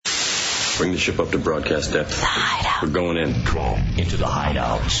Bring the ship up to broadcast depth. The Hideout. We're going in. Come into the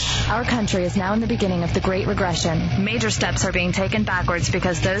Hideout. Our country is now in the beginning of the Great Regression. Major steps are being taken backwards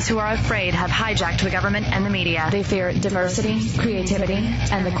because those who are afraid have hijacked the government and the media. They fear diversity, creativity,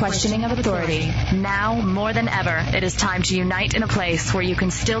 and the questioning of authority. Now, more than ever, it is time to unite in a place where you can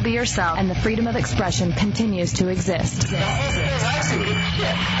still be yourself and the freedom of expression continues to exist.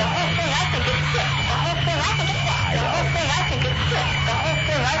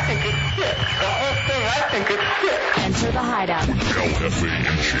 Enter the Hideout.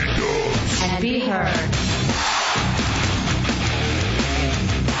 And be heard.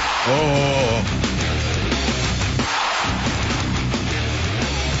 Oh.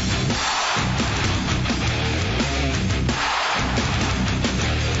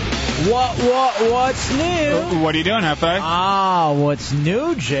 What's new? What are you doing, Hefe? What's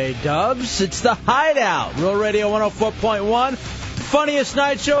new, J-Dubs? It's the Hideout. Real Radio 104.1. Funniest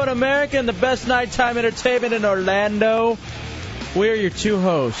night show in America and the best nighttime entertainment in Orlando. We're your two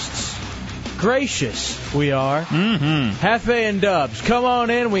hosts. Gracious, we are. Hefe and Dubs. Come on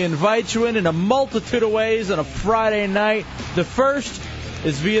in. We invite you in a multitude of ways on a Friday night. The first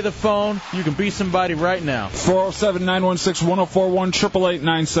is via the phone. You can be somebody right now. 407-916-1041,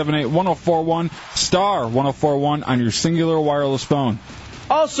 888-978-1041, star 1041 on your singular wireless phone.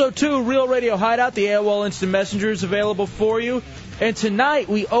 Also, too, Real Radio Hideout, the AOL Instant Messenger is available for you. And tonight,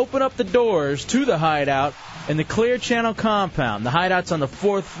 we open up the doors to the Hideout in the Clear Channel compound. The Hideout's on the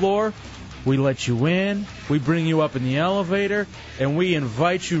 4th floor. We let you in, we bring you up in the elevator, and we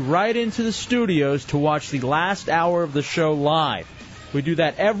invite you right into the studios to watch the last hour of the show live. We do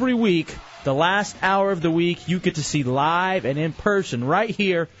that every week. The last hour of the week, you get to see live and in person right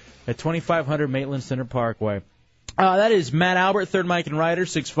here at 2500 Maitland Center Parkway. That is Matt Albert, third mic and writer,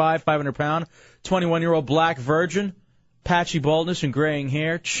 6'5", 500-pound, 21-year-old black virgin, patchy baldness and graying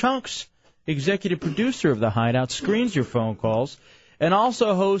hair. Chunks, executive producer of The Hideout, screens your phone calls, and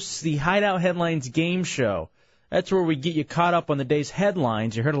also hosts the Hideout Headlines game show. That's where we get you caught up on the day's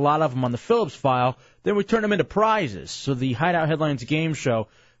headlines. You heard a lot of them on the Phillips File. Then we turn them into prizes. So the Hideout Headlines game show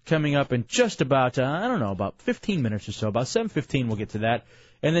coming up in just about, about 15 minutes or so. About 7:15 we'll get to that.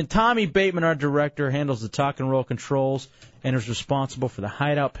 And then Tommy Bateman, our director, handles the talk and roll controls and is responsible for the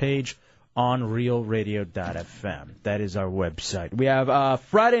Hideout page on realradio.fm. That is our website. We have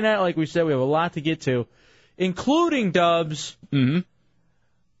Friday night, like we said, we have a lot to get to, including, Dubs,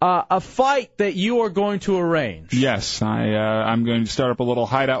 a fight that you are going to arrange. Yes, I'm going to start up a little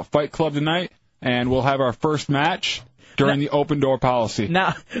Hideout Fight Club tonight, and we'll have our first match during the open door policy.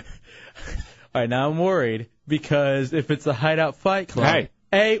 Now, all right, now I'm worried because if it's a Hideout Fight Club,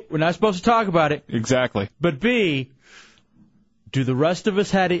 A, we're not supposed to talk about it. Exactly. But B, do the rest of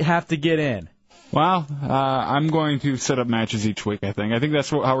us have to get in? Well, I'm going to set up matches each week, I think. I think that's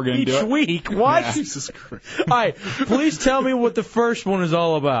how we're going to do it. Each week? What? Yeah. Jesus Christ. All right, please tell me what the first one is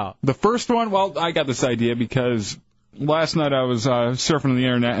all about. The first one, well, I got this idea because last night I was surfing the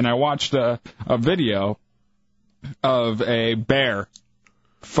internet and I watched a video of a bear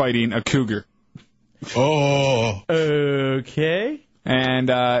fighting a cougar. Oh. Okay. And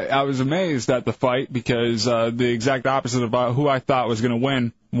I was amazed at the fight because the exact opposite of who I thought was going to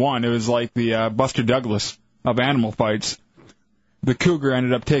win won. It was like the Buster Douglas of animal fights. The cougar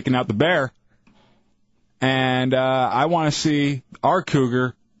ended up taking out the bear. And I want to see our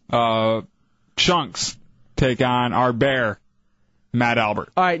cougar, Chunks, take on our bear, Matt Albert.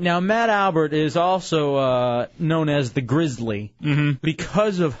 All right, now Matt Albert is also known as the Grizzly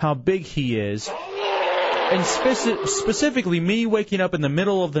because of how big he is. And specifically, me waking up in the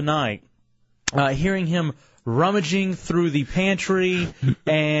middle of the night, hearing him rummaging through the pantry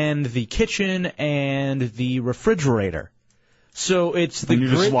and the kitchen and the refrigerator. So it's the. And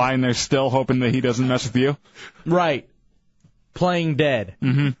you're just lying there still, hoping that he doesn't mess with you. Right, playing dead.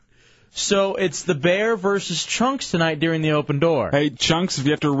 So it's the bear versus Chunks tonight during the open door. Hey, Chunks, if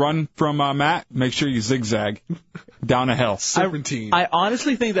you have to run from Matt, make sure you zigzag down a hill. I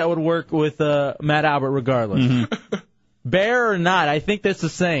honestly think that would work with Matt Albert regardless. Bear or not, I think that's the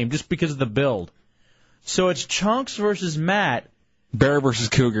same, just because of the build. So it's Chunks versus Matt. Bear versus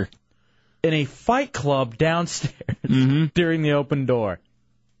cougar. In a fight club downstairs during the open door.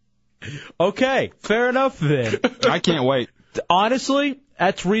 Okay, fair enough then. I can't wait. Honestly,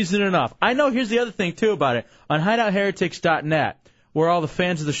 that's reason enough. I know here's the other thing, too, about it. On hideoutheretics.net, where all the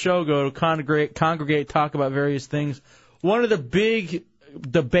fans of the show go to congregate, talk about various things, one of the big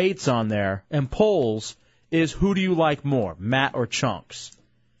debates on there and polls is who do you like more, Matt or Chunks?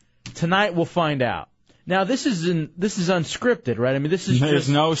 Tonight we'll find out. Now this is unscripted, right? I mean, this is There's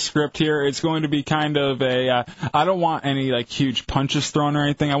no script here. It's going to be kind of a. I don't want any like huge punches thrown or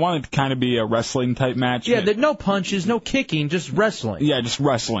anything. I want it to kind of be a wrestling type match. Yeah, no punches, no kicking, just wrestling. Yeah, just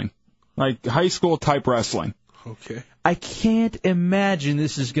wrestling, like high school type wrestling. Okay. I can't imagine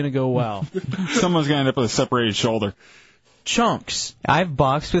this is going to go well. Someone's going to end up with a separated shoulder. Chunks. I've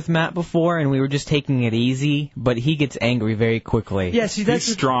boxed with Matt before, and we were just taking it easy, but he gets angry very quickly. Yeah, see,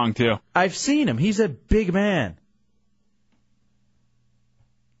 he's strong, too. I've seen him. He's a big man.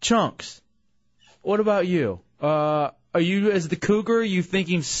 Chunks, what about you? Are you, as the Cougar, you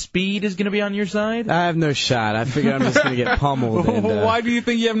thinking speed is going to be on your side? I have no shot. I figure I'm just going to get pummeled. And, Why do you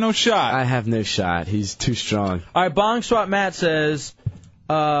think you have no shot? I have no shot. He's too strong. All right, Bong Swap Matt says,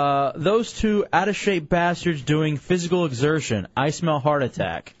 those two out-of-shape bastards doing physical exertion. I smell heart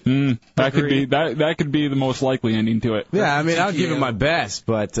attack. That could be that could be the most likely ending to it. Yeah, I mean, I'll give it my best,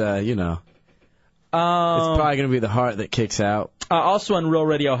 but, you know, it's probably going to be the heart that kicks out. Also on Real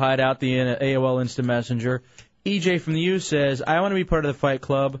Radio Hideout, the AOL Instant Messenger, EJ from the U says, I want to be part of the Fight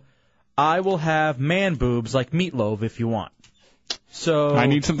Club. I will have man boobs like Meatloaf if you want. So I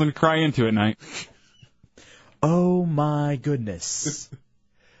need something to cry into at night. Oh, my goodness.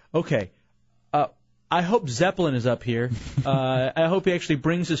 Okay. I hope Zeppelin is up here. I hope he actually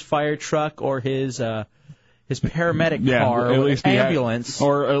brings his fire truck or his paramedic car or ambulance.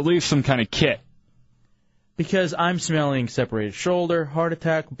 Or at least some kind of kit. Because I'm smelling separated shoulder, heart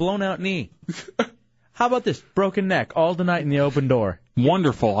attack, blown out knee. How about this? Broken neck all tonight in the open door.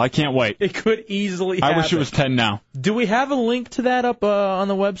 Wonderful. I can't wait. It could easily happen. I wish it was 10 now. Do we have a link to that up on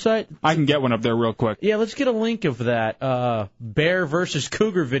the website? I can get one up there real quick. Yeah, let's get a link of that Bear versus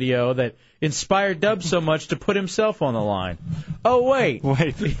Cougar video that inspired Dub so much to put himself on the line. Oh, wait.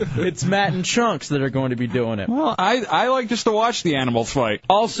 It's Matt and Chunks that are going to be doing it. Well, I like just to watch the animals fight.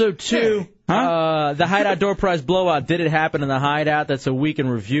 Also, too, the Hideout Door Prize Blowout. Did it happen in the Hideout? That's a week in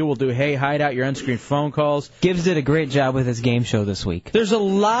review. We'll do Hey Hideout, your unscreened phone calls. Gibbs did a great job with his game show this week. There's a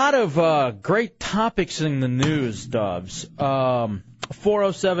lot of great topics in the news, Dubs. 407-916-1041,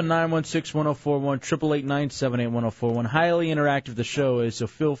 888-978-1041. Highly interactive the show is, so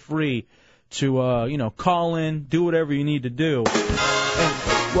feel free to, call in, do whatever you need to do. And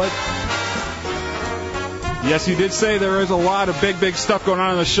what? Yes, you did say there is a lot of big stuff going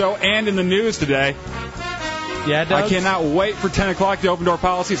on in the show and in the news today. Yeah, Doug? I cannot wait for 10 o'clock, the Open Door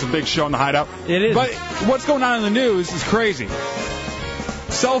Policy. It's a big show in the Hideout. It is. But what's going on in the news is crazy.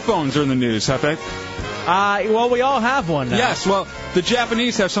 Cell phones are in the news, Hefe. Well, we all have one now. Yes, well, the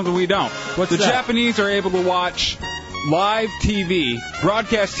Japanese have something we don't. What's the that? Japanese are able to watch live TV,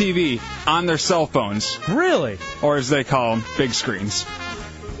 broadcast TV, on their cell phones. Really? Or as they call them, big screens.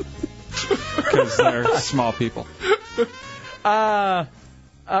 Because they're small people. Now,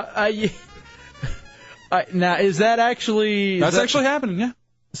 is that actually... That's actually happening, yeah.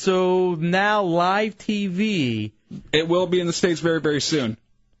 So now live TV... It will be in the States very, very soon.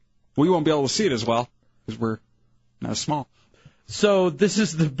 We won't be able to see it as well, because we're not as small. So this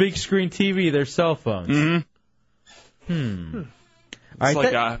is the big screen TV, their cell phones. Mm-hmm. It's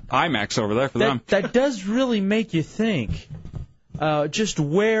like IMAX over there for them. That does really make you think just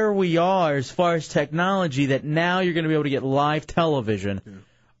where we are as far as technology, that now you're going to be able to get live television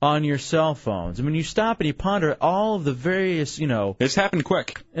on your cell phones. I mean, you stop and you ponder all of the various, It's happened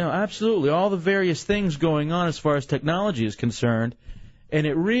quick. Absolutely. All the various things going on as far as technology is concerned. And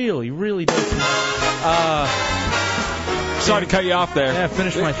it really, really does. Sorry to cut you off there. Yeah,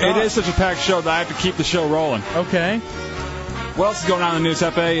 finish my thought. It is such a packed show that I have to keep the show rolling. Okay. What else is going on in the news,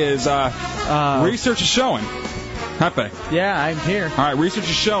 Hefe, is research is showing. Hefe. Yeah, I'm here. All right, research is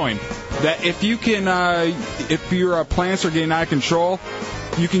showing that if you can, if your plants are getting out of control,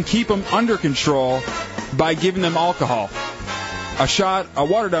 you can keep them under control by giving them alcohol. A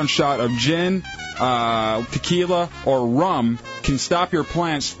watered-down shot of gin, tequila, or rum can stop your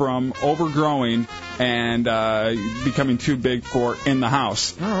plants from overgrowing and becoming too big for in the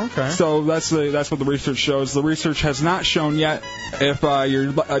house. Oh, okay. So that's what the research shows. The research has not shown yet if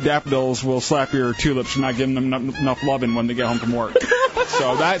your daffodils will slap your tulips for not giving them enough loving when they get home from work.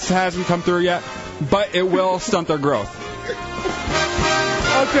 So that hasn't come through yet, but it will stunt their growth.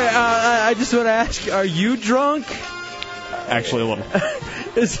 Okay, I just want to ask, are you drunk? Actually, a little.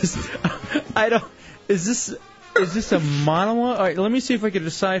 Is this a monologue? All right, let me see if I can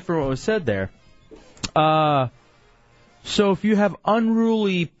decipher what was said there. So if you have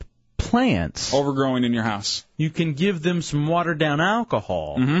unruly plants overgrowing in your house, you can give them some watered down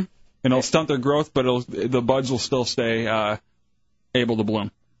alcohol. Mm-hmm. And it'll stunt their growth, but the buds will still stay able to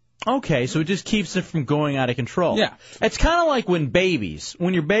bloom. Okay, so it just keeps it from going out of control. Yeah. It's kind of like when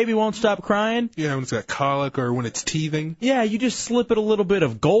your baby won't stop crying. Yeah, when it's got colic or when it's teething. Yeah, you just slip it a little bit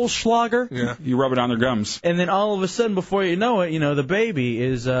of Goldschlager. Yeah. You rub it on their gums. And then all of a sudden, before you know it, the baby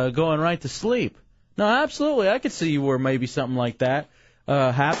is going right to sleep. No, absolutely. I could see where maybe something like that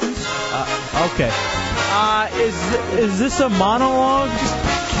happens. Okay. Is this a monologue?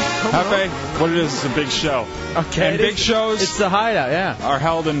 Hefe, what it is a big show. Okay. And big shows It's the Hideout, yeah. are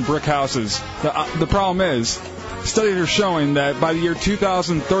held in brick houses. The problem is, studies are showing that by the year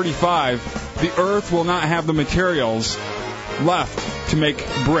 2035, the Earth will not have the materials left to make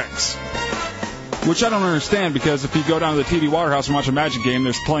bricks. Which I don't understand, because if you go down to the TD Waterhouse and watch a Magic game,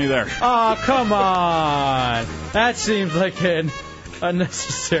 there's plenty there. Oh, come on. That seems like an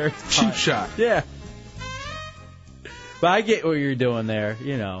unnecessary Cheap shot. Yeah. But I get what you're doing there,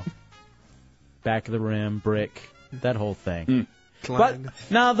 Back of the rim, brick, that whole thing. But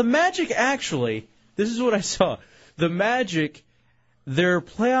now the Magic actually, this is what I saw. The Magic, their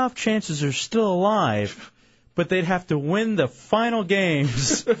playoff chances are still alive, but they'd have to win the final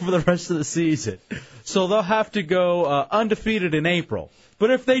games for the rest of the season. So they'll have to go undefeated in April. But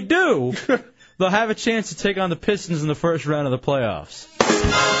if they do, they'll have a chance to take on the Pistons in the first round of the playoffs.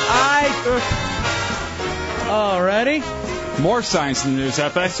 Ready? More science in the news,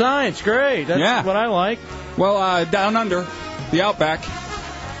 Hefe. Science, great. That's what I like. Well, down under, the Outback,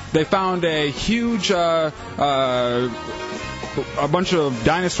 they found a huge, a bunch of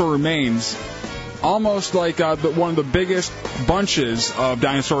dinosaur remains, almost like one of the biggest bunches of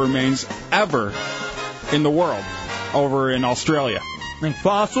dinosaur remains ever in the world, over in Australia. Like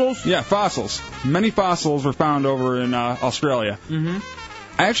fossils? Yeah, fossils. Many fossils were found over in Australia. Mm-hmm.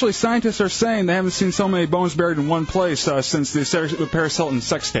 Actually, scientists are saying they haven't seen so many bones buried in one place since the Paris Hilton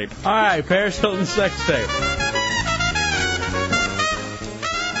sex tape. All right, Paris Hilton sex tape.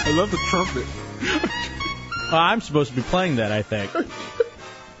 I love the trumpet. I'm supposed to be playing that, I think. All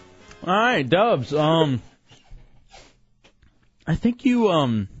right, Dubs. I think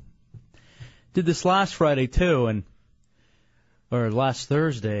you did this last Friday too, or last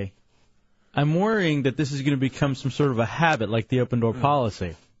Thursday. I'm worrying that this is going to become some sort of a habit, like the open door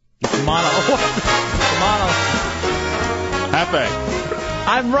policy. Hefe.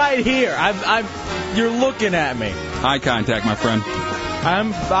 I'm right here. You're looking at me. Eye contact, my friend.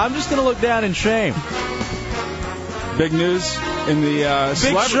 I'm just going to look down in shame. Big news in the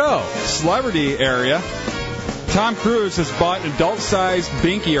celebrity area. Tom Cruise has bought an adult-sized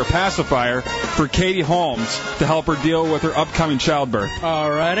binky or pacifier for Katie Holmes to help her deal with her upcoming childbirth.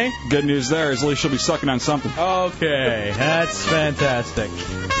 Alrighty. Good news there is at least she'll be sucking on something. Okay, that's fantastic.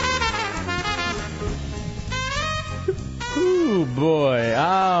 Ooh, boy.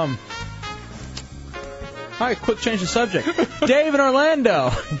 All right, quick change of subject. Dave in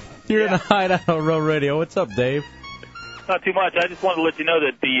Orlando. You're in the Hideout on Real Radio. What's up, Dave? Not too much. I just wanted to let you know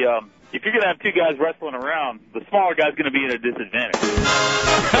that if you're going to have two guys wrestling around, the smaller guy's going to be at a disadvantage.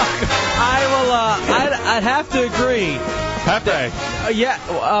 I'd have to agree. Pepe.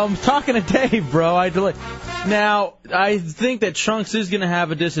 I'm talking to Dave, bro. Now, I think that Chunks is going to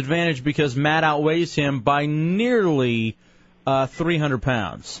have a disadvantage because Matt outweighs him by nearly 300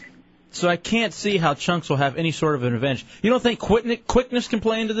 pounds. So I can't see how Chunks will have any sort of an advantage. You don't think quickness can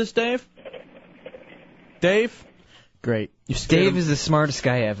play into this, Dave? Dave? Great. Dave is the smartest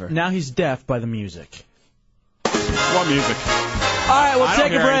guy ever. Now he's deaf by the music. What music? All right, we'll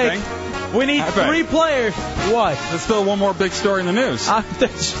take a break. Anything. We need three players. What? Let's throw one more big story in the news. All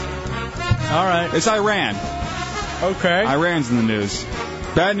right. It's Iran. Okay. Iran's in the news.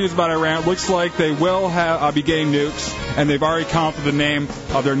 Bad news about Iran. Looks like they will be getting nukes, and they've already come up with the name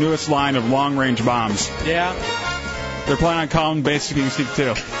of their newest line of long-range bombs. Yeah. They're planning on calling Basic Instinct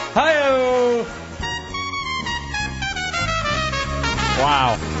 2. Hi-yo!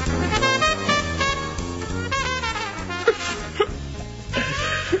 Wow.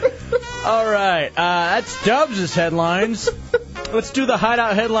 All right, that's Dubs' headlines. Let's do the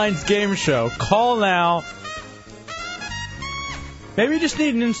Hideout Headlines game show. Call now. Maybe you just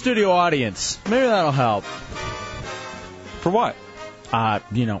need an in-studio audience. Maybe that'll help. For what?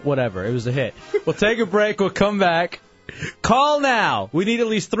 Whatever. It was a hit. We'll take a break. We'll come back. Call now. We need at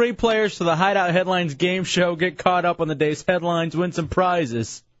least three players for the Hideout Headlines game show. Get caught up on the day's headlines. Win some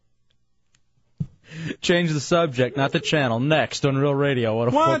prizes. Change the subject, not the channel. Next on Real Radio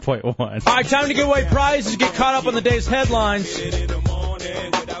 104.1. All right, time to give away prizes. Get caught up on the day's headlines.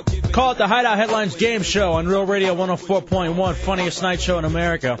 Call it the Hideout Headlines game show on Real Radio 104.1. Funniest night show in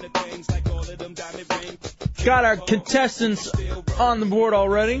America. Got our contestants on the board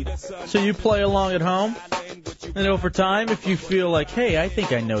already, so you play along at home. And over time, if you feel like, hey, I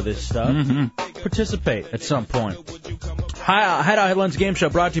think I know this stuff, participate at some point. Hideout Headlines Game Show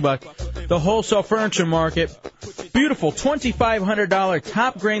brought to you by the Wholesale Furniture Market. Beautiful $2,500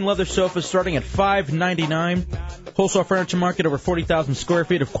 top grain leather sofas starting at $599. Wholesale Furniture Market, over 40,000 square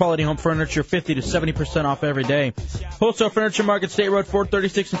feet of quality home furniture, 50 to 70% off every day. Wholesale Furniture Market, State Road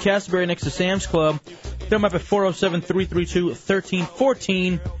 436 in Castleberry next to Sam's Club. Hit them up at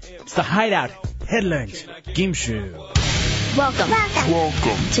 407-332-1314. It's the Hideout Headlines Game Show. Welcome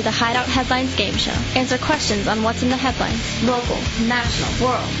to the Hideout Headlines Game Show. Answer questions on what's in the headlines. Local, national,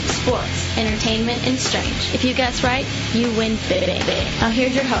 world, sports, entertainment, and strange. If you guess right, you win big. Now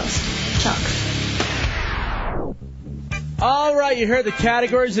here's your host, Chunks. All right, you heard the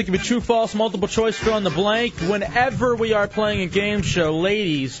categories. They can be true, false, multiple choice, fill in the blank. Whenever we are playing a game show,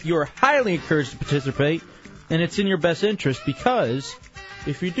 ladies, you are highly encouraged to participate, and it's in your best interest because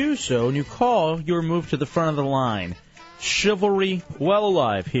if you do so and you call, you're moved to the front of the line. Chivalry well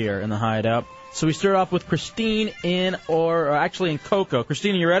alive here in the Hideout. So we start off with Christine in Cocoa.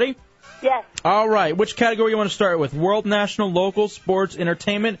 Christine, you ready? Yes. All right. Which category you want to start with? World, national, local, sports,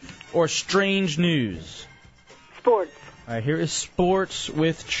 entertainment, or strange news? Sports. All right. Here is sports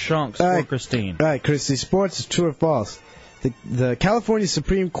with Chunks for Christine. All right, Christy. Sports is true or false? The California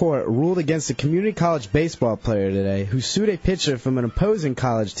Supreme Court ruled against a community college baseball player today who sued a pitcher from an opposing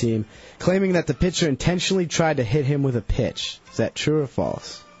college team, claiming that the pitcher intentionally tried to hit him with a pitch. Is that true or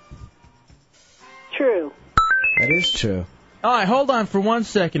false? True. That is true. All right, hold on for 1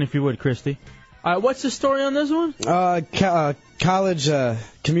 second, if you would, Christy. All right, what's the story on this one?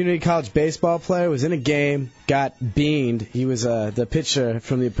 Community college baseball player was in a game, got beaned. He was the pitcher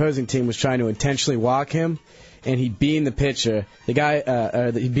from the opposing team was trying to intentionally walk him, and he beaned the pitcher. He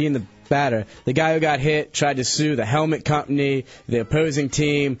beaned the batter. The guy who got hit tried to sue the helmet company, the opposing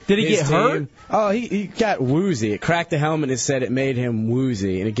team. Did he get hurt? Oh, he got woozy. It cracked the helmet and said it made him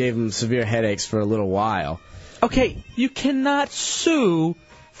woozy, and it gave him severe headaches for a little while. Okay, you cannot sue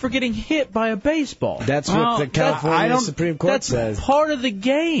for getting hit by a baseball. That's what the California Supreme Court says. That's part of the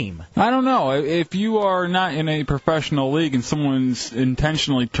game. I don't know. If you are not in a professional league and someone's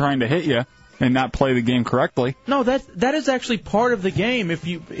intentionally trying to hit you and not play the game correctly. No, that is actually part of the game.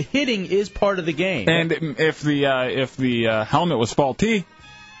 Hitting is part of the game. And if the helmet was faulty,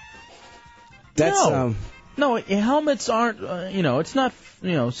 that's no, helmets aren't. It's not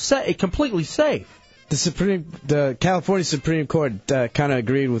completely safe. The California Supreme Court kind of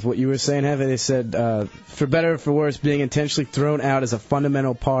agreed with what you were saying, Heavy. They said, for better or for worse, being intentionally thrown out is a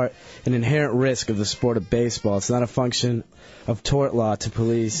fundamental part, an inherent risk of the sport of baseball. It's not a function of tort law to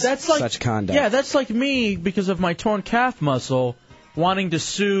police such conduct. Yeah, that's like me, because of my torn calf muscle, wanting to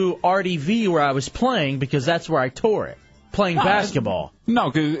sue RDV where I was playing because that's where I tore it, playing basketball.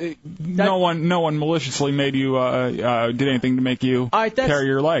 No, because no one maliciously made you did anything to make you tear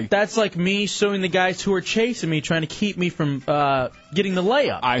your leg. That's like me suing the guys who are chasing me, trying to keep me from getting the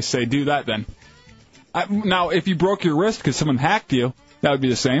layup. I say do that then. Now, if you broke your wrist because someone hacked you, that would be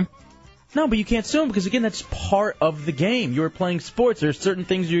the same. No, but you can't sue them because, again, that's part of the game. You were playing sports. There's certain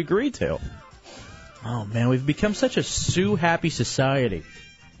things you agree to. Oh, man, we've become such a sue-happy society.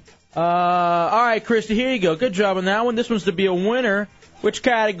 All right, Christy, here you go. Good job on that one. This one's to be a winner. Which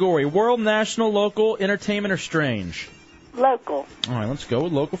category? World, national, local, entertainment, or strange? Local. All right, let's go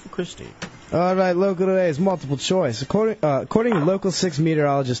with local for Christy. All right, local today is multiple choice. According to local 6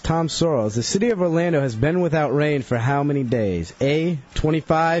 meteorologist Tom Sorrells, the city of Orlando has been without rain for how many days? A,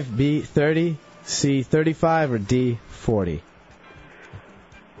 25, B, 30, C, 35, or D, 40?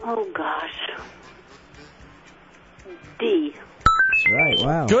 Oh, gosh. D. That's right,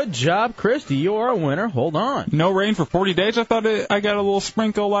 wow. Good job, Christy. You are a winner. Hold on. No rain for 40 days? I thought I got a little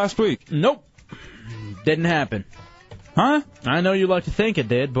sprinkle last week. Nope. Didn't happen. Huh? I know you like to think it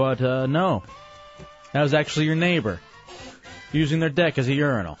did, but no. That was actually your neighbor using their deck as a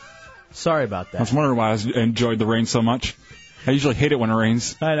urinal. Sorry about that. I was wondering why I enjoyed the rain so much. I usually hate it when it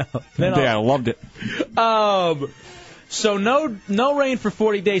rains. I know. That day I loved it. So no rain for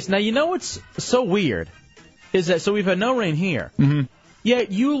 40 days. Now, you know what's so weird is that, so we've had no rain here. Mm-hmm.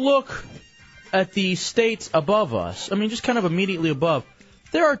 Yet you look at the states above us, I mean, just kind of immediately above,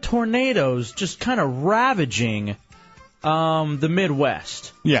 there are tornadoes just kind of ravaging the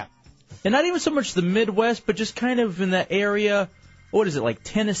Midwest. Yeah. And not even so much the Midwest, but just kind of in that area, what is it, like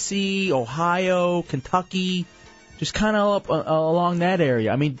Tennessee, Ohio, Kentucky, just kind of up along that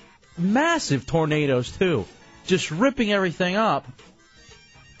area. I mean, massive tornadoes, too, just ripping everything up.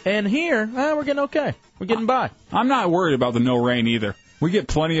 And here, we're getting okay. We're getting by. I'm not worried about the no rain either. We get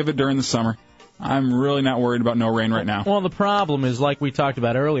plenty of it during the summer. I'm really not worried about no rain right now. Well, the problem is, like we talked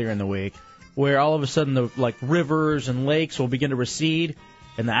about earlier in the week, where all of a sudden the rivers and lakes will begin to recede,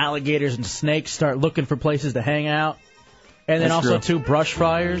 and the alligators and snakes start looking for places to hang out, and then That's also true. too brush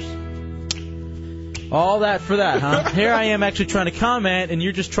fires. All that for that, huh? Here I am actually trying to comment, and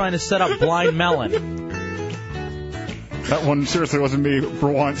you're just trying to set up Blind Melon. That one seriously wasn't me for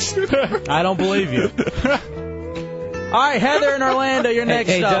once. I don't believe you. All right, Heather in Orlando, you're next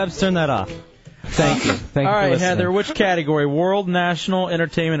Hey, up. Dubs, turn that off. Thank you. Thank All you for right, listening. Heather, which category? World, national,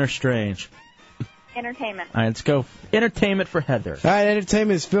 entertainment, or strange? Entertainment. All right, let's go. Entertainment for Heather. All right,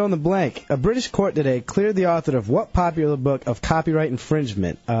 entertainment is fill in the blank. A British court today cleared the author of what popular book of copyright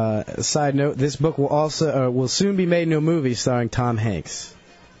infringement? Side note: this book will soon be made into a movie starring Tom Hanks.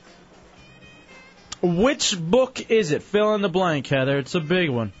 Which book is it? Fill in the blank, Heather. It's a big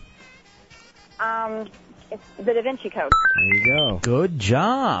one. It's the Da Vinci Code. There you go. Good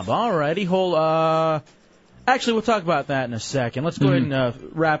job. All righty. Actually, we'll talk about that in a second. Let's go ahead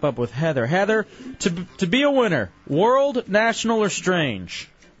and wrap up with Heather. Heather, to be a winner, world, national, or strange?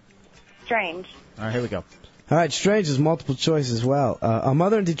 Strange. All right, here we go. All right, strange is multiple choice as well. A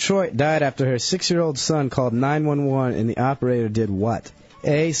mother in Detroit died after her 6-year-old son called 911, and the operator did what?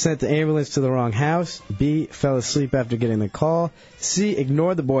 A, sent the ambulance to the wrong house. B, fell asleep after getting the call. C,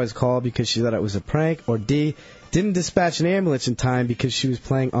 ignored the boy's call because she thought it was a prank. Or D, didn't dispatch an ambulance in time because she was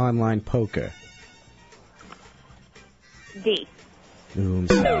playing online poker. D. Ooh, I'm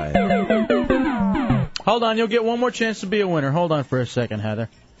sorry. Hold on, you'll get one more chance to be a winner. Hold on for a second, Heather.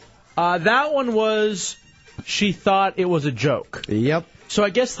 That one was she thought it was a joke. Yep. So I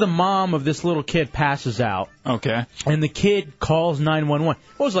guess the mom of this little kid passes out. Okay. And the kid calls 911.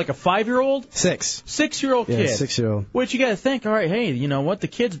 What was it, like a 5-year-old? 6. 6-year-old Yeah, kid. 6-year-old. Which you got to think, all right, hey, you know what? The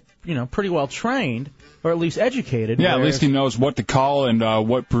kid's, pretty well trained, or at least educated. Yeah, at whereas- least he knows what to call and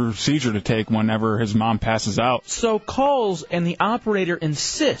what procedure to take whenever his mom passes out. So calls, and the operator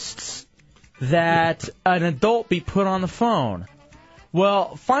insists that an adult be put on the phone.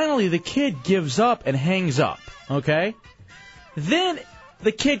 Well, finally, the kid gives up and hangs up, okay? Then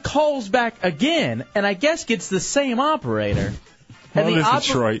the kid calls back again, and I guess gets the same operator. Well, And it is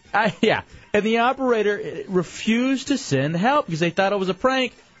Detroit. Yeah, and the operator refused to send help because they thought it was a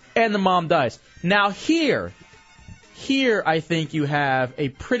prank, and the mom dies. Now here I think you have a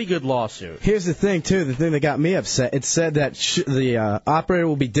pretty good lawsuit. Here's the thing, too. The thing that got me upset. It said that the operator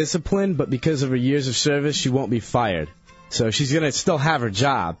will be disciplined, but because of her years of service, she won't be fired. So she's going to still have her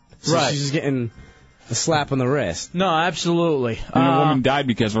job. So Right. she's just getting a slap on the wrist. No, absolutely. And a woman died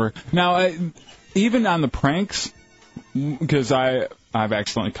because of her. Now, even on the pranks, because I've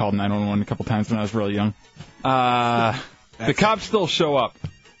accidentally called 911 a couple times when I was really young, the cops still show up.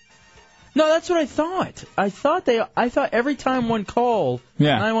 No, that's what I thought. I thought every time one called,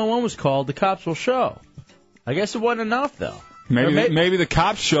 911 was called, the cops will show. I guess it wasn't enough though. Maybe the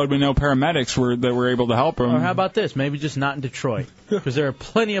cops showed, but no paramedics were able to help them. Or how about this? Maybe just not in Detroit, because there are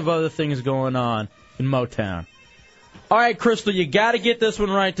plenty of other things going on in Motown. All right, Crystal, you got to get this one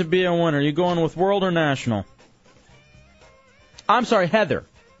right to be a winner. You going with world or national? I'm sorry, Heather.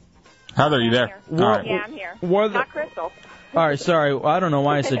 Heather, you there? All right. Yeah, I'm here. World- Not Crystal. All right, sorry. I don't know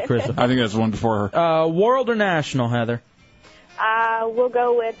why I said Crystal. I think that's the one before her. World or national, Heather? We'll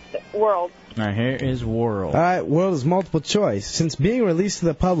go with world. All right, here is world. All right, world is multiple choice. Since being released to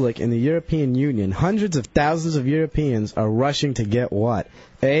the public in the European Union, hundreds of thousands of Europeans are rushing to get what?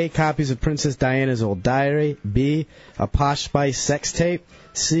 A, copies of Princess Diana's old diary. B, a Posh Spice sex tape.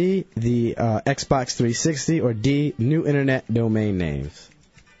 C, the Xbox 360. Or D, new internet domain names.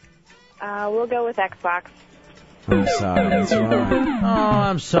 We'll go with Xbox. I'm sorry, that's wrong. Oh,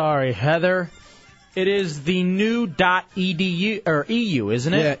 I'm sorry, Heather. It is the new .edu or EU,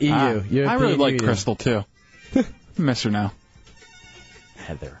 isn't it? Yeah, EU. I really like Union. Crystal too. Miss her now.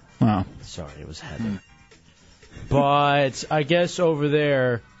 Heather. Wow. Sorry, it was Heather. But I guess over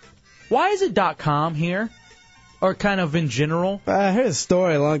there, why is it .com here? Or kind of in general? I heard a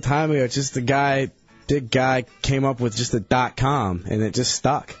story a long time ago. It's just big guy came up with just a .com, and it just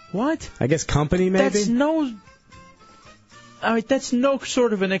stuck. What? I guess company, maybe? That's no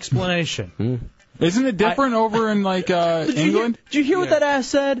sort of an explanation. Isn't it different over in England? Did you hear what that ass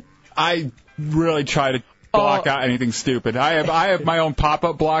said? I really try to block out anything stupid. I have my own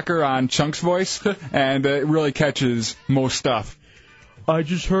pop-up blocker on Chunk's voice, and it really catches most stuff. I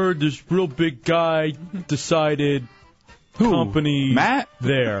just heard this real big guy decided company Matt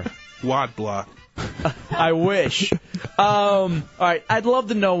there. Wad block. I wish. All right, I'd love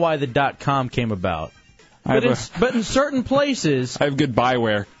to know why the .com came about. But in certain places, I have good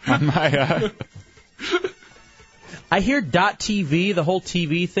byware on my. I hear .tv, the whole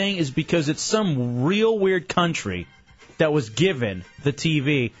TV thing, is because it's some real weird country that was given the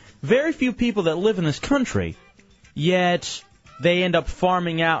TV. Very few people that live in this country, yet they end up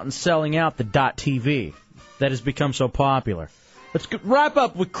farming out and selling out the .TV that has become so popular. Let's wrap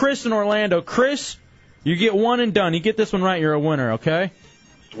up with Chris in Orlando. Chris, you get one and done. You get this one right, you're a winner, okay?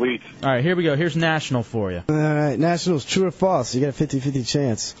 Sweet. All right, here we go. Here's National for you. All right, National's true or false. You got a 50-50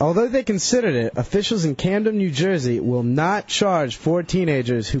 chance. Although they considered it, officials in Camden, New Jersey will not charge 4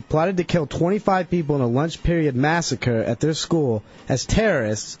 teenagers who plotted to kill 25 people in a lunch period massacre at their school as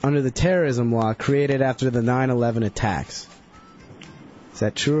terrorists under the terrorism law created after the 9/11 attacks. Is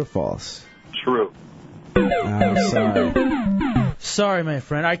that true or false? True. I'm sorry. Sorry, my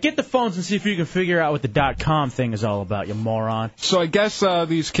friend. All right, get the phones and see if you can figure out what the .com thing is all about, you moron. So I guess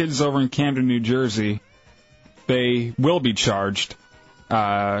these kids over in Camden, New Jersey, they will be charged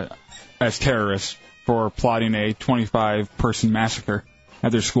as terrorists for plotting a 25-person massacre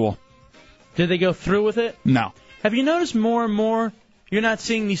at their school. Did they go through with it? No. Have you noticed more and more you're not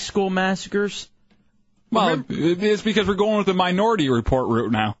seeing these school massacres? Well, it's because we're going with the Minority Report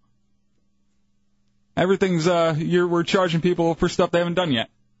route now. Everything's, we're charging people for stuff they haven't done yet.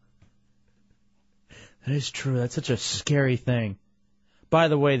 That is true. That's such a scary thing. By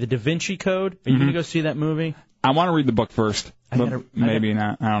the way, the Da Vinci Code, are you going to go see that movie? I want to read the book first. Maybe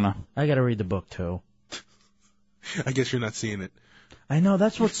not. I don't know. I got to read the book, too. I guess you're not seeing it. I know.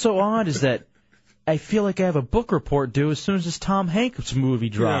 That's what's so odd is that I feel like I have a book report due as soon as this Tom Hanks movie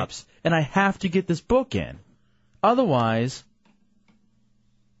drops. Yeah. And I have to get this book in. Otherwise...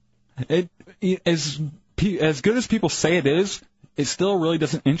 As good as people say it is, it still really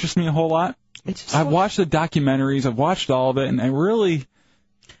doesn't interest me a whole lot. I've watched the documentaries, I've watched all of it, and I really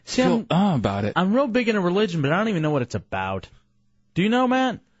feel about it. I'm real big into religion, but I don't even know what it's about. Do you know,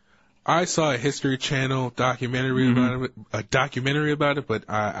 Matt? I saw a History Channel documentary about it, but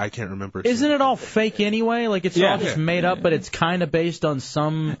I can't remember. Isn't it all fake anyway? Like it's all just made up, but it's kind of based on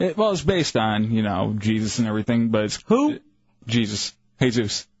some... It's based on, Jesus and everything, but it's... Who? Jesus.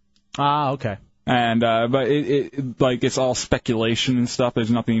 Ah, okay. And but it's all speculation and stuff.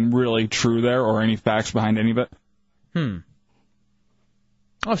 There's nothing really true there or any facts behind any of it.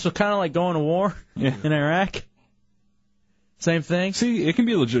 Oh, so kind of like going to war in Iraq? Same thing? See, it can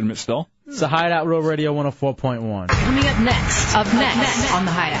be legitimate still. It's the Hideout Real Radio 104.1. Coming up next on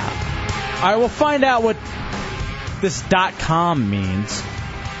the Hideout. All right, we'll find out what this .com means.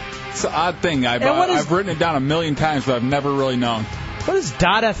 It's an odd thing. I've written it down a million times, but I've never really known. What is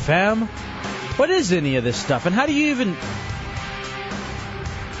 .fm? What is any of this stuff? And how do you even...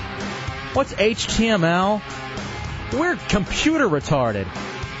 What's HTML? We're computer retarded.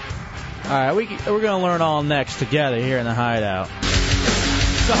 All right, we're going to learn all next together here in the Hideout.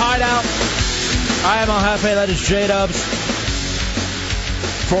 It's the Hideout. I am El Jefe. That is J-Dubs.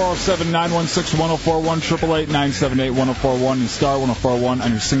 407-916-1041, 888-978-1041, and star 1041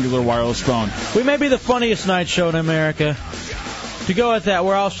 on your singular wireless phone. We may be the funniest night show in America. To go at that,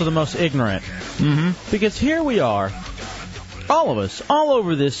 we're also the most ignorant. Because here we are, all of us, all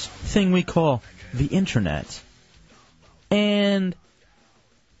over this thing we call the Internet. And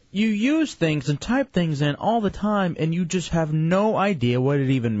you use things and type things in all the time, and you just have no idea what it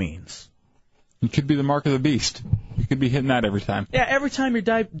even means. It could be the mark of the beast. You could be hitting that every time. Yeah, every time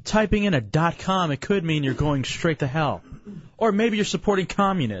you're typing in a .com, it could mean you're going straight to hell. Or maybe you're supporting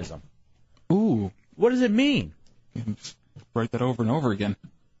communism. Ooh. What does it mean? Just write that over and over again.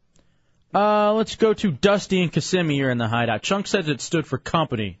 Let's go to Dusty and Kissimmee here in the Hideout. Chunk says it stood for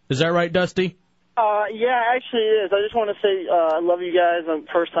company. Is that right, Dusty? Yeah, actually it is. I just want to say I love you guys. I'm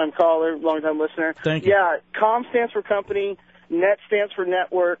a first-time caller, long-time listener. Thank you. Yeah, com stands for company, net stands for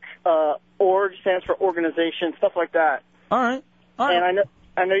network, org stands for organization, stuff like that. All right. And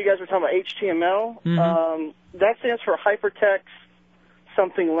I know you guys were talking about HTML. That stands for hypertext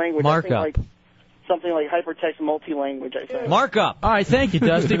something language. Markup. Something like hypertext multi-language, I think. Markup. All right, thank you,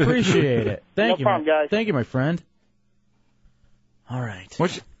 Dusty. Appreciate it. Thank you, no problem, guys. Thank you, my friend. All right.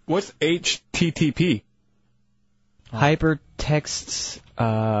 What's HTTP? Hypertext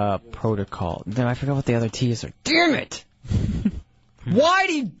protocol. Then I forgot what the other T's are. Damn it! Why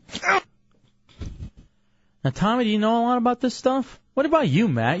do you... Now, Tommy, do you know a lot about this stuff? What about you,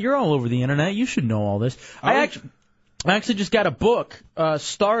 Matt? You're all over the Internet. You should know all this. I actually just got a book,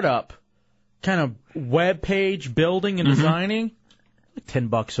 startup, kind of web page building and designing. Like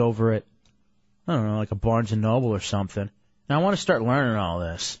 $10 over it. I don't know, like a Barnes & Noble or something. Now, I want to start learning all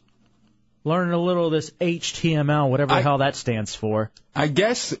this. Learning a little of this HTML, whatever the hell that stands for. I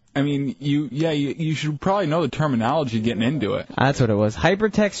guess, you should probably know the terminology getting into it. That's what it was.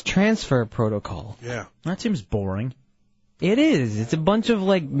 Hypertext Transfer Protocol. Yeah. That seems boring. It is. It's a bunch of,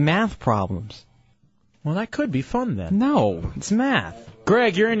 math problems. Well, that could be fun then. No, it's math.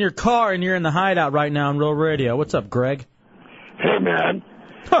 Greg, you're in your car and you're in the Hideout right now on Real Radio. What's up, Greg? Hey, man.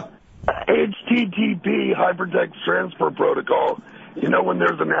 HTTP, Hypertext Transfer Protocol. You know, when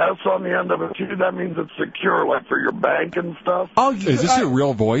there's an S on the end of it, too, that means it's secure, like for your bank and stuff. Oh, is this your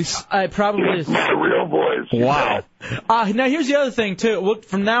real voice? It probably is. It's my real voice. Wow. Now, here's the other thing, too. Look,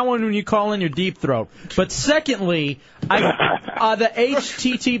 from now on when you call in your deep throat. But secondly, the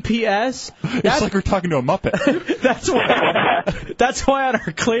HTTPS. It's like we're talking to a Muppet. That's why on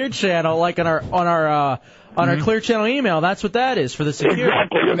our Clear channel, like on our Clear Channel email, that's what that is for the secure.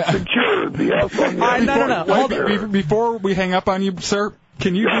 Exactly, it's secure. The S on the end. No. Hold on. Before we hang up on you, sir,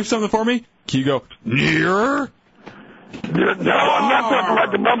 can you do something for me? Can you go, near? No, I'm not going to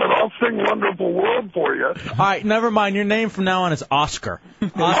recommend it. I'll sing Wonderful World for you. All right, never mind. Your name from now on is Oscar.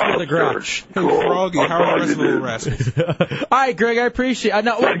 Oscar the Grouch. Cool. Froggy, how are the rest of the Little Rascals? All right, Greg, I appreciate it.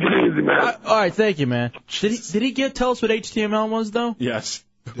 Take it easy, man. All right, thank you, man. Did he tell us what HTML was, though? Yes.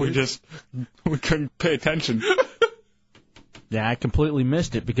 We couldn't pay attention. Yeah, I completely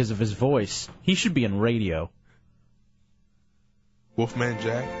missed it because of his voice. He should be in radio. Wolfman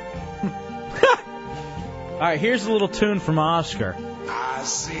Jack. All right, here's a little tune from Oscar. I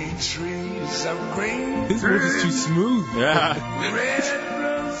see trees of green. His voice is too smooth. Yeah. Red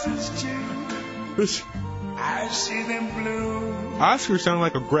roses too. I see them blue. Oscar sounded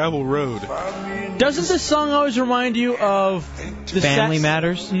like a gravel road. Doesn't this song always remind you of the Family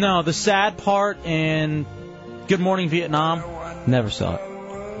Matters? No, the sad part in Good Morning Vietnam. Never saw it.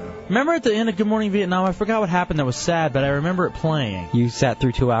 Remember at the end of Good Morning Vietnam, I forgot what happened that was sad, but I remember it playing. You sat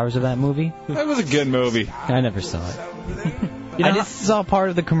through 2 hours of that movie? That was a good movie. I never saw it. I just saw part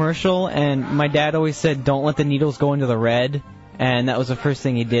of the commercial, and my dad always said, don't let the needles go into the red. And that was the first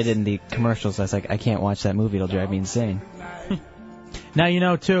thing he did in the commercials. I was like, I can't watch that movie. It'll drive me insane. Now, you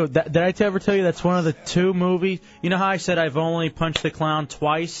know, too, did I ever tell you that's one of the two movies? You know how I said I've only punched the clown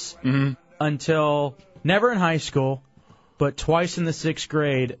twice until, never in high school, but twice in the 6th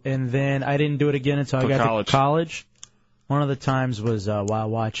grade, and then I didn't do it again until I got to college. One of the times was while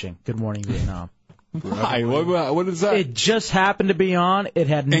watching Good Morning Vietnam. Why? What is that? It just happened to be on. It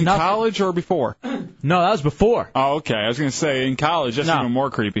had in nothing. college or before? No, that was before. Oh, okay. I was going to say in college, that's even more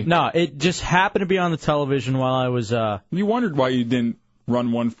creepy. No, it just happened to be on the television while I was. You wondered why you didn't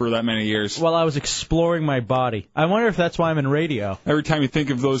run one for that many years. While I was exploring my body. I wonder if that's why I'm in radio. Every time you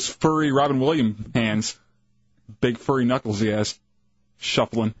think of those furry Robin Williams hands, big furry knuckles he has,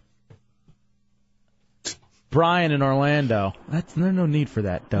 shuffling. Brian in Orlando. There's no need for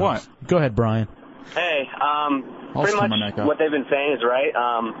that, Dubs. What? Go ahead, Brian. Hey, pretty much what they've been saying is right.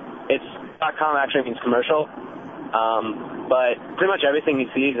 It's .com actually means commercial, but pretty much everything you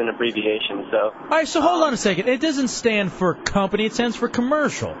see is an abbreviation. So. All right, so hold on a second. It doesn't stand for company. It stands for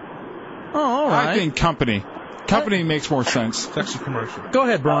commercial. Oh, all right. I think company. Company makes more sense. It's actually commercial. Go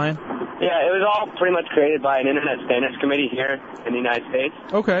ahead, Brian. Yeah, it was all pretty much created by an Internet Standards Committee here in the United States.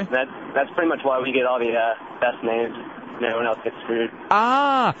 Okay. And that's pretty much why we get all the best names, and everyone else gets screwed.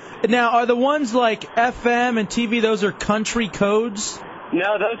 Ah, now are the ones like FM and TV, those are country codes?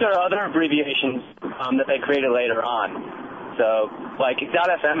 No, those are other abbreviations that they created later on. So, like,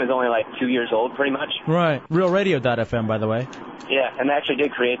 .fm is only like 2 years old, pretty much. Right. RealRadio.fm, by the way. Yeah, and they actually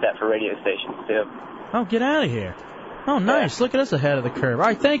did create that for radio stations, too. Oh, get out of here. Oh, nice. Look at us ahead of the curve. All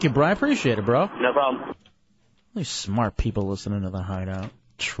right, thank you, Brian. Appreciate it, bro. No problem. These smart people listening to the Hideout.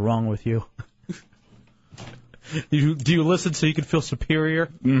 What's wrong with you? Do you listen so you can feel superior?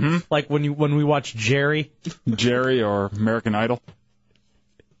 Mm-hmm. Like when we watch Jerry? Jerry or American Idol?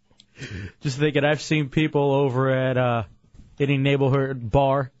 Just thinking, I've seen people over at any neighborhood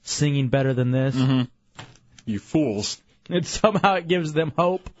bar singing better than this. Mm-hmm. You fools. And somehow it gives them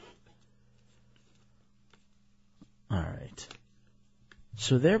hope. All right.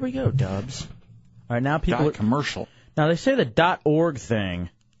 So there we go, Dubs. All right, now people are commercial. Now they say the .org thing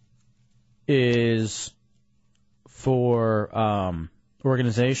is for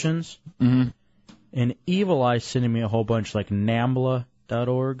organizations. Mm-hmm. And Evil Eye's sending me a whole bunch like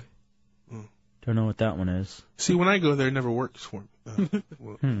NAMBLA.org. Don't know what that one is. See, when I go there, it never works for me.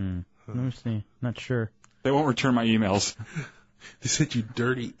 Let me see. Not sure. They won't return my emails. They said, you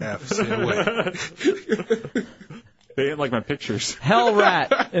dirty F. Stay away. They didn't like my pictures. Hell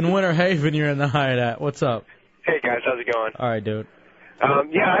Rat in Winter Haven, you're in the Hideout. What's up? Hey, guys. How's it going? All right, dude.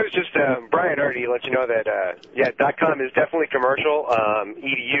 Yeah, I was just, Brian already let you know that, .com is definitely commercial,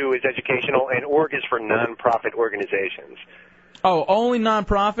 .edu is educational, and .org is for non-profit organizations. Oh, only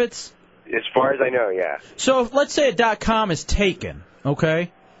nonprofits? As far as I know, yeah. So if, let's say a .com is taken,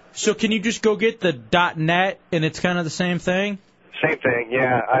 okay? So can you just go get the .net and it's kind of the same thing? Same thing,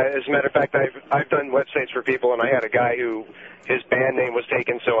 yeah. As a matter of fact, I've done websites for people, and I had a guy who his band name was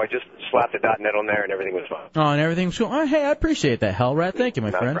taken, so I just slapped a .net on there, and everything was fine. Oh, and everything's cool. Oh, hey, I appreciate that, Hellrat. Thank you,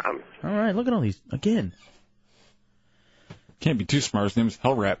 my friend. Problem. All right, look at all these again. Can't be too smart. His name is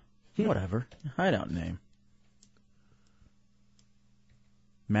Hellrat. Whatever. Hideout name.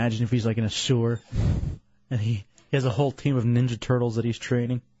 Imagine if he's like in a sewer, and he has a whole team of Ninja Turtles that he's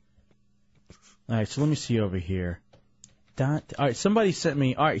training. All right, so let me see over here. All right, somebody sent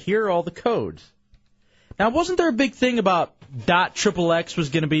me. All right, here are all the codes. Now, wasn't there a big thing about .XXX was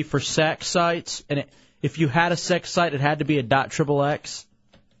going to be for sex sites, and if you had a sex site, it had to be a .XXX?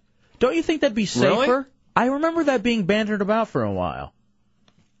 Don't you think that'd be safer? Really? I remember that being bantered about for a while.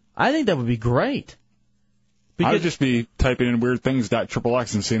 I think that would be great. I would just be typing in weird things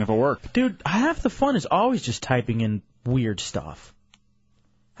 .XXX and seeing if it worked. Dude, half the fun is always just typing in weird stuff.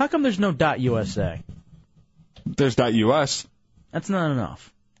 How come there's no .USA? There's .US. That's not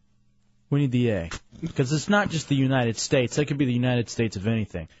enough. We need the A. Because it's not just the United States. That could be the United States of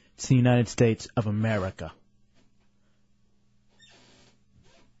anything. It's the United States of America.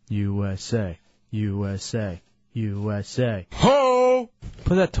 USA. USA. USA. Ho!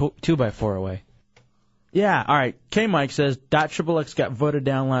 Put that 2x4 away. Yeah, all right. K-Mike says .XXX got voted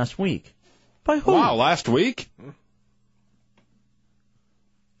down last week. By who? Wow, last week?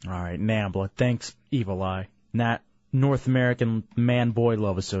 All right, Nambla. Thanks, Evil Eye. Not North American Man-Boy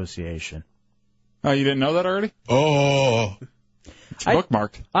Love Association. Oh, you didn't know that already? Oh. It's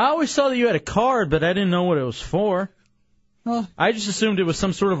bookmarked. I always saw that you had a card, but I didn't know what it was for. I just assumed it was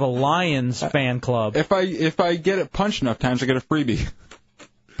some sort of a Lions fan club. If I get it punched enough times, I get a freebie.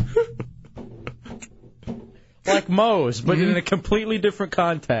 Like Moe's, but in a completely different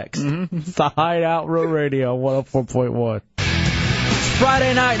context. It's the Hideout Real Radio 104.1. It's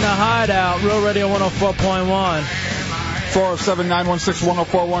Friday night in the Hideout Real Radio 104.1.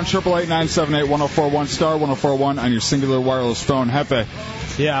 407-916-1041, 888-978-1041, star 1041 on your singular wireless phone. Hefe.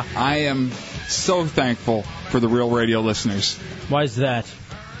 Yeah. I am so thankful for the Real Radio listeners. Why is that?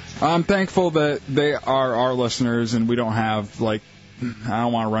 I'm thankful that they are our listeners and we don't have, I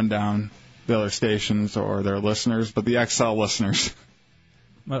don't want to run down the other stations or their listeners, but the XL listeners.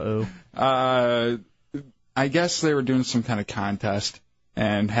 Uh-oh. I guess they were doing some kind of contest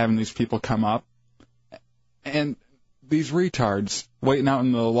and having these people come up. And these retards waiting out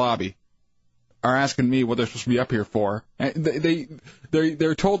in the lobby are asking me what they're supposed to be up here for. And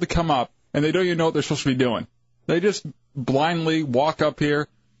they're told to come up, and they don't even know what they're supposed to be doing. They just blindly walk up here.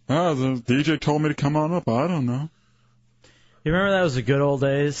 Oh, the DJ told me to come on up. I don't know. You remember that was the good old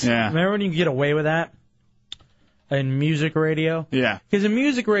days? Yeah. Remember when you could get away with that? In music radio? Yeah. Because in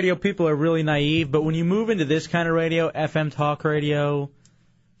music radio, people are really naive, but when you move into this kind of radio, FM talk radio,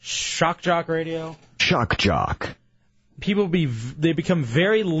 shock jock radio. Shock jock. People they become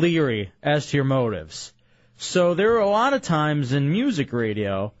very leery as to your motives. So there were a lot of times in music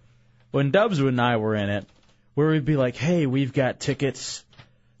radio, when Dubswood and I were in it, where we'd be like, hey, we've got tickets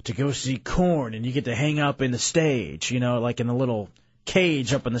to go see Korn, and you get to hang up in the stage, like in the little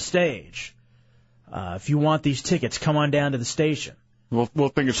cage up on the stage. If you want these tickets, come on down to the station. We'll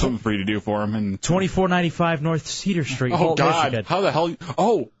think of something for you to do for them. And 2495 North Cedar Street. Oh, Holt, God. Michigan. How the hell?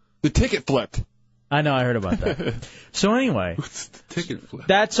 Oh, the ticket flipped. I know, I heard about that. So anyway, Ticket flip.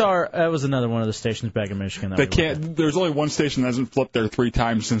 that was another one of the stations back in Michigan. There's only one station that hasn't flipped there 3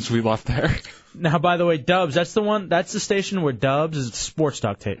 times since we left there. Now, by the way, Dubs, that's the station where Dubs is a sports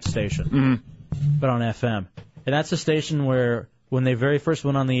talk station, but on FM. And that's the station where, when they very first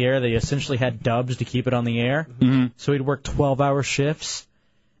went on the air, they essentially had Dubs to keep it on the air. So he'd work 12-hour shifts.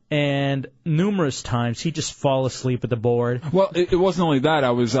 And numerous times he'd just fall asleep at the board. Well, it wasn't only that.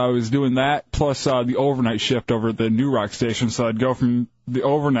 I was doing that plus the overnight shift over at the New Rock station. So I'd go from the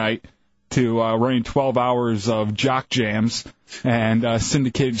overnight to running 12 hours of jock jams and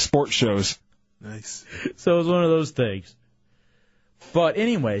syndicated sports shows. Nice. So it was one of those things. But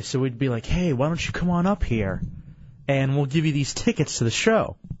anyway, so we'd be like, hey, why don't you come on up here and we'll give you these tickets to the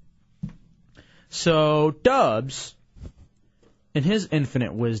show. So Dubs, in his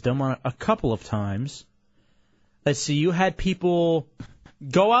infinite wisdom, on a couple of times, let's see, you had people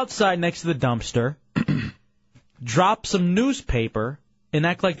go outside next to the dumpster, drop some newspaper, and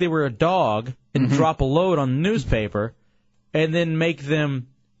act like they were a dog, and drop a load on the newspaper, and then make them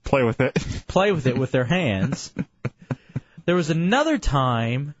play with it with their hands. There was another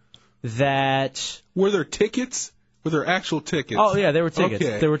time that... Were there tickets? Were there actual tickets? Oh, yeah, there were tickets.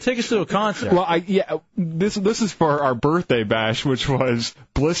 Okay. There were tickets to a concert. Well, this is for our birthday bash, which was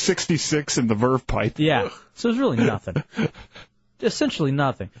Bliss 66 and the Verve Pipe. Yeah, so it was really nothing. Essentially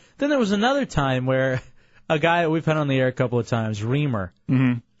nothing. Then there was another time where a guy that we've had on the air a couple of times, Reamer,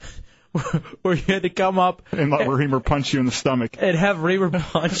 where you had to come up and let Reamer punch you in the stomach. And have Reamer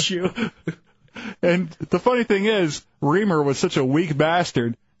punch you. And the funny thing is, Reamer was such a weak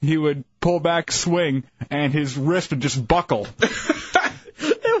bastard, he would pull back, swing, and his wrist would just buckle.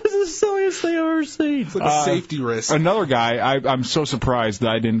 It was the silliest thing I've ever seen. It's like a safety risk. Another guy, I'm so surprised that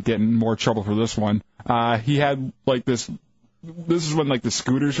I didn't get in more trouble for this one. He had like this is when like the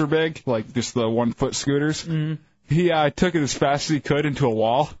scooters were big, like just the 1-foot scooters. He took it as fast as he could into a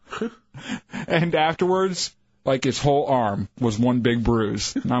wall, and afterwards, like his whole arm was one big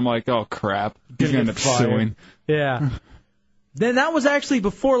bruise. And I'm like, oh crap, he's gonna end up suing. Yeah. Then that was actually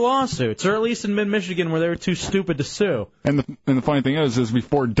before lawsuits, or at least in mid-Michigan where they were too stupid to sue. And the funny thing is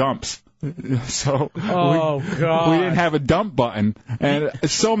before dumps. So God, we didn't have a dump button, and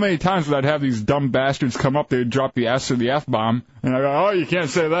so many times when I'd have these dumb bastards come up, they'd drop the S or the F bomb, and I go, "Oh, you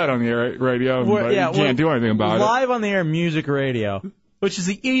can't say that on the radio, but you can't do anything about it." Live on the air music radio, which is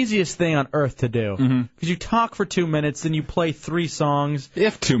the easiest thing on earth to do, because you talk for 2 minutes, then you play 3 songs.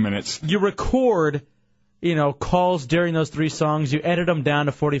 If 2 minutes, you record, calls during those 3 songs, you edit them down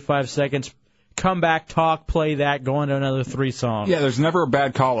to 45 seconds. Come back, talk, play that, go into another 3 songs. Yeah, there's never a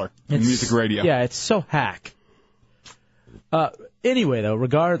bad caller in music radio. Yeah, it's so hack. Anyway, though,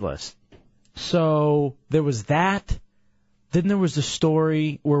 regardless. So there was that. Then there was the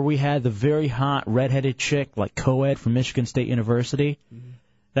story where we had the very hot redheaded chick, like co-ed from Michigan State University. And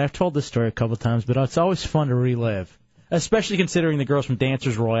I've told this story a couple times, but it's always fun to relive, especially considering the girls from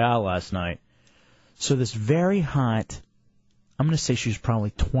Dancers Royale last night. So this very hot, I'm going to say she was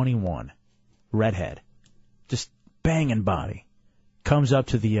probably 21. Redhead, just banging body, comes up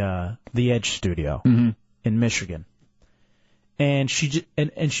to the Edge studio in Michigan, and she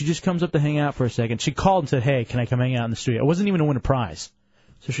just comes up to hang out for a second. She called and said, "Hey, can I come hang out in the studio?" It wasn't even to win a prize,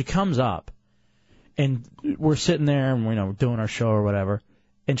 so she comes up, and we're sitting there and we're doing our show or whatever,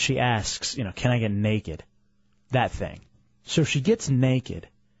 and she asks, "Can I get naked?" That thing. So she gets naked,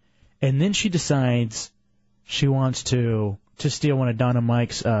 and then she decides she wants to steal one of Donna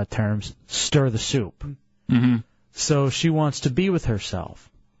Mike's terms, stir the soup. So she wants to be with herself.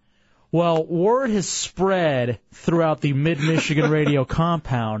 Well, word has spread throughout the mid-Michigan radio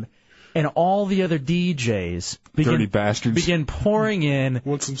compound, and all the other DJs dirty bastards begin pouring in.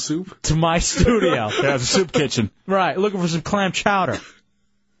 Want some soup? To my studio. Yeah, it's a soup kitchen. Right, looking for some clam chowder.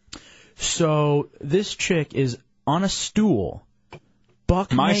 So this chick is on a stool,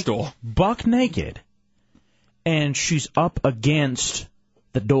 buck naked. And she's up against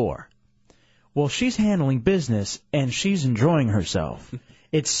the door. Well, she's handling business, and she's enjoying herself.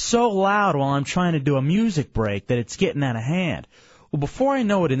 It's so loud while I'm trying to do a music break that it's getting out of hand. Well, before I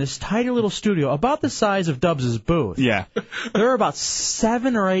know it, in this tiny little studio, about the size of Dubs' booth, there are about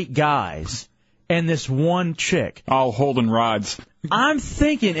 7 or 8 guys and this one chick. All holding rods. I'm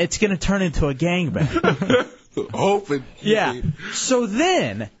thinking it's going to turn into a gangbang. Hoping. Yeah. So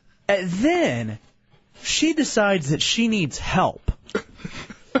then she decides that she needs help.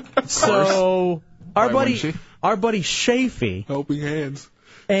 So our buddy Shafee, helping hands,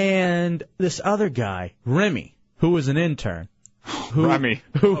 and this other guy, Remy, who was an intern, who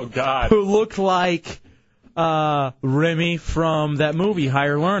looked like Remy from that movie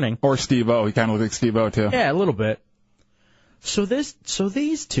Higher Learning, or Steve-O. He kind of looked like Steve-O too. Yeah, a little bit. So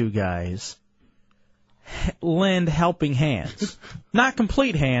these 2 guys lend helping hands, not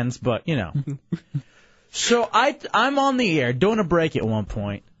complete hands, but So I'm on the air doing a break at one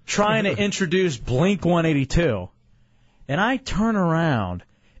point, trying to introduce Blink 182, and I turn around,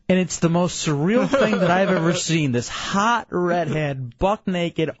 and it's the most surreal thing that I've ever seen. This hot redhead, buck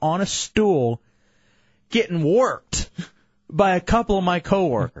naked, on a stool, getting worked by a couple of my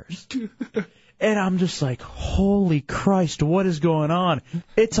coworkers. And I'm just like, holy Christ, what is going on?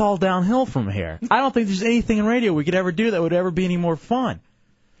 It's all downhill from here. I don't think there's anything in radio we could ever do that would ever be any more fun.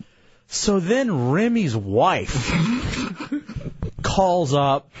 So then Remy's wife calls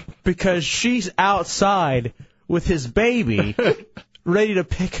up because she's outside with his baby ready to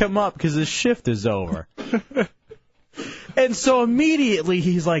pick him up because his shift is over. And so immediately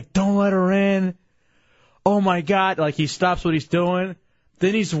he's like, don't let her in. Oh, my God. Like, he stops what he's doing.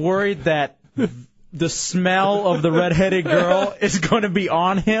 Then he's worried that the smell of the redheaded girl is going to be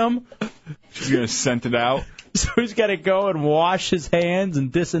on him. She's going to scent it out. So he's got to go and wash his hands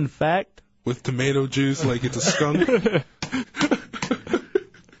and disinfect. With tomato juice like it's a skunk.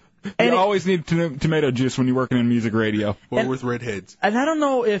 You always need tomato juice when you're working in music radio. Or with redheads. And I don't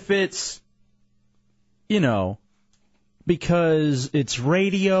know if it's, because it's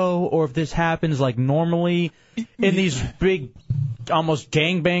radio or if this happens like normally in these big almost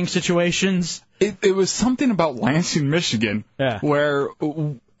gangbang situations. It was something about Lansing, Michigan, where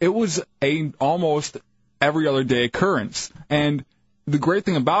it was a almost every other day occurrence. And the great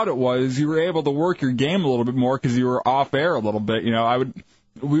thing about it was you were able to work your game a little bit more because you were off air a little bit. You know,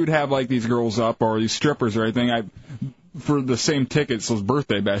 we would have like these girls up or these strippers or anything. For the same tickets, those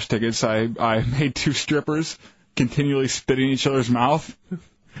birthday bash tickets, I made 2 strippers continually spitting in each other's mouth.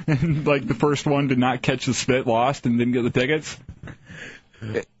 And like the first one did not catch the spit, lost, and didn't get the tickets.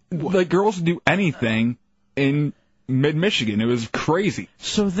 Like girls would do anything in mid-Michigan. It was crazy.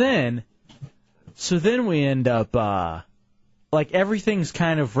 So then we end up like everything's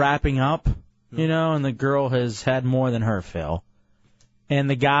kind of wrapping up, you know, and the girl has had more than her fill, and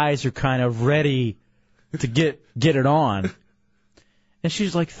the guys are kind of ready to get it on. And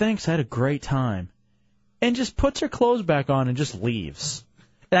she's like, "Thanks, I had a great time," and just puts her clothes back on and just leaves.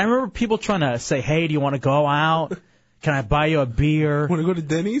 And I remember people trying to say, "Hey, do you want to go out? Can I buy you a beer? Want to go to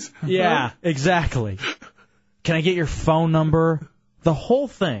Denny's?" Yeah, exactly. Can I get your phone number? The whole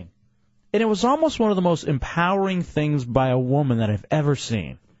thing. And it was almost one of the most empowering things by a woman that I've ever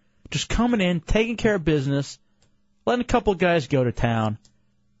seen. Just coming in, taking care of business, letting a couple guys go to town,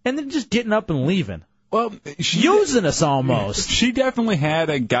 and then just getting up and leaving. Well, using us almost. She definitely had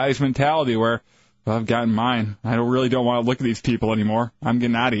a guy's mentality where, well, I've gotten mine. I really don't want to look at these people anymore. I'm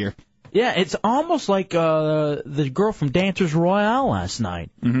getting out of here. Yeah, it's almost like the girl from Dancers Royale last night,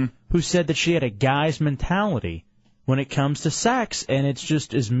 who said that she had a guy's mentality when it comes to sex, and it's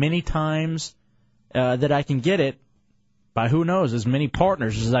just as many times that I can get it by who knows, as many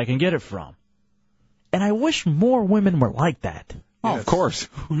partners as I can get it from. And I wish more women were like that. Oh, of course.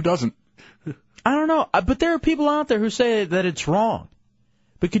 Who doesn't? I don't know, but there are people out there who say that it's wrong.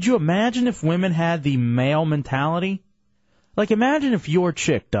 But could you imagine if women had the male mentality? Like, imagine if your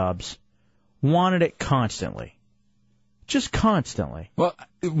chick, Dubs, wanted it constantly. Just constantly. Well,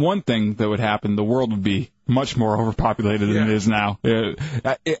 one thing that would happen, the world would be much more overpopulated than it is now.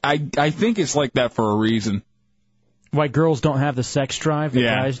 I think it's like that for a reason. Why girls don't have the sex drive that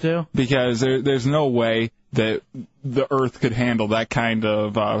guys do? Because there's no way that the Earth could handle that kind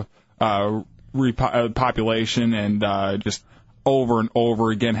of population and just over and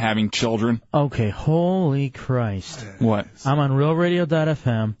over again having children. Okay, holy Christ. What? I'm on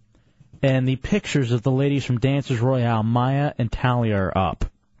RealRadio.fm, and the pictures of the ladies from Dancers Royale, Maya and Talia, are up.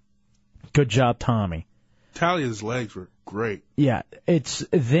 Good job, Tommy. Talia's legs were great. Yeah, it's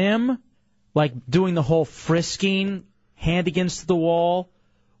them, like, doing the whole frisking, hand against the wall,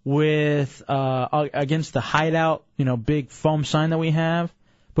 with against the Hideout, you know, big foam sign that we have,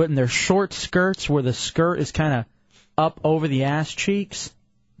 but in their short skirts where the skirt is kind of up over the ass cheeks.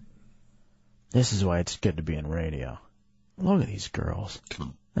 This is why it's good to be in radio. Look at these girls.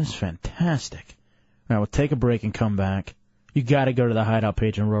 That's fantastic. All right, we'll take a break and come back. You got to go to the Hideout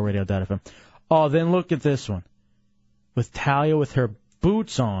page on RealRadio.fm. Oh, then look at this one. With Talia with her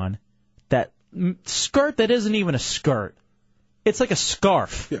boots on, that skirt that isn't even a skirt. It's like a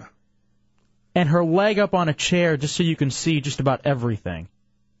scarf. Yeah. And her leg up on a chair just so you can see just about everything.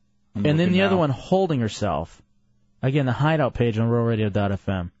 And then the other one holding herself. Again, the Hideout page on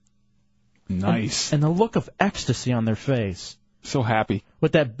RealRadio.fm. Nice. And the look of ecstasy on their face. So happy.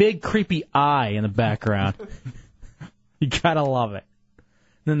 With that big creepy eye in the background. You gotta love it.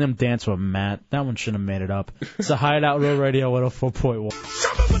 Then them dance with Matt. That one shouldn't have made it up. It's the Hideout Real Radio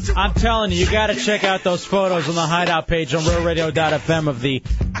 104.1. I'm telling you gotta check out those photos on the Hideout page on RealRadio.fm of the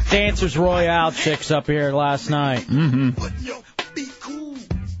Dancers Royale chicks up here last night.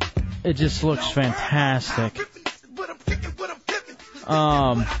 It just looks fantastic.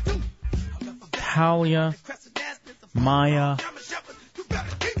 Talia, Maya.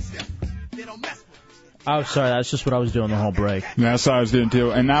 Oh, sorry, that's just what I was doing the whole break. Yeah, that's what I was doing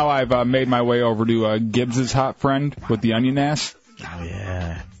too. And now I've made my way over to Gibbs's hot friend with the onion ass. Oh,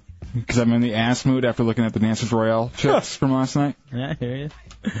 yeah. Because I'm in the ass mood after looking at the Dancers Royale chicks from last night. Yeah, I hear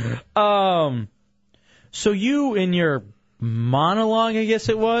you. So you, in your monologue, I guess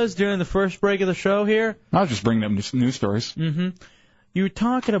it was, during the first break of the show here. I was just bringing up news stories. Mm-hmm. You were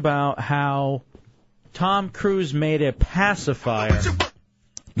talking about how Tom Cruise made a pacifier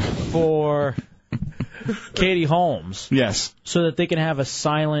for Katie Holmes. Yes. So that they can have a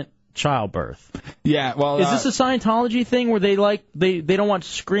silent childbirth. Yeah, well... Is this a Scientology thing where they don't want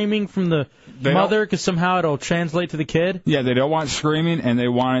screaming from the mother because somehow it'll translate to the kid? Yeah, they don't want screaming, and they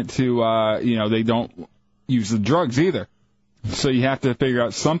want it to, they don't use the drugs either. So you have to figure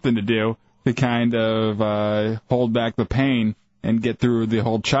out something to do to kind of hold back the pain and get through the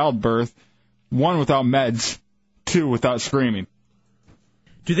whole childbirth. 1, without meds. 2, without screaming.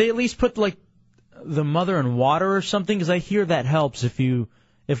 Do they at least put, like the mother in water or something? Because I hear that helps if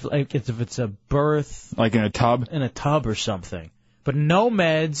it's a birth. Like in a tub? In a tub or something. But no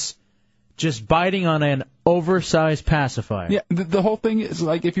meds, just biting on an oversized pacifier. Yeah, the whole thing is,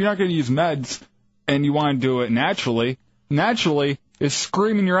 like, if you're not going to use meds and you want to do it naturally is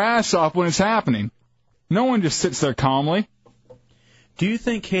screaming your ass off when it's happening. No one just sits there calmly. Do you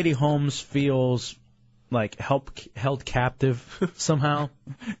think Katie Holmes feels like held captive somehow?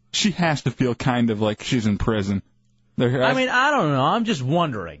 She has to feel kind of like she's in prison. I mean, I don't know. I'm just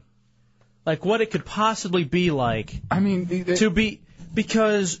wondering, like, what it could possibly be like. I mean,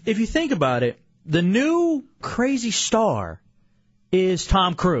 because if you think about it, the new crazy star is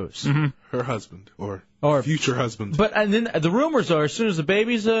Tom Cruise. Mm-hmm. Her husband or future husband. But and then the rumors are, as soon as the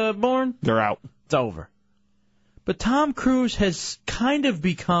baby's born, they're out. It's over. But Tom Cruise has kind of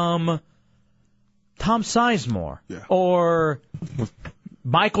become Tom Sizemore or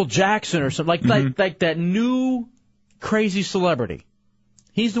Michael Jackson or something like that new crazy celebrity.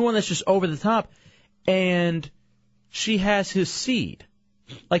 He's the one that's just over the top, and she has his seed,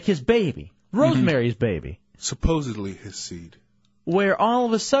 like his baby, Rosemary's baby. Supposedly his seed. Where all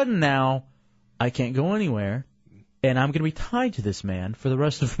of a sudden now, I can't go anywhere, and I'm going to be tied to this man for the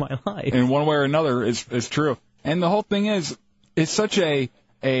rest of my life. In one way or another is true. And the whole thing is, it's such a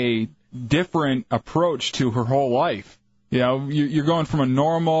different approach to her whole life. You know, you're going from a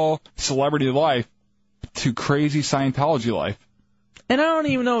normal celebrity life to crazy Scientology life. And I don't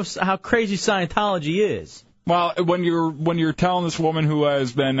even know how crazy Scientology is. Well, when you're telling this woman who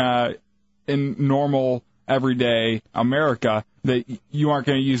has been in normal everyday America that you aren't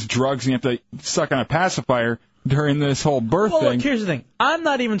going to use drugs and you have to suck on a pacifier during this whole birth thing. Look, here's the thing. I'm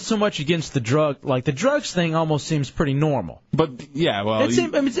not even so much against the drug. Like, the drugs thing almost seems pretty normal. But, yeah, well...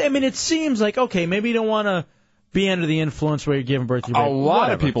 it seems like, okay, maybe you don't want to be under the influence where you're giving birth to your baby. A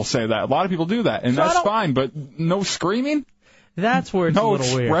lot of people say that. A lot of people do that, and that's fine, but no screaming? That's where it's a little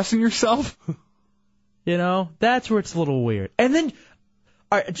weird. No expressing yourself? You know, that's where it's a little weird. And then,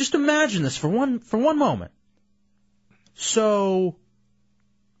 all right, just imagine this for one moment. So,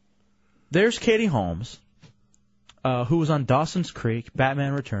 there's Katie Holmes, who was on Dawson's Creek,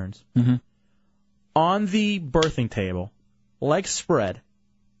 Batman Returns, on the birthing table, legs spread,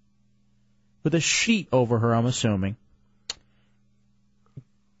 with a sheet over her, I'm assuming,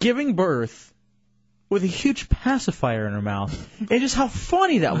 giving birth with a huge pacifier in her mouth, and just how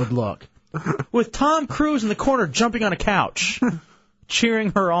funny that would look, with Tom Cruise in the corner jumping on a couch,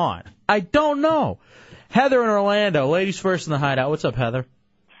 cheering her on. I don't know. Heather in Orlando, ladies first in the Hideout. What's up, Heather?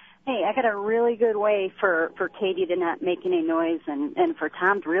 Hey, I got a really good way for Katie to not make any noise and for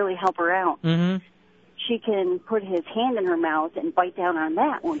Tom to really help her out. Mm-hmm. She can put his hand in her mouth and bite down on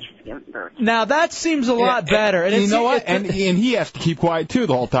that when she's giving birth. Now, that seems a lot better. And you know what? And he has to keep quiet, too,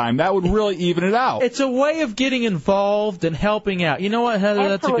 the whole time. That would really even it out. It's a way of getting involved and helping out. You know what, Heather?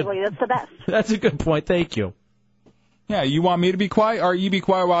 Absolutely. That's the best. That's a good point. Thank you. Yeah, you want me to be quiet, or you be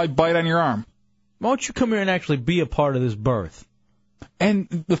quiet while I bite on your arm? Why don't you come here and actually be a part of this birth? And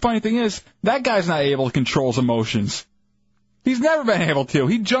the funny thing is, that guy's not able to control his emotions. He's never been able to.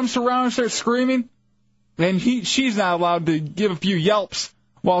 He jumps around and starts screaming, and she's not allowed to give a few yelps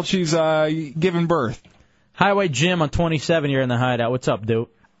while she's giving birth. Highway Jim on 27, you're in the Hideout. What's up, dude?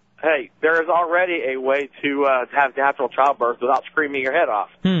 Hey, there is already a way to have natural childbirth without screaming your head off.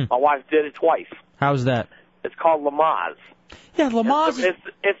 My wife did it twice. How's that? It's called Lamaze. Yeah, Lamaze.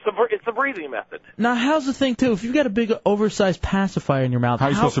 It's the breathing method. Now, how's the thing, too? If you've got a big, oversized pacifier in your mouth, how are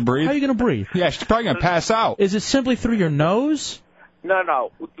you supposed to breathe? How are you going to breathe? Yeah, she's probably going to pass out. Is it simply through your nose?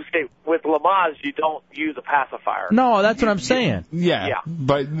 No. See, with Lamaze, you don't use a pacifier. No, that's what I'm saying. Yeah.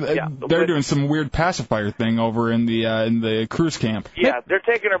 But they're doing some weird pacifier thing over in the cruise camp. Yeah, they're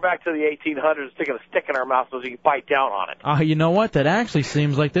taking her back to the 1800s, sticking a stick in her mouth so she can bite down on it. You know what? That actually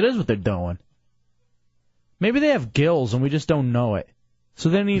seems like that is what they're doing. Maybe they have gills and we just don't know it. So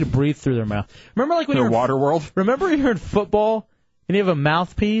they need to breathe through their mouth. Remember like when you're Water World? Remember when you're in football and you have a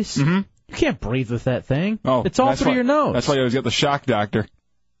mouthpiece? Mm-hmm. You can't breathe with that thing. Oh, it's all through your nose. That's why you always get the shock doctor.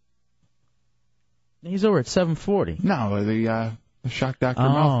 He's over at 740. No, the shock doctor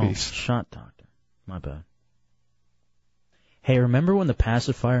mouthpiece. Shot doctor. My bad. Hey, remember when the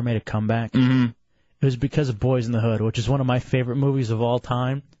pacifier made a comeback? Mm-hmm. It was because of Boys in the Hood, which is one of my favorite movies of all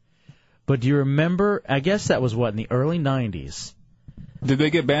time. But do you remember, I guess that was in the early 90s. Did they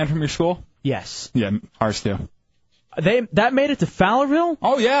get banned from your school? Yes. Yeah, ours too. That made it to Fowlerville?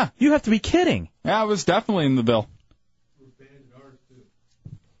 Oh, yeah. You have to be kidding. Yeah, it was definitely in the bill.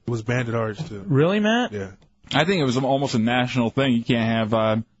 It was banned at ours, too. Really, Matt? Yeah. I think it was almost a national thing. You can't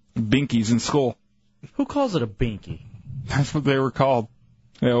have binkies in school. Who calls it a binky? That's what they were called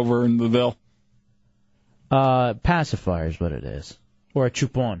over in the bill. Pacifier is what it is. Or a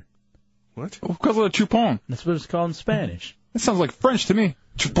chupon. What? Because of the chupon. That's what it's called in Spanish. That sounds like French to me.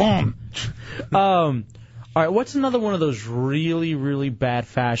 Chupon. All right, what's another one of those really, really bad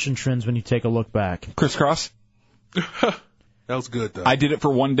fashion trends when you take a look back? Crisscross. That was good, though. I did it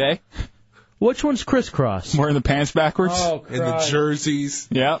for one day. Which one's crisscross? Wearing the pants backwards. Oh, and the jerseys.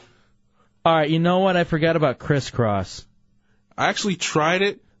 Yeah. All right, you know what? I forgot about crisscross. I actually tried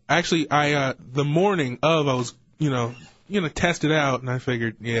it. Actually, the morning of, I was, test it out, and I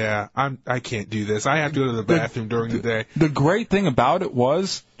figured, I can't do this. I have to go to the bathroom during the day. The great thing about it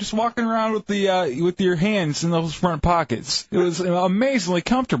was just walking around with with your hands in those front pockets. It was amazingly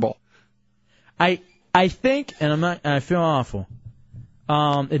comfortable. I think, and I feel awful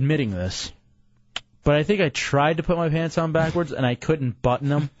admitting this, but I think I tried to put my pants on backwards and I couldn't button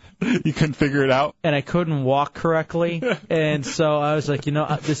them. You couldn't figure it out? And I couldn't walk correctly. And so I was like,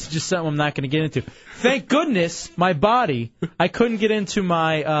 this is just something I'm not going to get into. Thank goodness, my body, I couldn't get into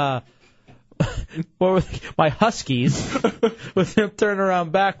my my Huskies with them turning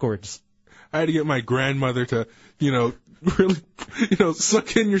around backwards. I had to get my grandmother to, really,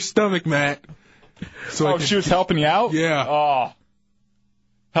 suck in your stomach, Matt. So she was helping you out? Yeah. Oh.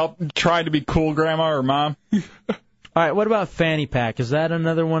 Try to be cool, Grandma or Mom? All right, what about fanny pack? Is that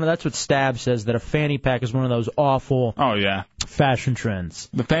another one? That's what Stab says, that a fanny pack is one of those awful fashion trends.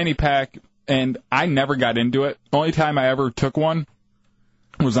 The fanny pack, and I never got into it. The only time I ever took one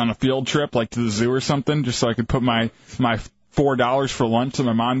was on a field trip, like to the zoo or something, just so I could put my $4 for lunch that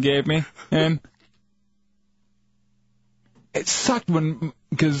my mom gave me in. It sucked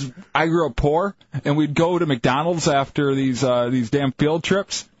because I grew up poor, and we'd go to McDonald's after these damn field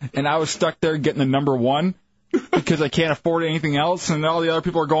trips, and I was stuck there getting the number one because I can't afford anything else, and all the other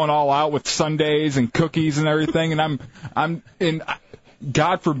people are going all out with sundaes and cookies and everything, and I'm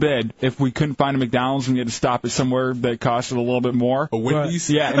God forbid if we couldn't find a McDonald's and we had to stop at somewhere that costed a little bit more. A Wendy's?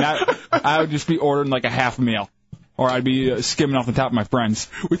 Yeah, and I would just be ordering like a half meal. Or I'd be skimming off the top of my friends.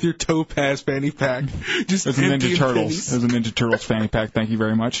 With your Topaz fanny pack. Just It was a Ninja Turtles. It was a Ninja Turtles fanny pack. Thank you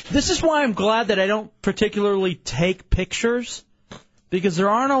very much. This is why I'm glad that I don't particularly take pictures, because there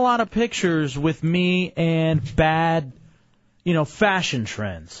aren't a lot of pictures with me and bad, fashion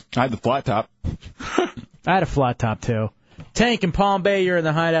trends. I had the flat top. I had a flat top, too. Tank in Palm Bay, you're in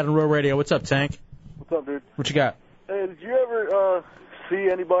the Hideout on Real Radio. What's up, Tank? What's up, dude? What you got? Hey, did you ever see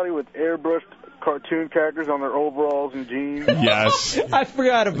anybody with airbrushed cartoon characters on their overalls and jeans? Yes. I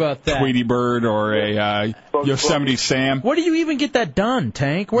forgot about that. Tweety Bird or a Yosemite Sam. Where do you even get that done,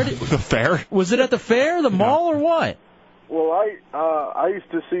 Tank? The fair. Was it at the fair, the mall, or what? Well, I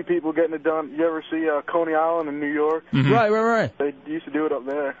used to see people getting it done. You ever see Coney Island in New York? Mm-hmm. Right. They used to do it up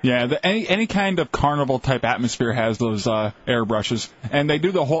there. Yeah, any kind of carnival type atmosphere has those airbrushes, and they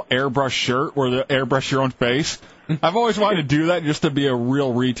do the whole airbrush shirt where they airbrush your own face. I've always wanted to do that just to be a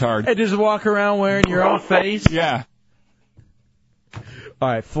real retard. And just walk around wearing your own face? Yeah. All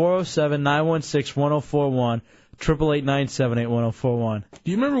right, 407-916-1041, 888-978-1041.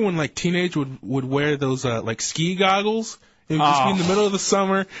 Do you remember when teenage would wear those ski goggles? It would just be in the middle of the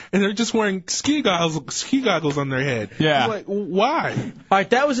summer, and they're just wearing ski goggles on their head. Yeah. Why? All right,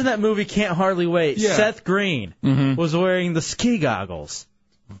 that was in that movie Can't Hardly Wait. Yeah. Seth Green was wearing the ski goggles.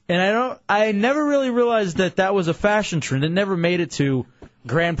 And I never really realized that was a fashion trend. It never made it to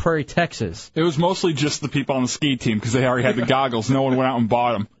Grand Prairie, Texas. It was mostly just the people on the ski team because they already had the goggles. No one went out and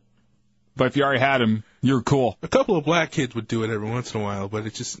bought them. But if you already had them, you're cool. A couple of black kids would do it every once in a while, but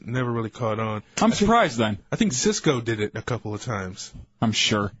it just never really caught on. I'm surprised then. I think Cisco did it a couple of times. I'm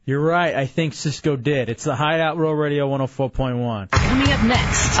sure. You're right. I think Cisco did. It's the Hideout Real Radio 104.1. Coming up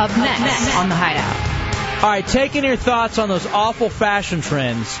next on the Hideout. All right, taking your thoughts on those awful fashion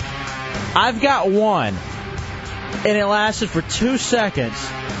trends. I've got one, and it lasted for 2 seconds.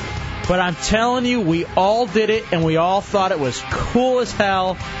 But I'm telling you, we all did it, and we all thought it was cool as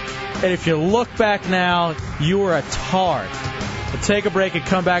hell. And if you look back now, you were a tard. We'll take a break and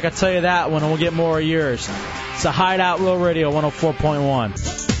come back. I'll tell you that one, and we'll get more of yours. It's the Hideout Real Radio 104.1.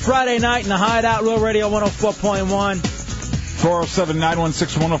 Friday night in the Hideout Real Radio 104.1.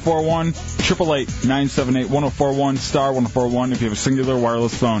 407-916-1041, 888-978-1041, star 1041 if you have a singular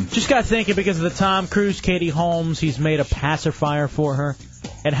wireless phone. Just got thinking because of the Tom Cruise, Katie Holmes, he's made a pacifier for her,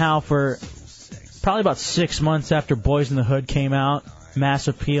 and how for probably about 6 months after Boys in the Hood came out, Mass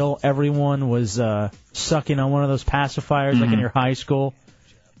Appeal, everyone was sucking on one of those pacifiers like in your high school.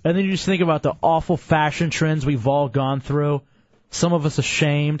 And then you just think about the awful fashion trends we've all gone through, some of us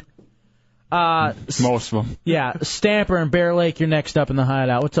ashamed. Most of them. Yeah, Stamper and Bear Lake, you're next up in the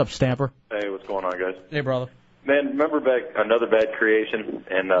Hideout. What's up, Stamper? Hey, what's going on, guys? Hey, brother. Man, remember back Another Bad Creation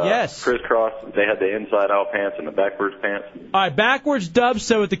and Yes. Crisscross? They had the inside-out pants and the backwards pants. All right, backwards dubs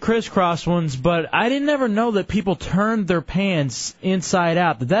so with the crisscross ones, but I didn't ever know that people turned their pants inside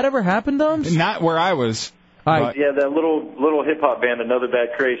out. Did that ever happen, Dubs? Not where I was. Yeah, that little hip-hop band, Another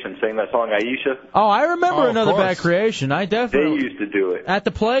Bad Creation, sang that song, Aisha. Oh, I remember Oh, of Another course. Bad Creation. I They definitely used to do it. at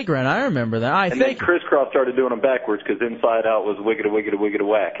the playground. I remember that. I And then think Crisscross started doing them backwards because inside out was wiggity wiggity wiggity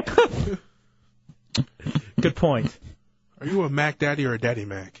whack. Good point. Are you a Mac Daddy or a Daddy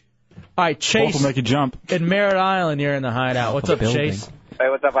Mac? All right, Chase. Both will make you jump. In Merritt Island, you're in the hideout. What's up, Chase? Hey,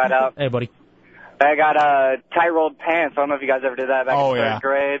 what's up, Hideout? Hey, buddy. I got tie-rolled pants. I don't know if you guys ever did that back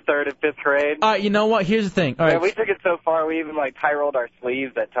in third and fifth grade. All right, you know what? Here's the thing. All right, Yeah, we took it so far, we even tie-rolled our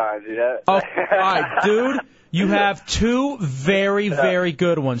sleeves at times. You know? all right, dude. You have two very, very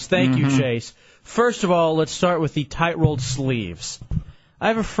good ones. Thank you, Chase. First of all, let's start with the tight-rolled sleeves. I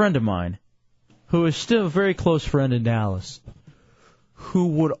have a friend of mine who is still a very close friend in Dallas who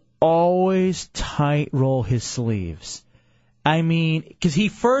would always tight-roll his sleeves. I mean, because he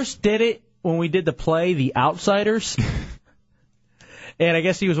first did it when we did the play, The Outsiders. And I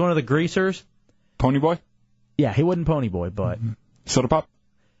guess he was one of the greasers. Pony Boy? Yeah, he wasn't Pony Boy, but... Soda Pop?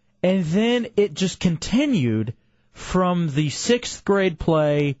 And then it just continued from the 6th grade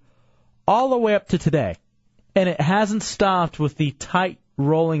play all the way up to today. And it hasn't stopped with the tight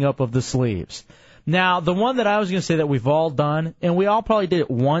rolling up of the sleeves. Now, the one that I was going to say that we've all done, and we all probably did it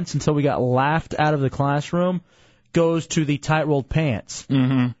once until we got laughed out of the classroom, goes to the tight rolled pants.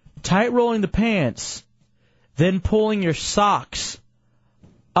 Mm-hmm. Tight rolling the pants, then pulling your socks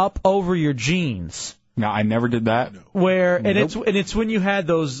up over your jeans. No, I never did that. Where and Nope. it's when you had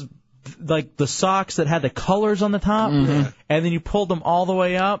those like the socks that had the colors on the top, and then you pulled them all the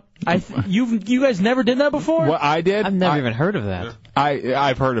way up. You guys never did that before? What I did, I've never even heard of that.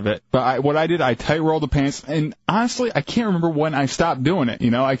 I've heard of it, but what I did, I tight rolled the pants, and honestly, I can't remember when I stopped doing it. You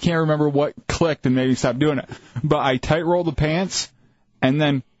know, I can't remember what clicked and made me stop doing it. But I tight rolled the pants, and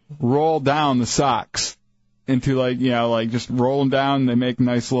then roll down the socks into just roll them down. They make a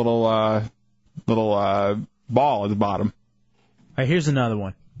nice little ball at the bottom. All right, here's another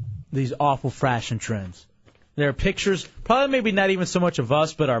one. These awful fashion trends. There are pictures, probably maybe not even so much of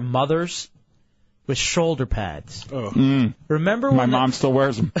us, but our mothers with shoulder pads. Oh. Remember when my mom still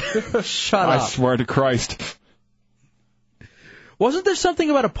wears them? Shut I up. swear to Christ. Wasn't there something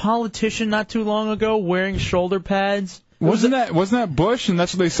about a politician not too long ago wearing shoulder pads? Wasn't that Bush? And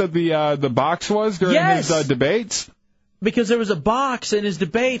that's what they said the box was during Yes! his debates. Because there was a box in his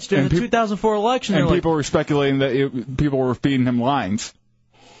debates during the 2004 election. And They're people were speculating that people were feeding him lines.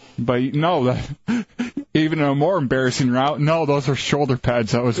 But no, even a more embarrassing route. No, those are shoulder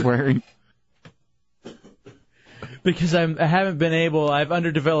pads I was wearing. Because I haven't been able, I've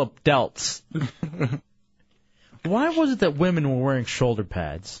underdeveloped delts. Why was it that women were wearing shoulder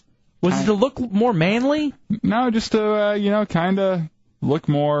pads? Was it to look more manly? No, just to kind of look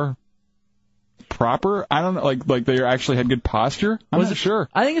more proper. I don't know, like they actually had good posture. I'm not sure.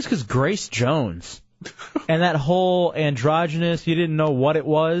 I think it's because Grace Jones and that whole androgynous, you didn't know what it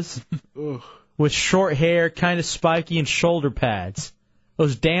was, with short hair, kind of spiky, and shoulder pads.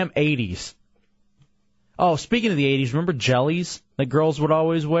 Those damn 80s. Oh, speaking of the 80s, remember jellies that girls would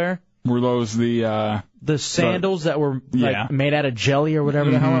always wear? Were those the sandals that were Yeah. made out of jelly or whatever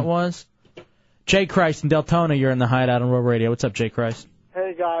the hell it was? Jay Christ in Deltona, you're in the Hideout on Road Radio. What's up, Jay Christ?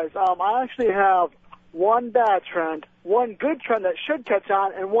 Hey guys, I actually have one bad trend, one good trend that should catch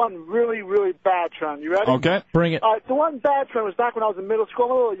on, and one really, really bad trend. You ready? Okay, bring it. The one bad trend was back when I was in middle school.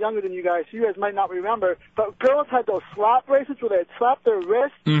 I'm a little younger than you guys, so you guys might not remember. But girls had those slap bracelets where they'd slap their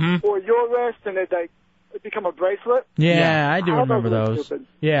wrist or your wrist, and they'd it'd become a bracelet. Yeah, I do thought remember were those. stupid.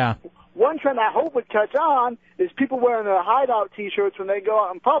 Yeah. One trend I hope would catch on is people wearing their Hideout T-shirts when they go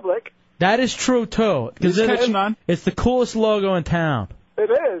out in public. That is true, too. It's catching on. It's the coolest logo in town. It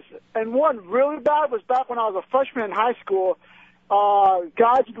is. And one really bad was back when I was a freshman in high school.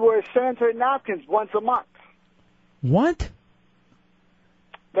 Guys would wear sanitary napkins once a month. What?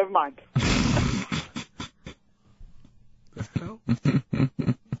 Never mind.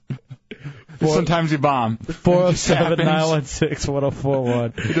 Sometimes you bomb.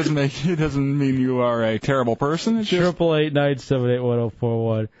 407-916-1041. It doesn't mean you are a terrible person. It's just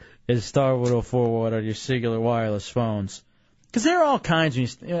 888-978-1041 is star 1041 on your Singular wireless phones. Because there are all kinds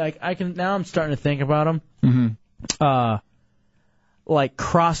of now I'm starting to think about them. Mm-hmm. Like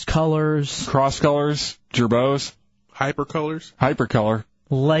cross colors, gerbos, hypercolor,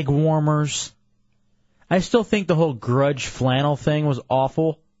 leg warmers. I still think the whole grudge flannel thing was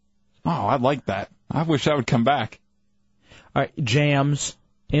awful. Oh, I like that. I wish that would come back. All right, jams,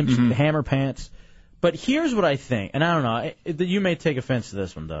 imps, hammer pants. But here's what I think, and I don't know, you may take offense to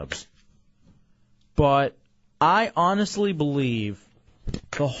this one, Dubs, but I honestly believe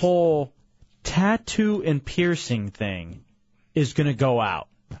the whole tattoo and piercing thing is going to go out.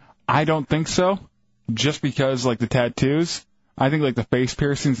 I don't think so, just because, like, the tattoos, I think, like, the face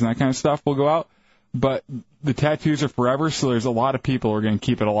piercings and that kind of stuff will go out, but the tattoos are forever, so there's a lot of people who are going to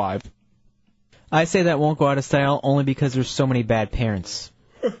keep it alive. I say that won't go out of style only because there's so many bad parents.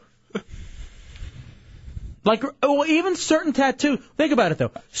 Like, well, even certain tattoos, think about it, though.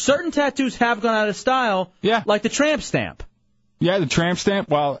 Certain tattoos have gone out of style, like the tramp stamp. Yeah, the tramp stamp.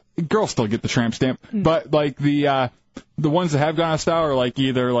 Well, girls still get the tramp stamp, but like the ones that have gone out of style are like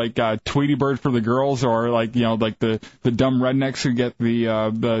either like Tweety Bird for the girls or like like the dumb rednecks who get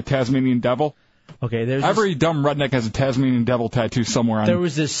the Tasmanian devil. Okay, there's every dumb redneck has a Tasmanian devil tattoo somewhere on. There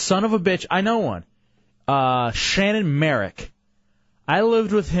was this son of a bitch. I know one. Shannon Merrick. I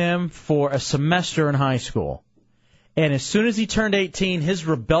lived with him for a semester in high school, and as soon as he turned 18, his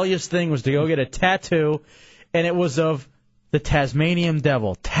rebellious thing was to go get a tattoo, and it was of the Tasmanian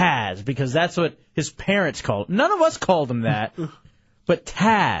devil, Taz, because that's what his parents called it. None of us called him that, but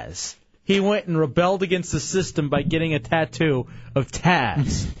Taz. He went and rebelled against the system by getting a tattoo of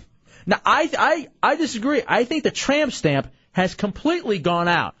Taz. Now, I disagree. I think the tramp stamp has completely gone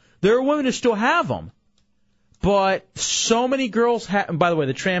out. There are women who still have them, but so many girls have. And by the way,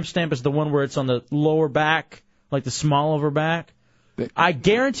 the tramp stamp is the one where it's on the lower back, like the small of her back. I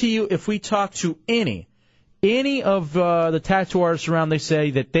guarantee you, if we talk to any of the tattoo artists around, they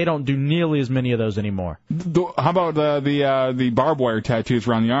say that they don't do nearly as many of those anymore. How about the barbed wire tattoos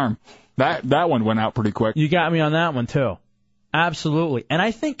around the arm? That one went out pretty quick. You got me on that one, too. Absolutely. And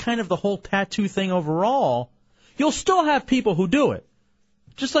I think kind of the whole tattoo thing overall, you'll still have people who do it.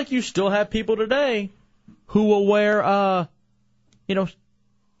 Just like you still have people today who will wear,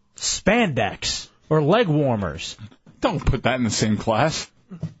 spandex or leg warmers. Don't put that in the same class.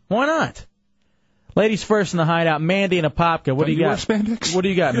 Why not? Ladies first in the Hideout, Mandy and Apopka. What do you got? Wear spandex? What do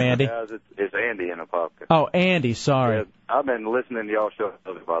you got, Mandy? It's Andy in Apopka. Oh, Andy, sorry. Yeah, I've been listening to y'all show,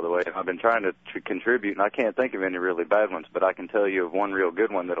 by the way, and I've been trying to contribute, and I can't think of any really bad ones, but I can tell you of one real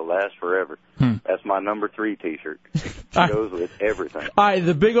good one that'll last forever. That's my number 3 T-shirt. It goes with everything. All right,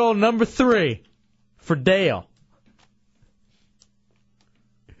 the big old number 3 for Dale.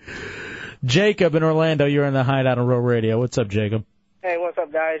 Jacob in Orlando, you're in the Hideout on Row Radio. What's up, Jacob? Hey, what's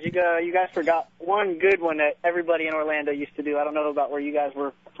up, guys? You guys forgot one good one that everybody in Orlando used to do. I don't know about where you guys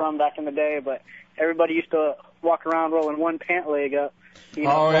were from back in the day, but everybody used to walk around rolling one pant leg up.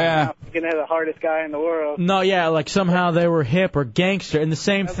 Yeah. Thinking they're the hardest guy in the world. No, yeah, like somehow they were hip or gangster. And the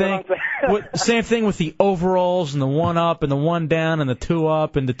same thing with the overalls and the one up and the one down and the two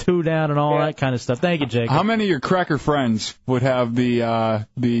up and the two down and all that kind of stuff. Thank you, Jacob. How many of your cracker friends would have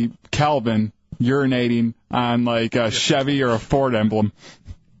the Calvin urinating on like a Chevy or a Ford emblem?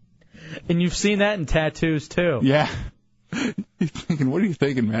 And you've seen that in tattoos too. Yeah. You're thinking, what are you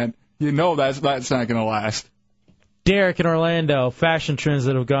thinking, man? You know that's not going to last. Derek in Orlando, fashion trends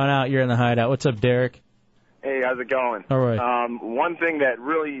that have gone out. You're in the Hideout. What's up, Derek? Hey, how's it going? All right. One thing that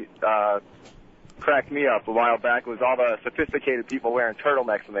really cracked me up a while back was all the sophisticated people wearing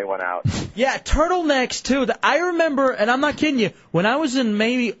turtlenecks when they went out. Yeah, turtlenecks, too. I remember, and I'm not kidding you, when I was in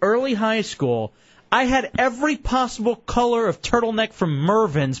maybe early high school, I had every possible color of turtleneck from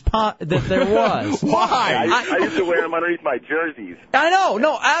Mervyn's that there was. Why? I used to wear them underneath my jerseys. I know.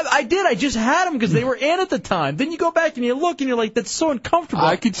 No, I did. I just had them because they were in at the time. Then you go back and you look and you're like, that's so uncomfortable.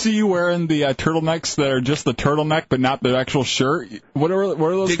 I could see you wearing the turtlenecks that are just the turtleneck but not the actual shirt. What are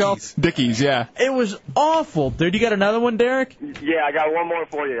those called? Dickies, yeah. It was awful. Dude, you got another one, Derek? Yeah, I got one more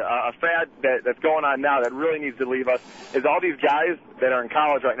for you. A fad that's going on now that really needs to leave us is all these guys that are in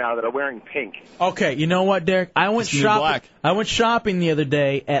college right now that are wearing pink. Okay, you know what, Derek? I went shopping the other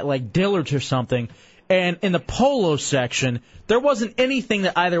day at like Dillard's or something, and in the polo section, there wasn't anything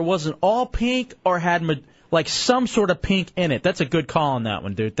that either wasn't all pink or had like some sort of pink in it. That's a good call on that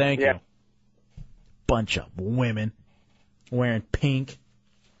one, dude. Thank you. Bunch of women wearing pink.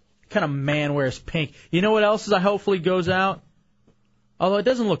 What kind of man wears pink? You know what else is hopefully goes out? Although it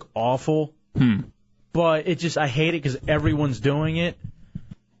doesn't look awful, but it just I hate it because everyone's doing it.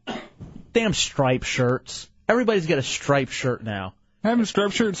 Damn striped shirts. Everybody's got a striped shirt now. Having a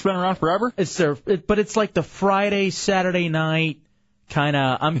striped shirt, it's been around forever? But it's like the Friday, Saturday night kind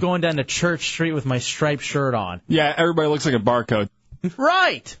of, I'm going down to Church Street with my striped shirt on. Yeah, everybody looks like a barcode.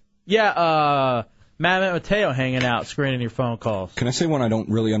 Right. Yeah, Matt Mateo hanging out, screening your phone calls. Can I say one I don't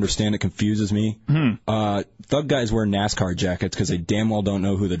really understand? It confuses me. Thug guys wear NASCAR jackets because they damn well don't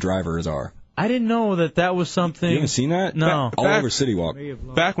know who the drivers are. I didn't know that was something. You haven't seen that? No. All over City Walk.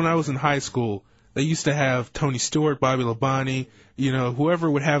 Back when I was in high school, they used to have Tony Stewart, Bobby Labonte, whoever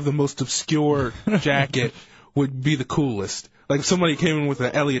would have the most obscure jacket would be the coolest. Like if somebody came in with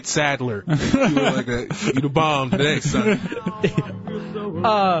an Elliot Sadler, you'd have bombed today, son.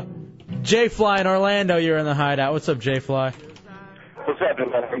 J Fly in Orlando, you're in the Hideout. What's up, J Fly? What's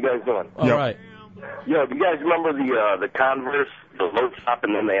happening, man? How you guys doing? All right. Yo, do you guys remember the Converse, the low top,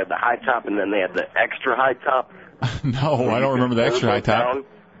 and then they had the high top, and then they had the extra high top? No, I don't remember the extra high top.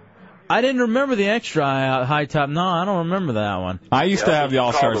 I didn't remember the extra high top. No, I don't remember that one. I used to have the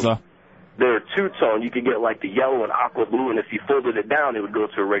All-Stars, though. They're two-tone. You could get like the yellow and aqua blue, and if you folded it down, it would go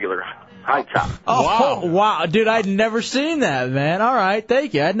to a regular high top. Oh, wow. Dude, I'd never seen that, man. All right,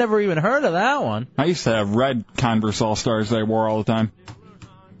 thank you. I'd never even heard of that one. I used to have red Converse All-Stars that I wore all the time.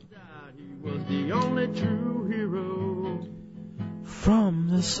 Was the only true hero from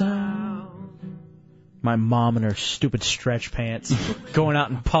the South. My mom in her stupid stretch pants going out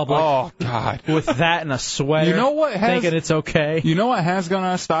in public. Oh, God. With that and a sweater. You know what thinking it's okay. You know what has gone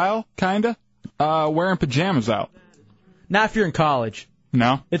out of style, kinda? Wearing pajamas out. Not if you're in college.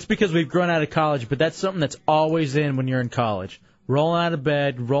 No? It's because we've grown out of college, but that's something that's always in when you're in college. Rolling out of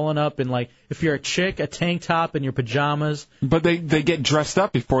bed, rolling up in, like, if you're a chick, a tank top and your pajamas. But they get dressed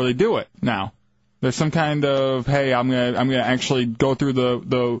up before they do it now. There's some kind of, hey, I'm gonna actually go through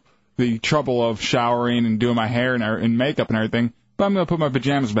the trouble of showering and doing my hair and makeup and everything, but I'm gonna put my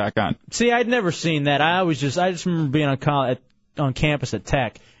pajamas back on. See, I'd never seen that. I just remember being on campus at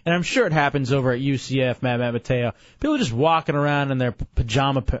Tech, and I'm sure it happens over at UCF, Matt Mateo. People just walking around in their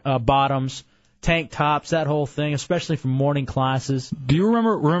pajama bottoms, tank tops, that whole thing, especially for morning classes. Do you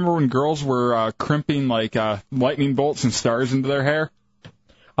remember when girls were crimping like lightning bolts and stars into their hair?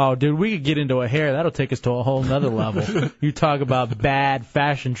 Oh, dude, we could get into a hair. That'll take us to a whole nother level. You talk about bad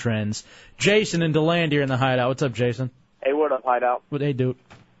fashion trends. Jason in DeLand here in the Hideout. What's up, Jason? Hey, what up, Hideout? What they do?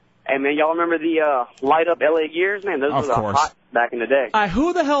 Hey, man, y'all remember the light up LA gears? Man, those were hot back in the day.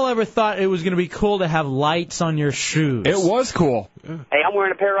 Who the hell ever thought it was going to be cool to have lights on your shoes? It was cool. Hey, I'm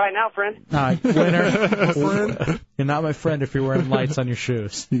wearing a pair right now, friend. All right, winner. You're not my friend if you're wearing lights on your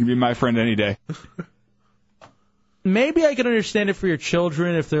shoes. You can be my friend any day. Maybe I can understand it for your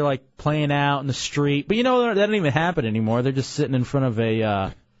children if they're like playing out in the street, but that doesn't even happen anymore. They're just sitting in front of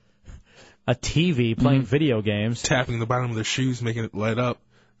a TV playing video games, tapping the bottom of their shoes, making it light up.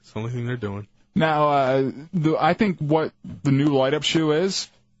 It's the only thing they're doing. Now, I think what the new light up shoe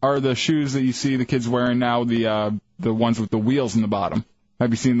are the shoes that you see the kids wearing now, the ones with the wheels in the bottom.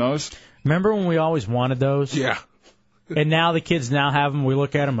 Have you seen those? Remember when we always wanted those? Yeah. And now the kids now have them. We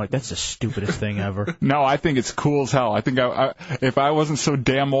look at them like, that's the stupidest thing ever. No, I think it's cool as hell. I think if I wasn't so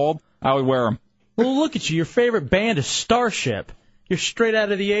damn old, I would wear them. Well, look at you. Your favorite band is Starship. You're straight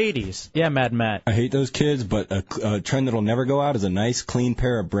out of the 80s. Yeah, Mad Matt. I hate those kids, but a trend that'll never go out is a nice, clean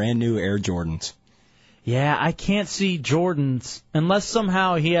pair of brand new Air Jordans. Yeah, I can't see Jordans unless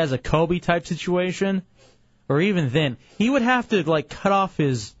somehow he has a Kobe-type situation, or even then. He would have to, like, cut off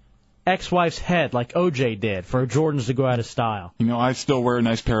his ex-wife's head like OJ did for Jordans to go out of style. I still wear a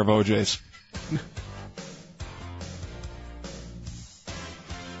nice pair of OJs.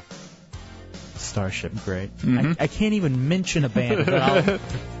 Starship, great. Mm-hmm. I can't even mention a band without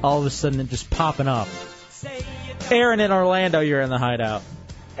all of a sudden it just popping up. Aaron in Orlando, you're in the Hideout.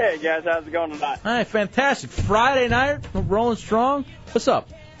 Hey, guys, how's it going tonight? All right, fantastic. Friday night, rolling strong. What's up?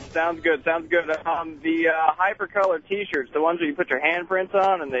 Sounds good. The hypercolor T-shirts, the ones where you put your handprints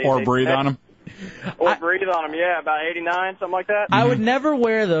on and they breathe on them. Or breathe on them, yeah, about 89, something like that. I would never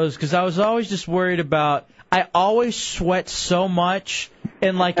wear those because I was always just worried about. I always sweat so much,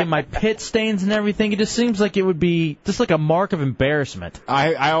 and like in my pit stains and everything, it just seems like it would be just like a mark of embarrassment.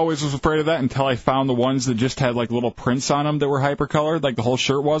 I always was afraid of that until I found the ones that just had like little prints on them that were hypercolored. Like the whole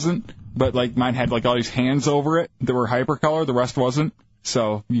shirt wasn't, but like mine had like all these hands over it that were hypercolored. The rest wasn't.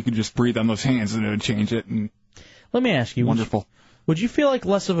 So you could just breathe on those hands and it would change it. And let me ask you, wonderful. Would you feel like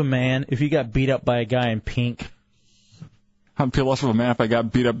less of a man if you got beat up by a guy in pink? I'd feel less of a man if I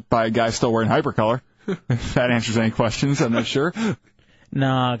got beat up by a guy still wearing hypercolor. If that answers any questions, I'm not sure.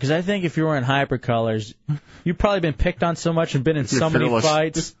 No, because I think if you're wearing hypercolors, you've probably been picked on so much and been in so many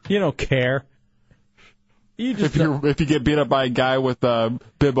fights, you don't care. If you get beat up by a guy with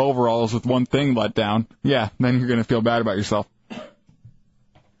bib overalls with one thing let down, yeah, then you're going to feel bad about yourself.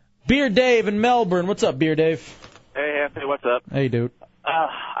 Beer Dave in Melbourne. What's up, Beer Dave? Hey, Anthony, what's up? Hey, dude.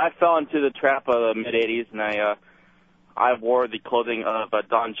 I fell into the trap of the mid-'80s, and I wore the clothing of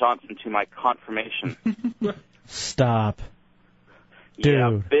Don Johnson to my confirmation. Stop. Dude.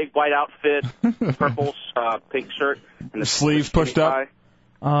 Yeah, big white outfit, purple pink shirt. And the sleeves pushed up?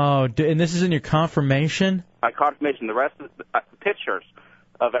 Oh, and this is in your confirmation? My confirmation. The rest of the pictures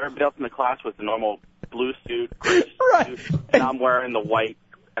of everybody else in the class with the normal blue suit, gray suit, and I'm wearing the white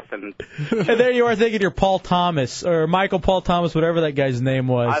effing. And there you are thinking you're Paul Thomas, or Michael Paul Thomas, whatever that guy's name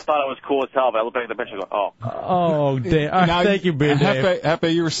was. I thought it was cool as hell, but I looked back at the picture and go, oh. Oh, damn. All right, Now, thank you, Beer Dave.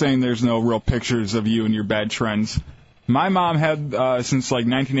 Hefe, you were saying there's no real pictures of you and your bad trends. My mom had, since like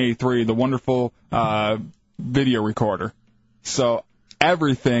 1983, the wonderful video recorder. So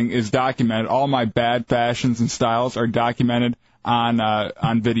everything is documented. All my bad fashions and styles are documented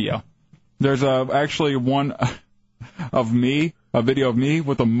on video. There's actually one of me, a video of me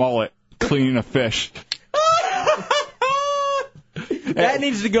with a mullet cleaning a fish. That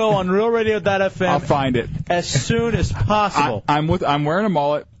needs to go on RealRadio.fm. I'll find it as soon as possible. I'm wearing a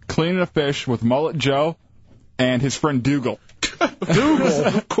mullet, cleaning a fish with Mullet Joe and his friend Dougal. Dougal,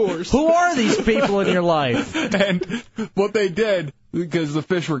 of course. Who are these people in your life? And what they did, because the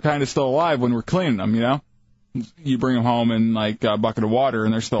fish were kind of still alive when we're cleaning them, you know? You bring them home in like a bucket of water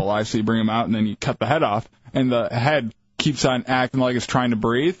and they're still alive, so you bring them out and then you cut the head off, and the head keeps on acting like it's trying to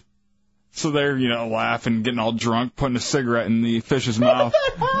breathe. So they're, laughing, getting all drunk, putting a cigarette in the fish's mouth,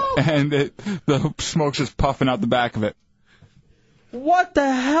 and the smoke's just puffing out the back of it. What the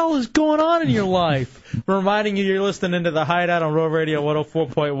hell is going on in your life? Reminding you you're listening to the Hideout on Road Radio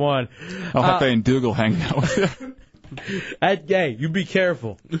 104.1. Hefe and Dougal hanging out with you. Hey, you be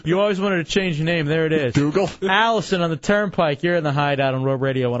careful. You always wanted to change your name. There it is. Dougal? Allison on the Turnpike. You're in the Hideout on Road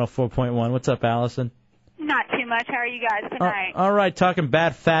Radio 104.1. What's up, Allison? Not too much. How are you guys tonight? All right, talking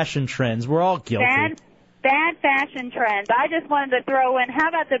bad fashion trends. We're all guilty. Bad fashion trends. I just wanted to throw in, how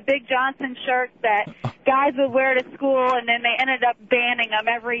about the Big Johnson shirts that guys would wear to school and then they ended up banning them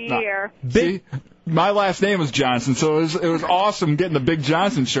every year? See, my last name was Johnson, so it was awesome getting the Big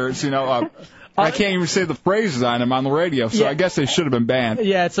Johnson shirts, I can't even say the phrases on them on the radio, so I guess they should have been banned.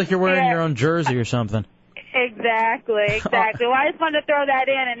 Yeah, it's like you're wearing your own jersey or something. Exactly. Well, I just wanted to throw that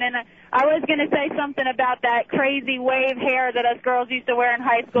in, and then I was going to say something about that crazy wave hair that us girls used to wear in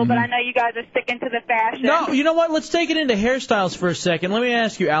high school, but I know you guys are sticking to the fashion. No, you know what? Let's take it into hairstyles for a second. Let me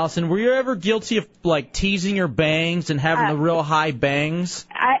ask you, Allison, were you ever guilty of, teasing your bangs and having the real high bangs?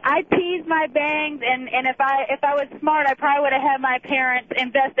 I teased my bangs, and if I was smart, I probably would have had my parents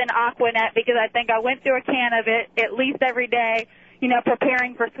invest in Aquanet, because I think I went through a can of it at least every day.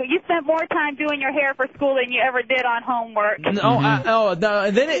 Preparing for school. You spent more time doing your hair for school than you ever did on homework. No,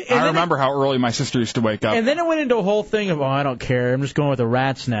 and then I remember how early my sister used to wake up. And then it went into a whole thing of, I don't care, I'm just going with a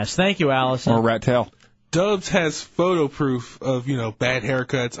rat's nest. Thank you, Allison. Or rat tail. Dubs has photo proof of, bad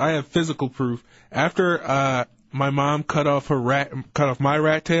haircuts. I have physical proof. After my mom cut off my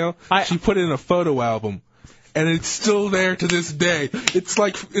rat tail, she put it in a photo album. And it's still there to this day. It's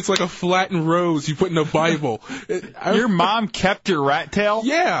like a flattened rose you put in a Bible. Your mom kept your rat tail?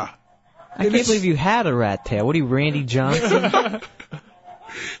 Yeah. I can't believe you had a rat tail. What are you, Randy Johnson?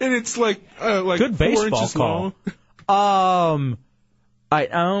 And it's like good 4 baseball inches call. long. I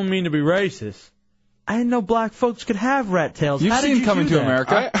don't mean to be racist. I didn't know black folks could have rat tails. You've How seen did you Coming do to that?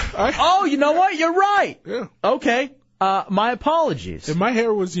 America. Oh, you know what? You're right. Yeah. Okay. My apologies. And my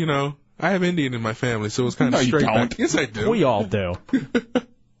hair was, I have Indian in my family, so it was kind of straight back. Yes, I do. We all do.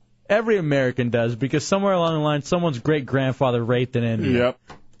 Every American does, because somewhere along the line, someone's great-grandfather raped an Indian. Yep.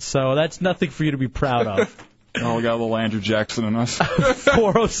 So that's nothing for you to be proud of. Oh, we got a little Andrew Jackson in us.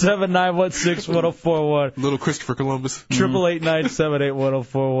 407-916-1041. Little Christopher Columbus.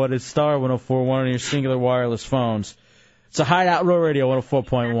 888-978-1041. It's star 1041 on your singular wireless phones. It's a Hideout Road Radio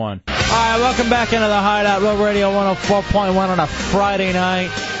 104.1. All right, welcome back into the Hideout Road Radio 104.1 on a Friday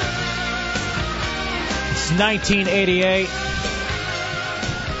night. It's 1988.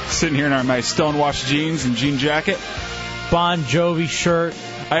 Sitting here in my stonewashed jeans and jean jacket. Bon Jovi shirt.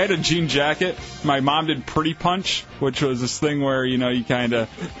 I had a jean jacket. My mom did Pretty Punch, which was this thing where, you kind of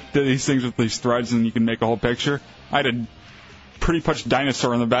did these things with these threads and you can make a whole picture. I had a Pretty Punch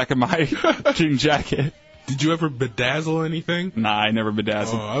dinosaur on the back of my jean jacket. Did you ever bedazzle anything? Nah, I never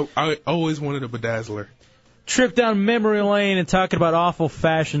bedazzled. Oh, I always wanted a bedazzler. Trip down memory lane and talking about awful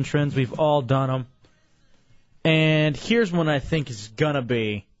fashion trends. We've all done them. And here's one I think is going to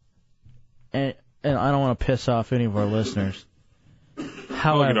be, and I don't want to piss off any of our listeners.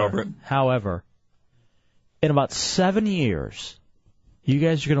 However, in about 7 years, you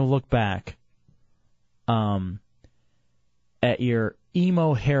guys are going to look back at your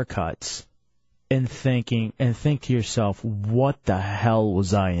emo haircuts and think to yourself, what the hell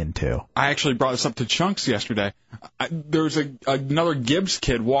was I into? I actually brought this up to Chunks yesterday. There was another Gibbs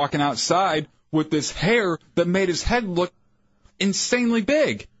kid walking outside with this hair that made his head look insanely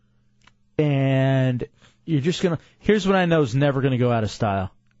big. And you're just going to... Here's what I know is never going to go out of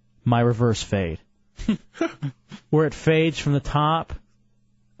style. My reverse fade. Where it fades from the top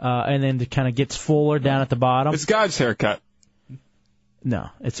and then it kind of gets fuller down at the bottom. It's God's haircut. No,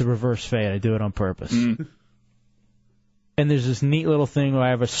 it's a reverse fade. I do it on purpose. And there's this neat little thing where I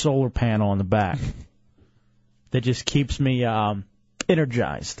have a solar panel on the back that just keeps me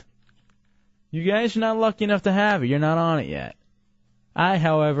energized. You guys are not lucky enough to have it. You're not on it yet. I,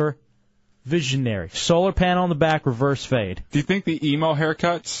 however, visionary. Solar panel on the back, reverse fade. Do you think the emo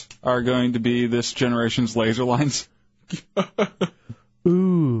haircuts are going to be this generation's laser lines?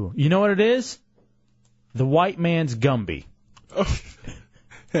 Ooh. You know what it is? The white man's Gumby. Oh.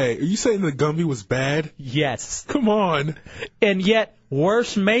 Hey, are you saying the Gumby was bad? Yes. Come on. And yet,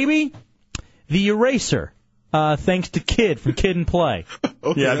 worse maybe, the eraser. Thanks to Kid from Kid and Play.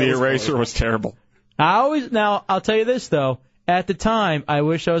 Okay, yeah, the eraser was terrible. Now, I'll tell you this, though. At the time, I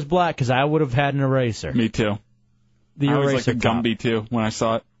wish I was black because I would have had an eraser. Me too. The I was eraser like a Gumby, too, when I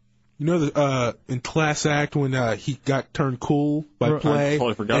saw it. You know, in Class Act, when he got turned cool by Play, I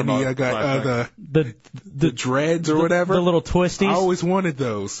totally forgot and about he got the dreads or whatever. The little twisties. I always wanted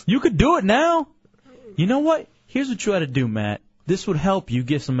those. You could do it now. You know what? Here's what you ought to do, Matt. This would help you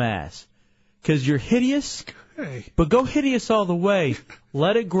get some ass. Because you're hideous, but go hideous all the way.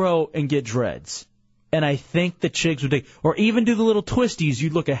 Let it grow and get dreads. And I think the chicks would take, or even do the little twisties.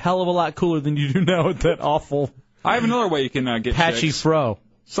 You'd look a hell of a lot cooler than you do now with that awful. I have another way you can get patchy chicks. fro.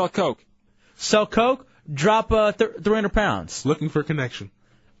 Sell coke. Sell coke. Drop 300 pounds. Looking for a connection.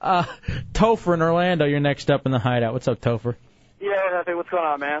 Topher in Orlando, you're next up in the Hideout. What's up, Topher? Yeah, hey, what's going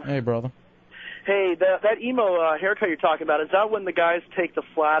on, man? Hey, brother. Hey, that emo haircut you're talking about, is that when the guys take the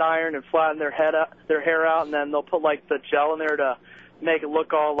flat iron and flatten their hair out, and then they'll put like the gel in there to make it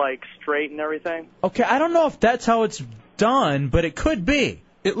look all like straight and everything? Okay, I don't know if that's how it's done, but it could be.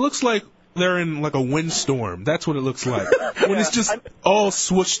 It looks like they're in like a windstorm. That's what it looks like. When it's just all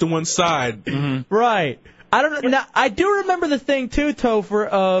swooshed to one side. Mm-hmm. Right. I don't know. Now, I do remember the thing too, Topher,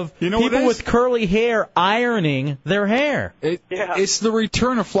 of people with curly hair ironing their hair. It's the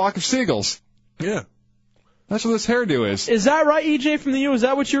return of Flock of Seagulls. Yeah. That's what this hairdo is. Is that right, EJ from the U? Is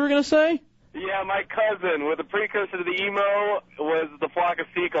that what you were going to say? Yeah, my cousin, with the precursor to the emo, was the Flock of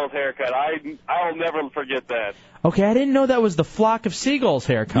Seagulls haircut. I'll never forget that. Okay, I didn't know that was the Flock of Seagulls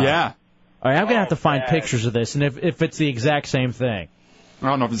haircut. Yeah. All right, I'm going to have to find pictures of this, and if it's the exact same thing. I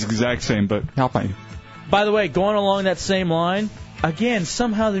don't know if it's the exact same, but I'll find you. By the way, going along that same line, again,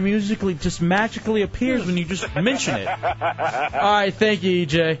 somehow the musically just magically appears when you just mention it. All right, thank you,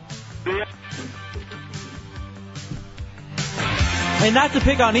 EJ. And not to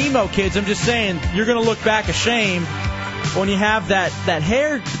pick on emo kids, I'm just saying you're going to look back ashamed when you have that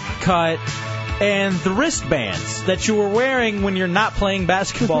haircut and the wristbands that you were wearing when you're not playing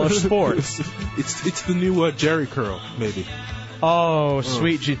basketball or sports. It's the new Jerry curl, maybe. Oh,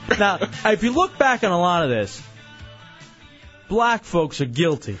 sweet Jesus. Now, if you look back on a lot of this, black folks are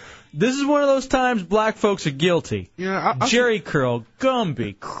guilty. This is one of those times black folks are guilty. Yeah, Jerry curl,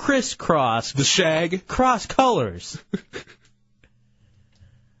 Gumby, crisscross, the shag, cross colors.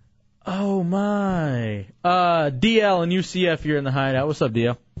 Oh my. DL and UCF here in the Hideout. What's up,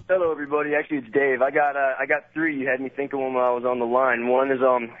 DL? Hello, everybody. Actually, it's Dave. I got three. You had me think of one while I was on the line. One is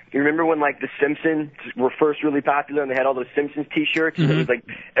you remember when like the Simpsons were first really popular and they had all those Simpsons T-shirts? Mm-hmm. And it was like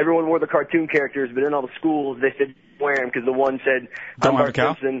everyone wore the cartoon characters, but in all the schools they said wear them because the one said I'm Bart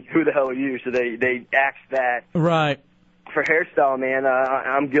Simpson. Who the hell are you? So they axed that. Right. For hairstyle, man,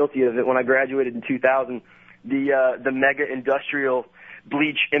 I'm guilty of it. When I graduated in 2000, the mega industrial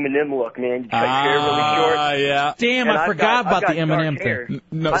bleach Eminem look, man. You cut your hair really short. Yeah. Damn, And I forgot about the Eminem hair. thing.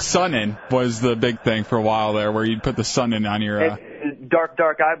 No, sun-in was the big thing for a while there, where you'd put the sun-in on your... And dark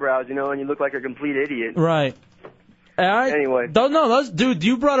eyebrows, and you look like a complete idiot. Right. All right. Anyway. Dude,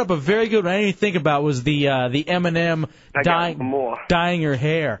 you brought up a very good one I didn't even think about was the Eminem dyeing your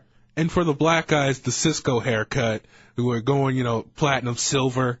hair. And for the black guys, the Cisco haircut, who were going, platinum,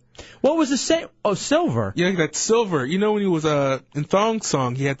 silver. What was the same? Oh, silver. Yeah, that silver. You know when he was in Thong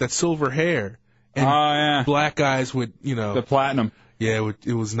Song, he had that silver hair. And yeah. Black guys would, the platinum. Yeah,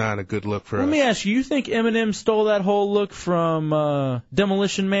 it was not a good look for us. Let me ask you, you think Eminem stole that whole look from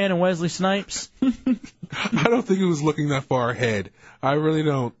Demolition Man and Wesley Snipes? I don't think he was looking that far ahead. I really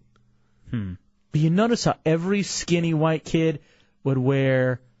don't. But you notice how every skinny white kid would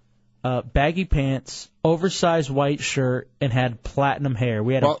wear baggy pants, oversized white shirt, and had platinum hair.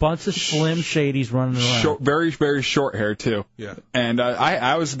 We had a bunch of slim shadies running around. Very, very short hair, too. Yeah. And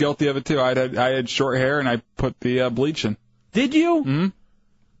I was guilty of it, too. I had short hair, and I put the bleach in. Did you?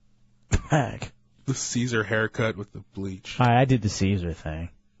 Mm-hmm. The Caesar haircut with the bleach. I did the Caesar thing.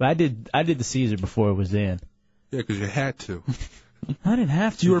 But I did the Caesar before it was in. Yeah, because you had to. I didn't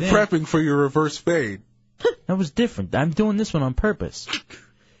have to. You were prepping for your reverse fade. That was different. I'm doing this one on purpose.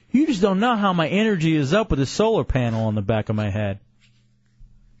 You just don't know how my energy is up with the solar panel on the back of my head.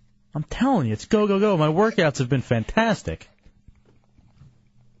 I'm telling you, it's go, go, go. My workouts have been fantastic.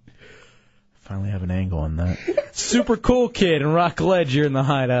 Finally have an angle on that. Super cool kid and Rock Ledge, you're in the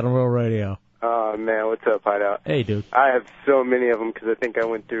Hideout on Real Radio. Oh, man, what's up, Hideout? Hey, dude. I have so many of them because I think I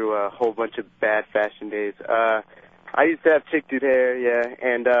went through a whole bunch of bad fashion days. I used to have chick dude hair, yeah,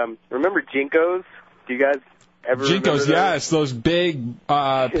 and remember Jinkos? Do you guys ever remember Jinkos, yes, those big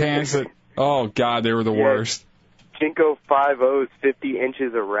pants that, oh, God, they were the worst. Jinko 5.0s, 50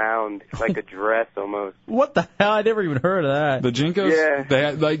 inches around, like a dress almost. What the hell? I never even heard of that. The Jinkos?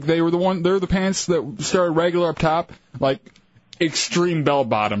 Yeah. They were the pants that started regular up top, like extreme bell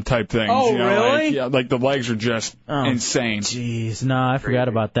bottom type things. Oh, you know, really? Like the legs are just insane. Jeez, no, I forgot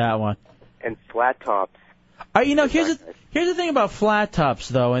about that one. And flat tops. Here's the thing about flat tops,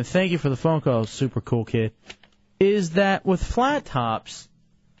 though, and thank you for the phone call, super cool kid, is that with flat tops,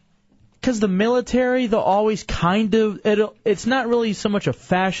 because the military, they'll always kind of, it's not really so much a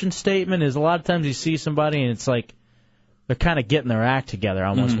fashion statement as a lot of times you see somebody and it's like they're kind of getting their act together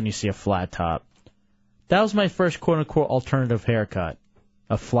almost when you see a flat top. That was my first quote-unquote alternative haircut,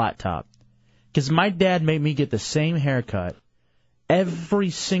 a flat top. Because my dad made me get the same haircut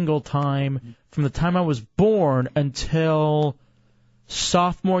every single time from the time I was born until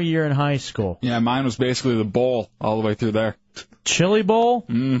sophomore year in high school. Yeah, mine was basically the bowl all the way through there. Chili bowl?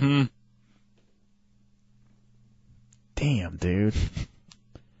 Mm-hmm. Damn, dude.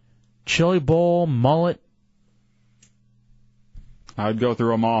 Chili bowl, mullet. I'd go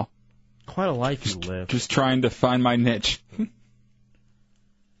through them all. Quite a life you live. Just trying to find my niche.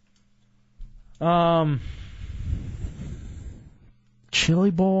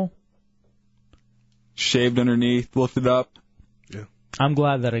 Chili bowl. Shaved underneath, lifted up. Yeah. I'm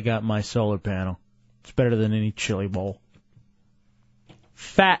glad that I got my solar panel. It's better than any chili bowl.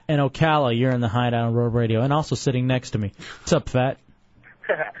 Fat and Ocala, you're in the Hideout on Road Radio, and also sitting next to me. What's up, Fat?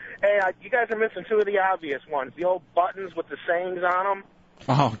 Hey, you guys are missing two of the obvious ones. The old buttons with the sayings on them.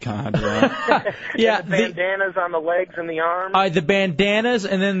 Oh, God, yeah. Yeah, and the bandanas on the legs and the arms. The bandanas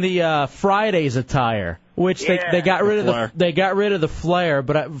and then the Fridays attire, which they got rid of they got rid of the flare,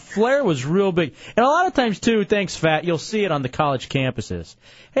 but flare was real big. And a lot of times too, thanks Fat, you'll see it on the college campuses.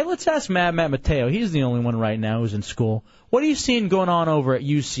 Hey, let's ask Matt Mateo. He's the only one right now who's in school. What are you seeing going on over at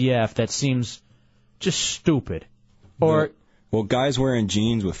UCF that seems just stupid? Or well, guys wearing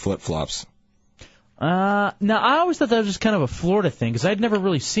jeans with flip-flops. Now, I always thought that was just kind of a Florida thing, because I'd never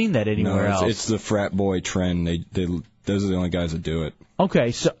really seen that anywhere else. It's the frat boy trend. Those are the only guys that do it.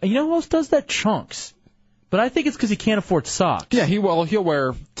 Okay, so you know who else does that? Chunks. But I think it's because he can't afford socks. Yeah, he'll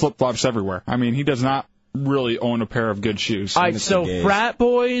wear flip-flops everywhere. I mean, he does not really own a pair of good shoes. All right, so frat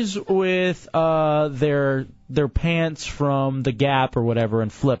boys with their pants from the Gap or whatever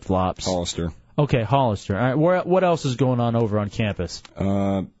and flip-flops. Hollister. Okay, Hollister. All right, what else is going on over on campus?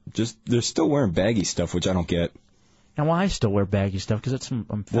 Just they're still wearing baggy stuff, which I don't get. And why I still wear baggy stuff? Because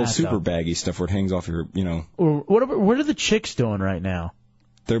I'm fat. Well, super baggy stuff where it hangs off your, What are the chicks doing right now?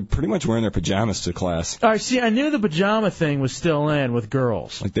 They're pretty much wearing their pajamas to class. All right, see, I knew the pajama thing was still in with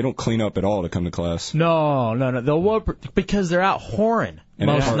girls. Like, they don't clean up at all to come to class. No. They'll wear, because they're out whoring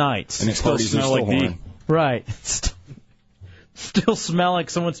most nights. And it still smell like whoring. Right. Still smell like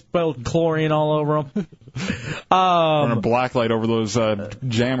someone spilled chlorine all over them. Run a black light over those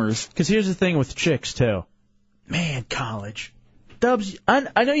jammers. Because here's the thing with chicks, too. Man, college. Dubs,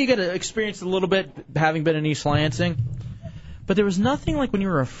 I know you got to experience it a little bit having been in East Lansing, but there was nothing like when you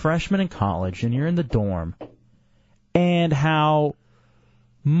were a freshman in college and you're in the dorm and how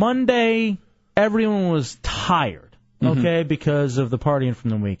Monday everyone was tired, okay, because of the partying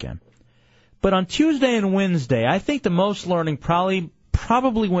from the weekend. But on Tuesday and Wednesday, I think the most learning probably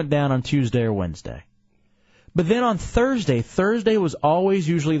went down on Tuesday or Wednesday. But then on Thursday was always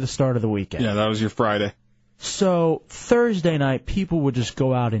usually the start of the weekend. Yeah, that was your Friday. So Thursday night, people would just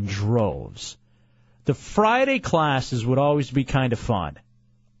go out in droves. The Friday classes would always be kind of fun.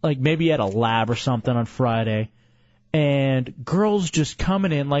 Like maybe you had a lab or something on Friday, and girls just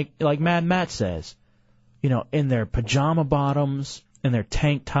coming in like Matt says, in their pajama bottoms and their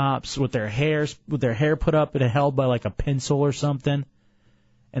tank tops with their hair put up and held by like a pencil or something,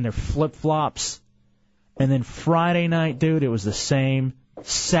 and their flip flops. And then Friday night, dude, it was the same.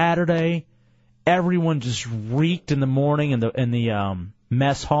 Saturday, everyone just reeked in the morning in the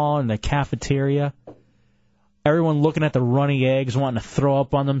mess hall and the cafeteria. Everyone looking at the runny eggs, wanting to throw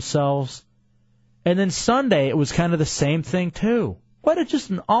up on themselves. And then Sunday, it was kind of the same thing too. What just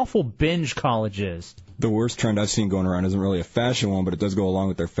an awful binge college is. the worst trend I've seen going around isn't really a fashion one, but it does go along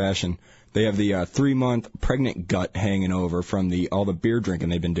with their fashion. They have the 3-month pregnant gut hanging over from all the beer drinking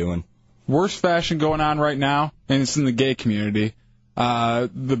they've been doing. Worst fashion going on right now, and it's in the gay community,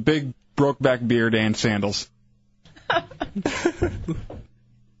 the big broke-back beard and sandals.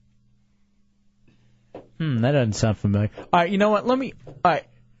 That doesn't sound familiar. All right, you know what? All right.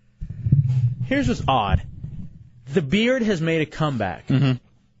 Here's what's odd. The beard has made a comeback. Mm-hmm.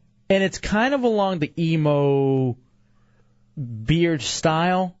 And it's kind of along the emo beard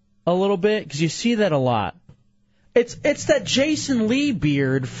style a little bit, because you see that a lot. It's that Jason Lee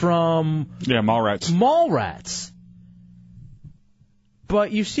beard from... Yeah, Mallrats. Mallrats.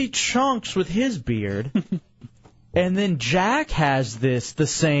 But you see Chunks with his beard, and then Jack has the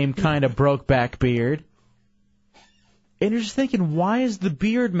same kind of broke-back beard. And you're just thinking, why is the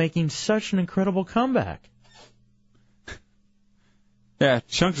beard making such an incredible comeback? Yeah,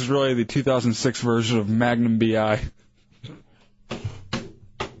 Chunks is really the 2006 version of Magnum B.I.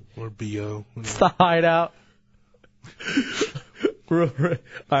 Or B.O. It's the Hideout. All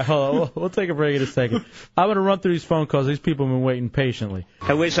right, hold on. We'll take a break in a second. I'm going to run through these phone calls. These people have been waiting patiently.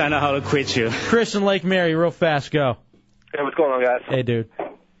 I wish I know how to quit you. Chris in Lake Mary, real fast, go. Hey, what's going on, guys? Hey, dude.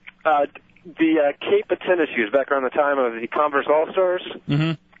 The Cape of tennis shoes back around the time of the Converse All-Stars.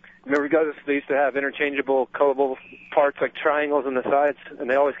 Mm-hmm. Remember, guys, they used to have interchangeable, colorable parts like triangles on the sides, and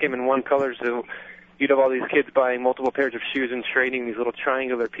they always came in one color, so you'd have all these kids buying multiple pairs of shoes and trading these little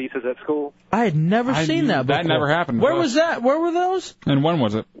triangular pieces at school. I had never seen that before. That never happened. Where was that? Where were those? And when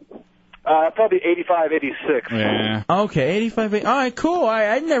was it? Probably 85, 86. Yeah. Okay, 85, 80. All right, cool.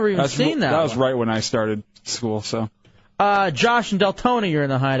 I'd never even seen that. That was right when I started school, so. Josh and Deltona, you're in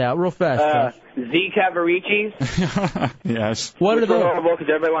the Hideout. Real fast. Z Cavaricis. Yes. What are those? Horrible because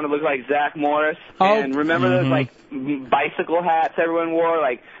everybody wanted to look like Zach Morris. And remember those like bicycle hats everyone wore,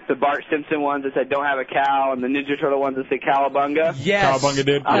 like the Bart Simpson ones that said "Don't have a cow" and the Ninja Turtle ones that said "Cowabunga." Yes. Cowabunga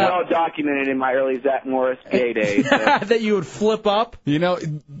did. I'm well documented in my early Zach Morris gay days. So. That you would flip up. You know,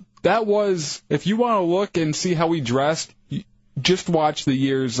 that was, if you want to look and see how we dressed, just watch the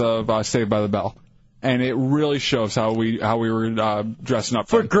years of Saved by the Bell. And it really shows how we were dressing up.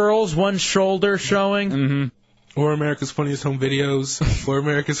 For girls, one shoulder showing. Mm-hmm. Or America's Funniest Home Videos, or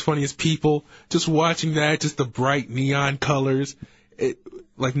America's Funniest People. Just watching that, just the bright neon colors.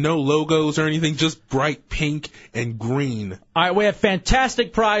 Like no logos or anything, just bright pink and green. All right, we have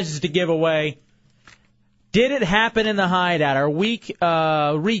fantastic prizes to give away. Did it happen in the Hideout? Our week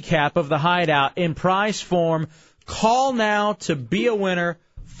recap of the Hideout in prize form. Call now to be a winner.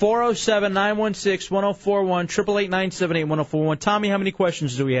 407-916-1041, 888-978-1041. Tommy, how many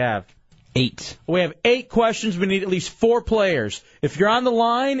questions do we have? 8. We have 8 questions. We need at least 4 players. If you're on the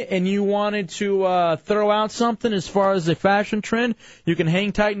line and you wanted to throw out something as far as a fashion trend, you can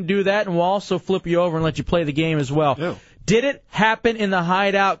hang tight and do that, and we'll also flip you over and let you play the game as well. Yeah. Did it happen in the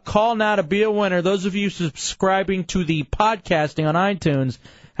Hideout? Call now to be a winner. Those of you subscribing to the podcasting on iTunes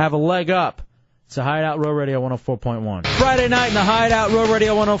have a leg up. It's the Hideout, Row Radio 104.1. Friday night in the Hideout, Row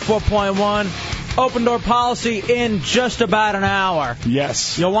Radio 104.1. Open door policy in just about an hour.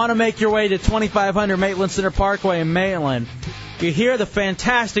 Yes. You'll want to make your way to 2500 Maitland Center Parkway in Maitland. You hear the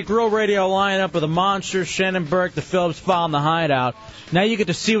fantastic Row Radio lineup of the Monsters, Shannon Burke, the Phillips File, and the Hideout. Now you get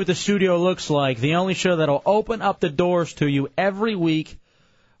to see what the studio looks like. The only show that'll open up the doors to you every week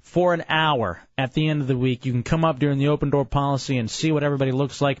for an hour. At the end of the week, you can come up during the open door policy and see what everybody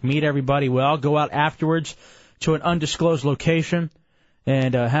looks like, meet everybody. We all go out afterwards to an undisclosed location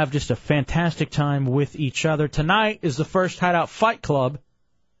and have just a fantastic time with each other. Tonight is the first Hideout Fight Club.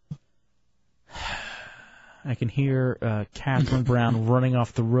 I can hear Catherine Brown running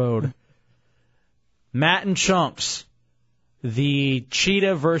off the road. Matt and Chunks, the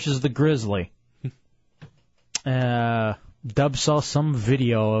cheetah versus the grizzly. Dub saw some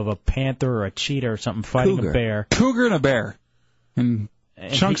video of a panther or a cheetah or something fighting a bear. Cougar and a bear. And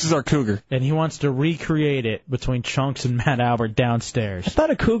Chunks is our cougar. And he wants to recreate it between Chunks and Matt Albert downstairs. I thought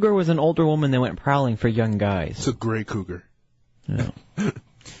a cougar was an older woman that went prowling for young guys. It's a gray cougar. Yeah.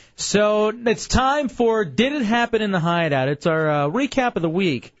 So it's time for Did It Happen in the Hideout? It's our recap of the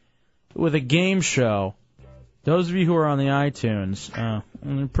week with a game show. Those of you who are on the iTunes,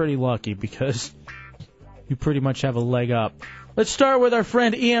 you're pretty lucky because you pretty much have a leg up. Let's start with our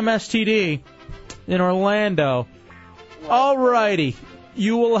friend EMSTD in Orlando. All righty.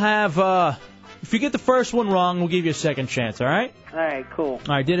 You will have, if you get the first one wrong, we'll give you a second chance, all right? All right, cool.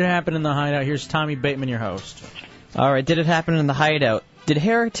 All right, Did It Happen in the Hideout? Here's Tommy Bateman, your host. All right, Did It Happen in the Hideout? Did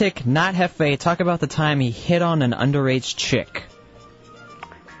Heretic Not Hefe talk about the time he hit on an underage chick?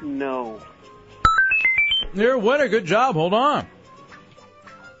 No. You're a winner. Good job. Hold on.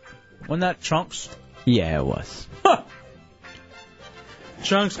 Wasn't that Chunks? Yeah, it was.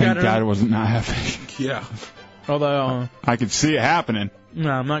 Chunks got Thank it. God it wasn't not happening. Yeah. Although, I could see it happening.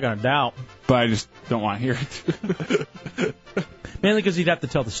 No, I'm not going to doubt. But I just don't want to hear it. Mainly because he'd have to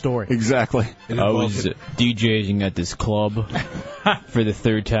tell the story. Exactly. I was DJing at this club for the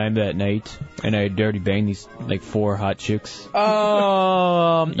third time that night, and I had already banged these, 4 hot chicks. You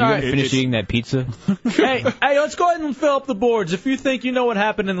gonna finish eating that pizza? hey, let's go ahead and fill up the boards. If you think you know what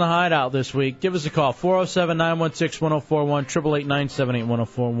happened in the Hideout this week, give us a call. 407-916-1041,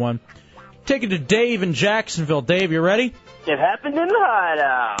 888-978-1041. Take it to Dave in Jacksonville. Dave, you ready? It happened in the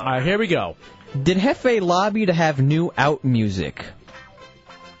Hideout. All right, here we go. Did Hefe lobby to have new out music?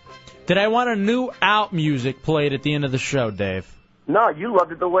 Did I want a new out music played at the end of the show, Dave? No, you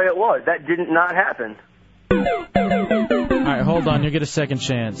loved it the way it was. That didn't not happen. All right, hold on. You'll get a second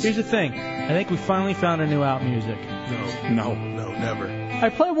chance. Here's the thing. I think we finally found a new out music. No, never. All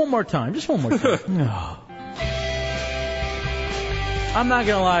right, play it one more time. Just one more time. I'm not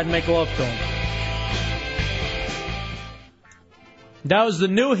going to lie and make love to him. That was the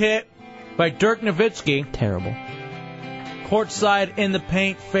new hit by Dirk Nowitzki. Terrible. Courtside in the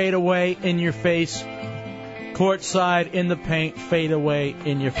paint, fade away in your face. Courtside in the paint, fade away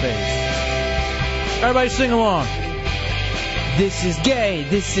in your face. Everybody sing along. This is gay,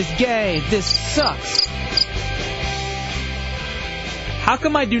 this is gay, this sucks. How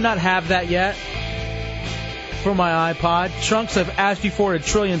come I do not have that yet for my iPod? Chunks, I've asked you for it 1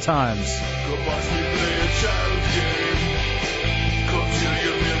 trillion times.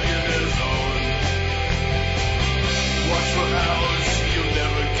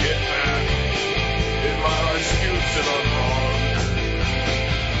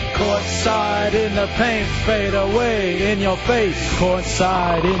 Courtside in the paint, fade away in your face.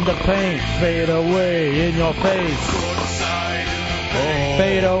 Courtside in the paint, fade away in your face.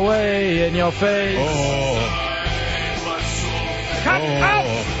 Fade away in your face. Cut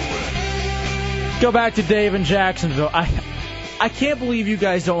out! Go back to Dave in Jacksonville. I can't believe you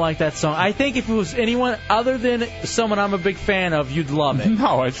guys don't like that song. I think if it was anyone other than someone I'm a big fan of, you'd love it.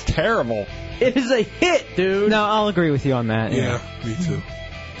 No, it's terrible. It is a hit, dude. No, I'll agree with you on that. Yeah, me too.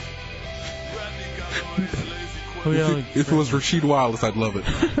 If it was Rasheed Wallace, I'd love it.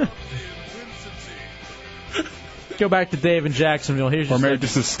 Go back to Dave in Jacksonville. Here's your or maybe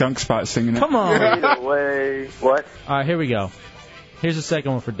just a skunk spot singing it. Come on. Either way. What? All right, here we go. Here's the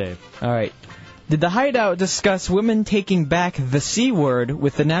second one for Dave. All right. Did the Hideout discuss women taking back the C word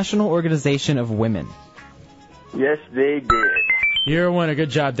with the National Organization of Women? Yes, they did. You're a winner.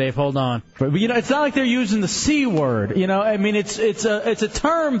 Good job, Dave. Hold on. But it's not like they're using the C word. I mean, it's a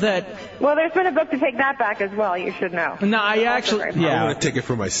term that. Well, there's been a book to take that back as well. You should know. No, I actually. I'm going to take it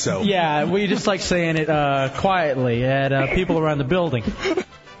for myself. Yeah, we just like saying it quietly at people around the building.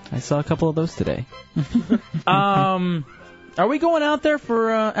 I saw a couple of those today. Are we going out there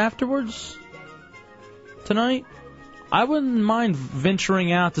for afterwards tonight? I wouldn't mind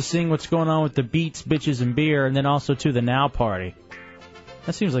venturing out to seeing what's going on with the Beats, Bitches, and Beer, and then also to the Now Party.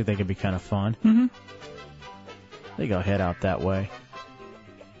 That seems like they could be kind of fun. Mm-hmm. They go head out that way.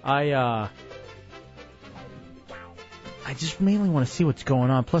 I just mainly want to see what's going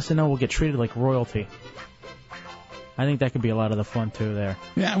on. Plus, I know we'll get treated like royalty. I think that could be a lot of the fun, too, there.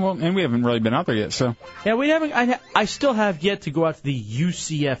 Yeah, well, and we haven't really been out there yet, so. Yeah, we haven't. I still have yet to go out to the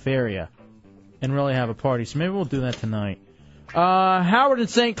UCF area and really have a party, so maybe we'll do that tonight. Howard in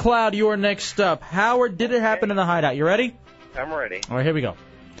St. Cloud, you're next up. Howard, did it happen in the Hideout? You ready? I'm ready. All right, here we go.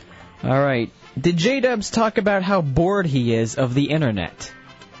 All right. Did J-Dubs talk about how bored he is of the Internet?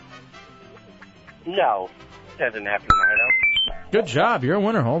 No, that didn't happen in the Hideout. Good job. You're a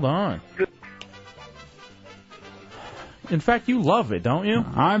winner. Hold on. In fact, you love it, don't you?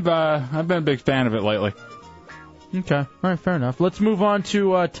 I've been a big fan of it lately. Okay. All right, fair enough. Let's move on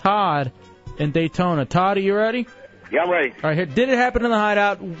to Todd in Daytona. Todd, are you ready? Yeah, I'm ready. All right, here. Did it happen in the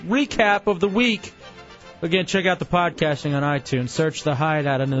Hideout? Recap of the week. Again, check out the podcasting on iTunes. Search the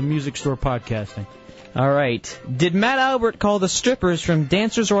Hideout under the Music Store Podcasting. All right. Did Matt Albert call the strippers from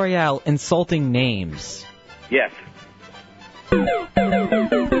Dancers Royale insulting names? Yes.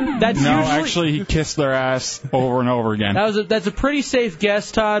 Actually, he kissed their ass over and over again. That's a pretty safe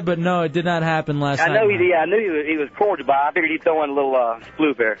guess, Todd, but no, it did not happen last night. I knew he was cordial, but I figured he'd throw in a little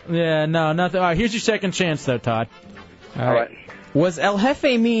sploop there. Yeah, no, nothing. All right, here's your second chance, though, Todd. All right. Was El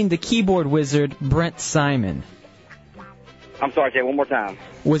Jefe mean to keyboard wizard Brent Simon? I'm sorry, say it one more time.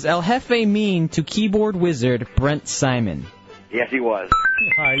 Was El Jefe mean to keyboard wizard Brent Simon? Yes, he was.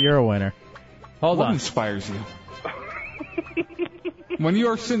 All right, you're a winner. Hold on. What inspires you? When you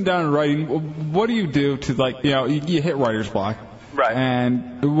are sitting down and writing, what do you do to, you hit writer's block? Right.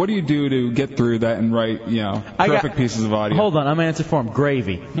 And what do you do to get through that and write, perfect pieces of audio? Hold on, I'm answering for him.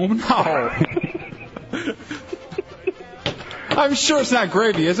 Gravy. Oh, no. I'm sure it's not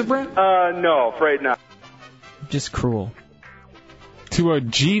gravy, is it, Brent? No, afraid not. Just cruel. To a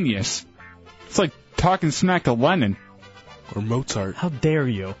genius. It's like talking smack to Lennon. Or Mozart. How dare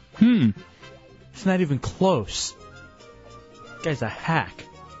you? It's not even close. This guy's a hack.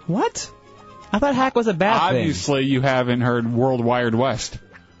 What? I thought hack was a bad thing. Obviously, you haven't heard World Wired West.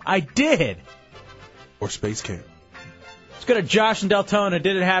 I did. Or Space Camp. Let's go to Josh in Deltona.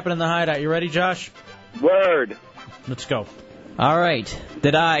 Did it happen in the Hideout? You ready, Josh? Word. Let's go. All right.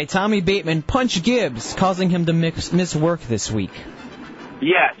 Did Tommy Bateman, punch Gibbs, causing him to miss work this week?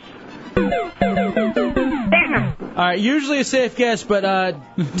 Yes. All right, usually a safe guess, but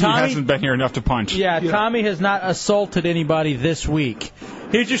He Tommy... hasn't been here enough to punch. Yeah, Tommy has not assaulted anybody this week.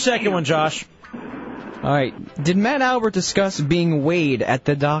 Here's your second one, Josh. All right. Did Matt Albert discuss being weighed at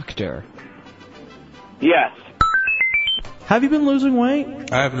the doctor? Yes. Have you been losing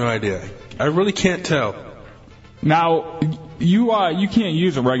weight? I have no idea. I really can't tell. Now, you can't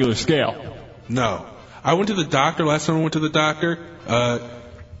use a regular scale. No. I went to the doctor. Last time I went to the doctor,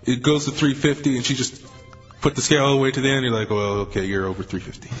 it goes to 350, and she just put the scale all the way to the end. You're like, well, okay, you're over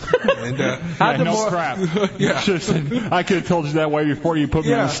 350. And crap. Yeah. I could have told you that way before you put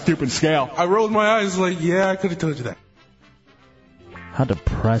me on a stupid scale. I rolled my eyes like, yeah, I could have told you that. How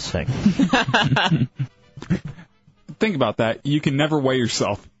depressing. Think about that. You can never weigh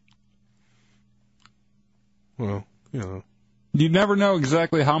yourself. Well, You never know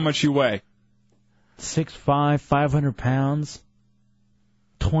exactly how much you weigh. 6'5", 500 pounds.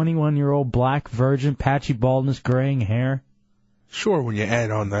 21-year-old black virgin, patchy baldness, graying hair. Sure, when you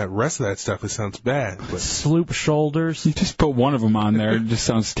add on that rest of that stuff, it sounds bad. But sloop shoulders. You just put one of them on there. It just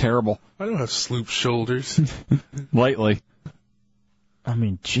sounds terrible. I don't have sloop shoulders. Lightly. I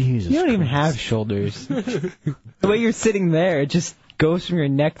mean, Jesus. You don't even have shoulders. The way you're sitting there, it just goes from your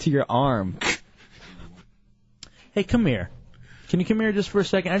neck to your arm. Hey, come here. Can you come here just for a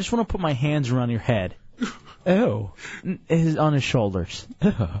second? I just want to put my hands around your head. Oh. On his shoulders.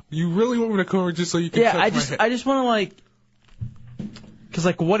 You really want me to come over just so you can touch my head? I just want to, because,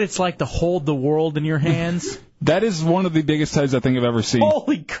 what it's like to hold the world in your hands. That is one of the biggest heads I think I've ever seen.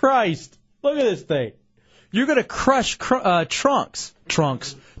 Holy Christ. Look at this thing. You're going to crush Chunks.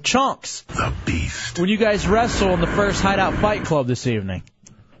 The Beast. When you guys wrestle in the first Hideout Fight Club this evening.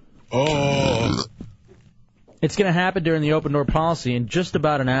 Oh. It's going to happen during the open door policy in just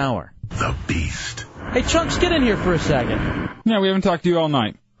about an hour. The Beast. Hey, Chunks, get in here for a second. Yeah, we haven't talked to you all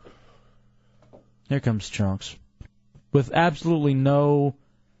night. Here comes Chunks. With absolutely no,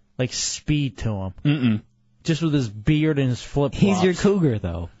 speed to him. Mm-mm. Just with his beard and his flip-flops. He's your cougar,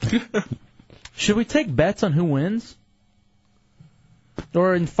 though. Should we take bets on who wins?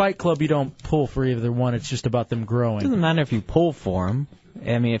 Or in Fight Club, you don't pull for either one. It's just about them growing. It doesn't matter if you pull for them.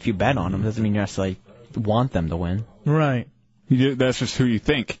 I mean, if you bet on them, doesn't mean you necessarily want them to win. Right. That's just who you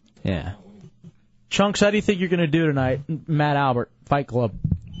think. Yeah. Chunks, how do you think you're going to do tonight? Matt Albert, Fight Club.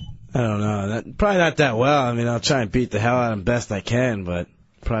 I don't know. Probably not that well. I mean, I'll try and beat the hell out of him best I can, but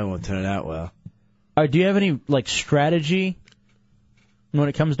probably won't turn out well. Do you have any, strategy when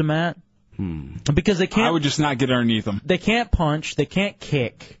it comes to Matt? Because they can't... I would just not get underneath them. They can't punch. They can't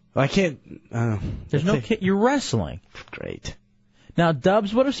kick. Well, I can't... There's no kick. You're wrestling. Great. Now,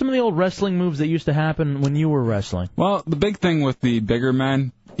 Dubs, what are some of the old wrestling moves that used to happen when you were wrestling? Well, the big thing with the bigger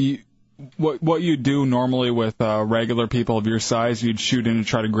men, what you do normally with regular people of your size, you'd shoot in and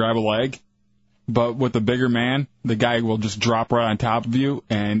try to grab a leg. But with the bigger man, the guy will just drop right on top of you,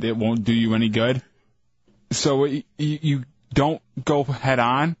 and it won't do you any good. So you don't go head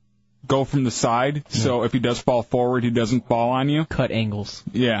on. Go from the side, so if he does fall forward, he doesn't fall on you. Cut angles.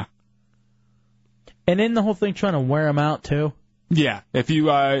 Yeah. And in the whole thing, trying to wear him out, too? Yeah. If you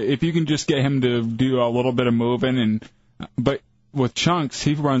can just get him to do a little bit of moving, but with Chunks,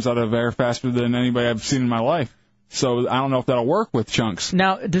 he runs out of air faster than anybody I've seen in my life. So I don't know if that'll work with Chunks.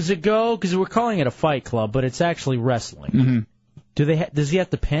 Now, does it go, because we're calling it a fight club, but it's actually wrestling. Mm-hmm. Does he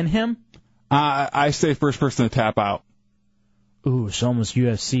have to pin him? I say first person to tap out. Ooh, it's almost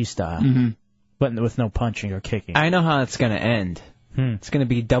UFC style. Mm-hmm. But with no punching or kicking. I know how it's going to end. It's going to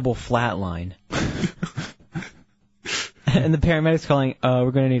be double flatline. And the paramedics calling, we're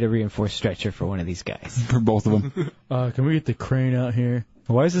going to need a reinforced stretcher for one of these guys. For both of them. Can we get the crane out here?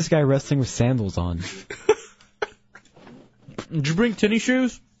 Why is this guy wrestling with sandals on? Did you bring tennis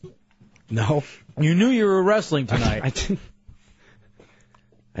shoes? No. You knew you were wrestling tonight.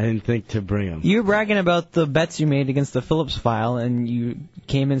 I didn't think to bring them. You were bragging about the bets you made against the Phillips file, and you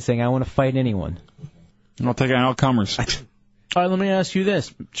came in saying, I want to fight anyone. I'll take on all comers. All right, let me ask you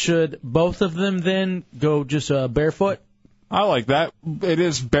this. Should both of them then go just barefoot? I like that. It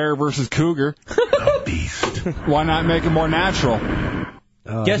is bear versus cougar. Beast. Why not make it more natural?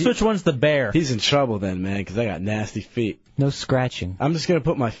 Guess which one's the bear? He's in trouble then, man, because I got nasty feet. No scratching. I'm just going to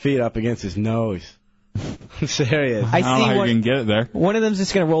put my feet up against his nose. I'm serious. I see how you can get it there. One of them's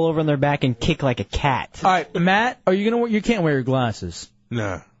just going to roll over on their back and kick like a cat. All right, Matt, are you going to? You can't wear your glasses.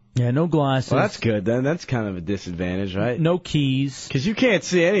 No. Yeah, no glasses. Well, that's good then. That's kind of a disadvantage, right? No keys. Because you can't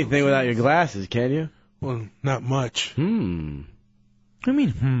see anything without your glasses, can you? Well, not much. I mean,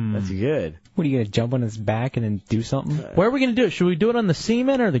 That's good. What, are you going to jump on his back and then do something? Where are we going to do it? Should we do it on the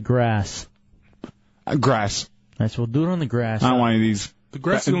cement or the grass? Grass. All right, so we'll do it on the grass. I don't want any of these. The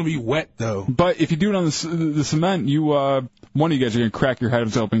grass is going to be wet, though. But if you do it on the cement, one of you guys are going to crack your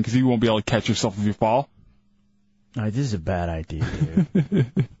heads open because you won't be able to catch yourself if you fall. All right, this is a bad idea,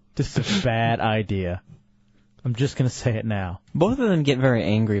 dude. This is a bad idea. I'm just going to say it now. Both of them get very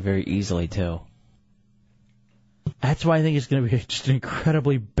angry very easily, too. That's why I think it's going to be just an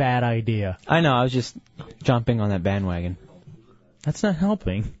incredibly bad idea. I know, I was just jumping on that bandwagon. That's not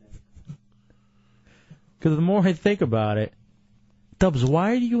helping. Because the more I think about it, Dubs,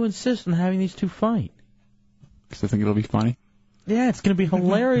 why do you insist on having these two fight? Because I think it'll be funny. Yeah, it's going to be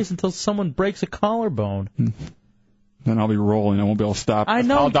hilarious until someone breaks a collarbone. Then I'll be rolling. I won't be able to stop. I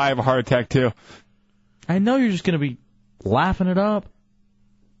know. I'll die of a heart attack, too. I know you're just going to be laughing it up.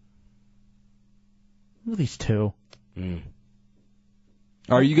 Look at these two.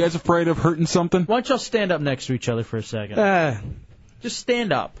 Are you guys afraid of hurting something? Why don't y'all stand up next to each other for a second? Just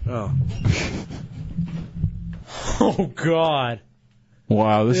stand up. Oh. Oh, God.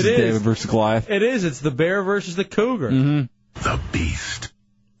 Wow, this It is is. David versus Goliath. It is. It's the bear versus the cougar. Mm-hmm. The beast.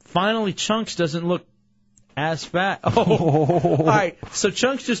 Finally, Chunks doesn't look as fat. Oh. All right, so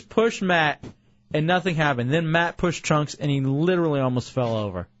Chunks just pushed Matt, and nothing happened. Then Matt pushed Chunks, and he literally almost fell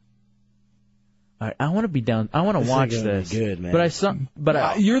over. All right, I want to be down. I want to watch is gonna be this. good, man. But I saw.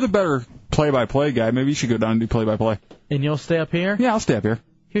 But You're the better play-by-play guy. Maybe you should go down and do play-by-play. And you'll stay up here? Yeah, I'll stay up here.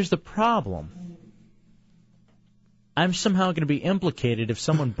 Here's the problem. I'm somehow going to be implicated if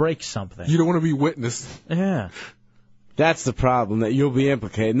someone breaks something. You don't want to be witness. Yeah. That's the problem, that you'll be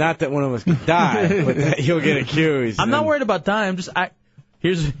implicated. Not that one of us could die, but that you'll get accused. I'm not worried about dying. I'm just.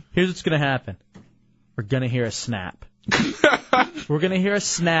 Here's what's going to happen. We're going to hear a snap. We're going to hear a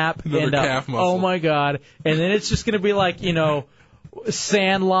snap. Another and calf muscle. Oh, my God. And then it's just going to be like,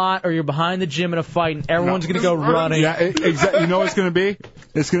 Sandlot, or you're behind the gym in a fight, and everyone's going to go running. Yeah, exactly. You know what it's going to be?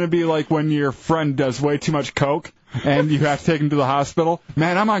 It's going to be like when your friend does way too much coke, and you have to take him to the hospital.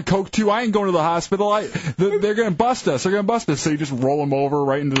 Man, I'm on coke too. I ain't going to the hospital. They're going to bust us. They're going to bust us. So you just roll them over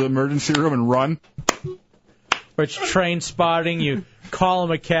right into the emergency room and run. Or it's train spotting. You call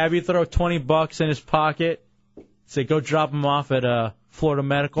him a cab. You throw $20 in his pocket. Say, go drop him off at Florida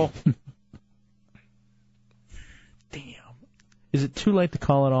Medical. Is it too late to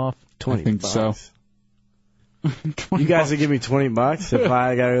call it off? $20. I think so. You guys will give me $20 if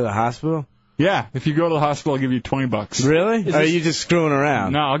I gotta go to the hospital? Yeah, if you go to the hospital, I'll give you $20. Really? Or are you just screwing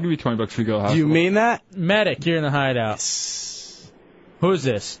around? No, I'll give you $20 if you go to the Do hospital. you mean that? Medic, you're in the hideout. Who is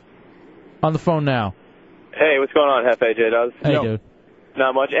this? On the phone now. Hey, what's going on, Hefe J-Dubs? Hey, dude.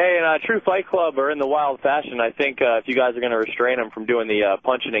 Not much. Hey, in True Fight Club or in the Wild Fashion, I think if you guys are going to restrain him from doing the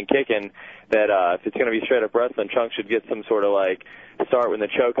punching and kicking, that if it's going to be straight up wrestling, Chunk should get some sort of start with the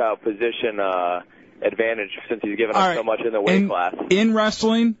choke out position advantage since he's given up so much in the weight class. In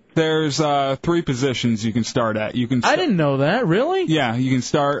wrestling, there's 3 positions you can start at. You can. I didn't know that. Really? Yeah, you can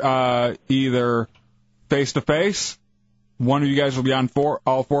start either face to face. One of you guys will be on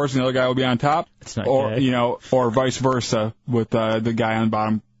all fours, and the other guy will be on top. It's not or gay. Or vice versa with the guy on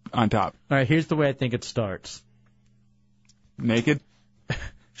bottom on top. All right, here's the way I think it starts. Naked,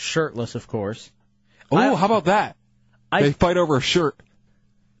 shirtless, of course. Oh, how about that? They fight over a shirt.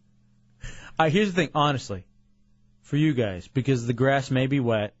 Here's the thing, honestly, for you guys, because the grass may be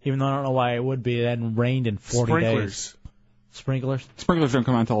wet, even though I don't know why it would be. It hadn't rained in 40 days. Sprinklers? Sprinklers don't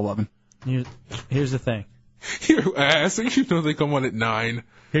come on until 11. Here's the thing. You ass. You know they come on at 9.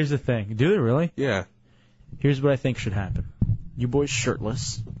 Here's the thing. Do they really? Yeah. Here's what I think should happen. You boys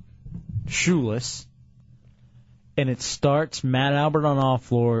shirtless, shoeless, and it starts Matt Albert on all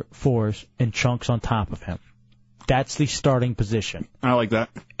fours and Chunks on top of him. That's the starting position. I like that.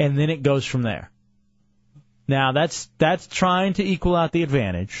 And then it goes from there. Now, that's trying to equal out the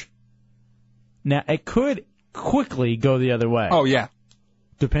advantage. Now, it could quickly go the other way. Oh, yeah.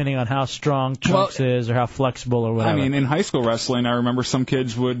 Depending on how strong Chunks is or how flexible or whatever. I mean, in high school wrestling, I remember some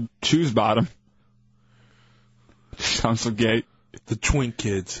kids would choose bottom. Sounds so gay. The twink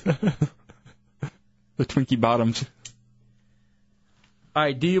kids. The Twinkie bottoms. All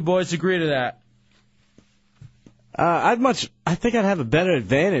right, do you boys agree to that? I think I'd have a better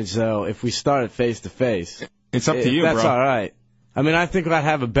advantage though if we started face to face. It's up to you, That's bro. all right. I mean, I think I'd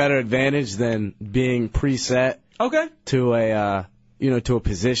have a better advantage than being preset. Okay. To a to a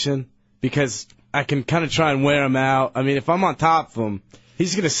position because I can kind of try and wear him out. I mean, if I'm on top of him,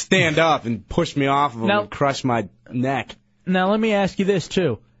 he's gonna stand up and push me off of him and crush my neck. Now, let me ask you this,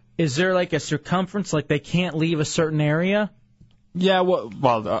 too. Is there, like, a circumference, like they can't leave a certain area? Yeah, well,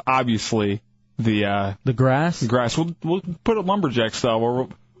 obviously, the grass? The grass. We'll put it lumberjack style where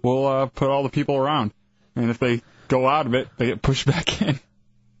we'll put all the people around. And if they go out of it, they get pushed back in.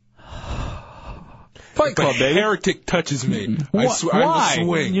 Fight Club, baby. Heretic touches me. Why? I will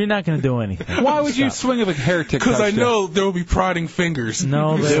swing. You're not going to do anything. Why would you swing if a heretic? Because I know there will be prodding fingers.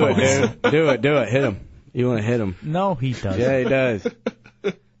 No, do it, dude. Do it. Hit him. You want to hit him? No, he doesn't. Yeah, he does.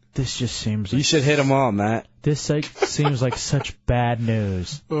 This just seems. You should hit them all, Matt. This seems like such bad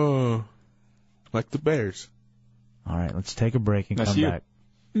news. Oh, like the Bears. All right, let's take a break and come back.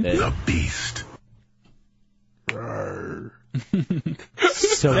 The Beast.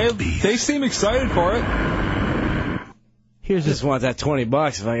 So they seem excited for it. Here's just want that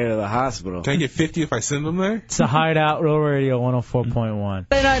 $20 if I go to the hospital. Can I get 50 if I send them there? It's the Hideout, Real Radio 104.1.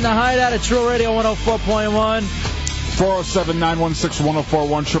 Friday night in the Hideout, it's Real Radio 104.1.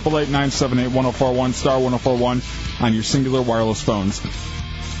 407-916-1041, 888-978-1041, star 1041 on your singular wireless phones.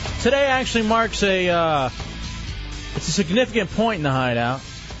 Today actually marks it's a significant point in the Hideout.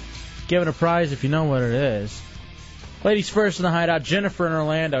 Giving a prize if you know what it is. Ladies first in the Hideout, Jennifer in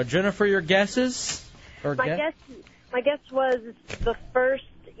Orlando. Jennifer, your guesses? My guess was the first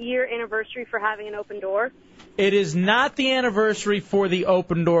year anniversary for having an open door. It is not the anniversary for the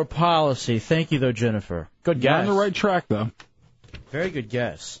open door policy. Thank you, though, Jennifer. Good guess. You're on the right track, though. Very good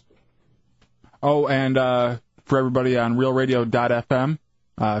guess. Oh, and for everybody on realradio.fm,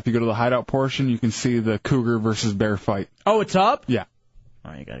 if you go to the Hideout portion, you can see the Cougar versus Bear fight. Oh, it's up? Yeah.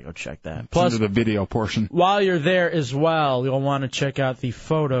 Oh, you got to go check that. It's Plus, under the video portion. While you're there as well, you'll want to check out the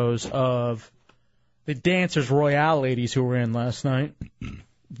photos of the Dancers Royale ladies who were in last night.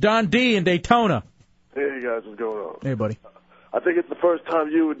 Don D in Daytona. Hey, guys, what's going on? Hey, buddy. I think it's the first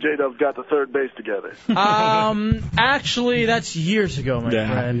time you and J-Dub got the third base together. Actually, that's years ago, my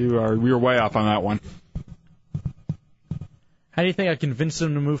friend. We were way off on that one. How do you think I convinced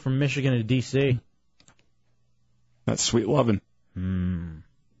them to move from Michigan to D.C.? That's sweet lovin'.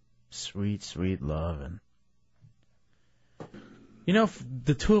 Sweet, sweet lovin'. You know, if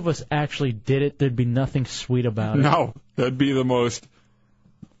the two of us actually did it, there'd be nothing sweet about it. No, that'd be the most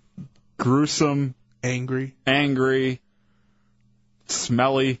gruesome, angry,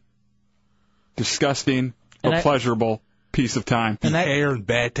 smelly, disgusting, but pleasurable piece of time. And hair and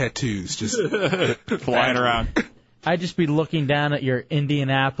bad tattoos just flying around. I'd just be looking down at your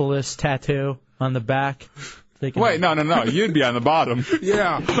Indianapolis tattoo on the back. Thinking, wait, no. You'd be on the bottom.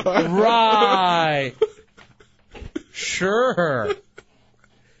 Yeah. Right. Sure.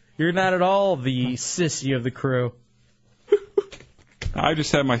 You're not at all the sissy of the crew. I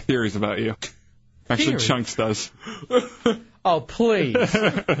just have my theories about you. Actually, Theories? Chunks does. Oh, please.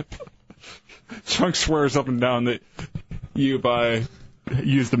 Chunks swears up and down that you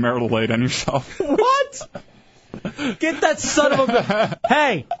used the marital aid on yourself. What? Get that son of a...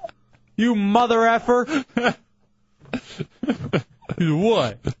 Hey, you mother effer.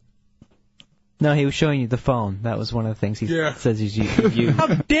 What? No, he was showing you the phone. That was one of the things he says he's used. How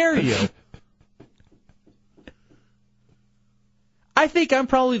dare you? I think I'm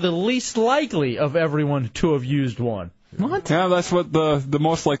probably the least likely of everyone to have used one. What? Yeah, that's what the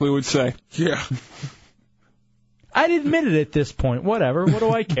most likely would say. Yeah. I'd admit it at this point. Whatever. What do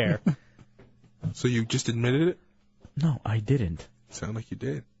I care? So you just admitted it? No, I didn't. Sound like you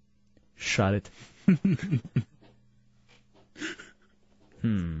did. Shut it.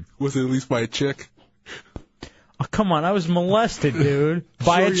 Was it at least by a chick? Oh, come on. I was molested, dude.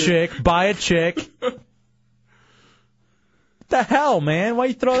 By a chick. The hell, man? Why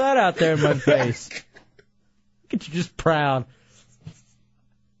you throw that out there in my face? Look at you, just proud.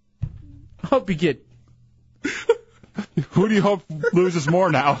 I hope you get... Who do you hope loses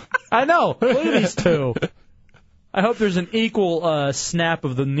more now? I know. Look at these two. I hope there's an equal snap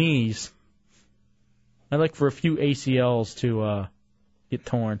of the knees. I'd like for a few ACLs to get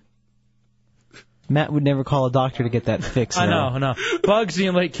torn. Matt would never call a doctor to get that fixed. I know. Bugsy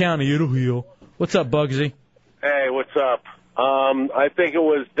in Lake County, it'll heal. What's up, Bugsy? Hey, what's up? I think it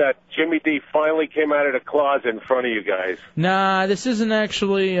was that Jimmy D finally came out of the closet in front of you guys. Nah, this isn't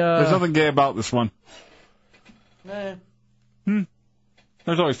actually... There's nothing gay about this one. Eh.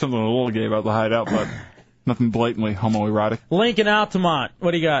 There's always something a little gay about the Hideout, but Nothing blatantly homoerotic. Lincoln Altamont,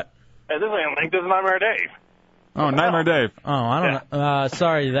 what do you got? Hey, this ain't Link. This is Nightmare Dave. Oh, Nightmare Dave. Oh, I don't know.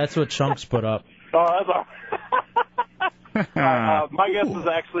 Sorry, that's what Chunks put up. Oh, that's all. My guess is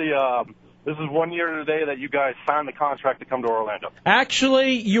actually this is 1 year today that you guys signed the contract to come to Orlando.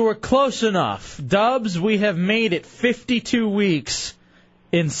 Actually, you were close enough. Dubs, we have made it 52 weeks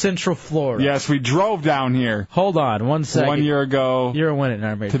in Central Florida. Yes, we drove down here. Hold on 1 second. 1 year ago. You're winning,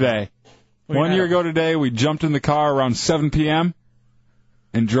 Nightmare Dave. Today. 1 year ago today, we jumped in the car around 7 p.m.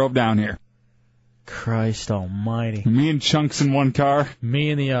 and drove down here. Christ almighty. Me and Chunks in one car. Me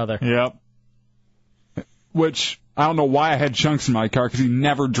in the other. Yep. Which, I don't know why I had Chunks in my car, because he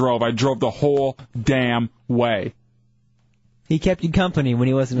never drove. I drove the whole damn way. He kept you company when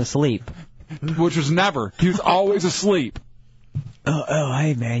he wasn't asleep. Which was never. He was always asleep. Oh,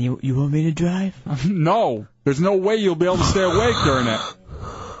 hey, man, you want me to drive? No. There's no way you'll be able to stay awake during it.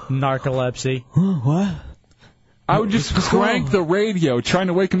 Narcolepsy. What? I would just crank the radio trying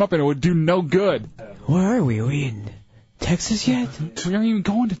to wake him up, and it would do no good. Where are we? Are we in Texas yet? We aren't even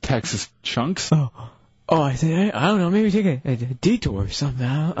going to Texas, Chunks. Oh, I don't know. Maybe take a detour or something.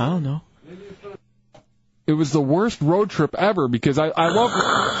 I don't know. It was the worst road trip ever because I love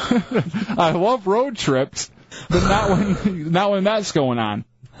I love road trips, but not when that's going on.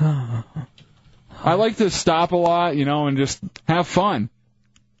 I like to stop a lot, and just have fun.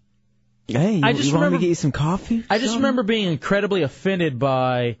 Hey, you want me to get you some coffee? I just remember being incredibly offended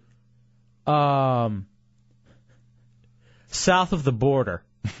by south of the border.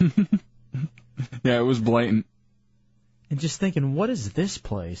 Yeah, it was blatant. And just thinking, what is this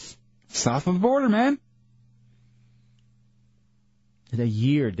place? South of the border, man. A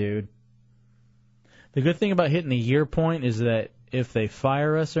year, dude. The good thing about hitting the year point is that if they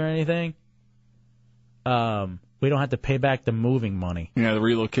fire us or anything, we don't have to pay back the moving money. Yeah, the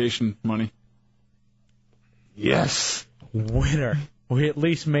relocation money. Yes. Winner. We at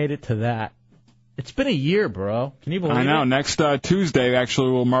least made it to that. It's been a year, bro. Can you believe it? I know. Next Tuesday,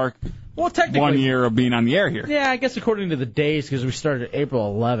 actually, will mark 1 year of being on the air here. Yeah, I guess according to the days, because we started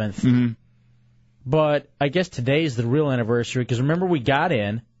April 11th. Mm-hmm. But I guess today is the real anniversary, because remember we got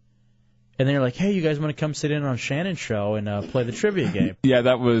in, and they were like, hey, you guys want to come sit in on Shannon's show and play the trivia game? Yeah,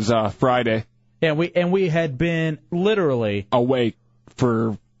 that was Friday. Yeah, we had been literally awake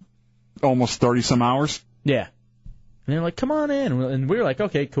for almost 30-some hours. Yeah. And they're like, come on in. And we were like,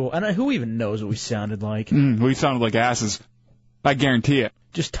 okay, cool. And who even knows what we sounded like? We sounded like asses. I guarantee it.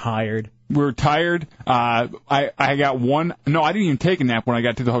 Just tired. We were tired. I got one. No, I didn't even take a nap when I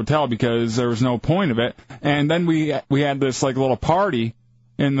got to the hotel because there was no point of it. And then we had this like little party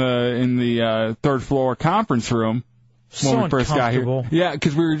in the third floor conference room when we first got here. Yeah,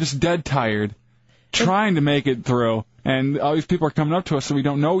 because we were just dead tired, trying to make it through. And all these people are coming up to us that we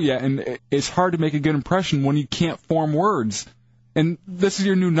don't know yet, and it's hard to make a good impression when you can't form words. And this is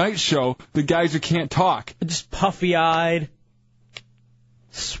your new night show, the guys who can't talk. Just puffy-eyed,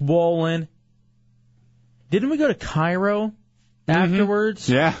 swollen. Didn't we go to Cairo afterwards?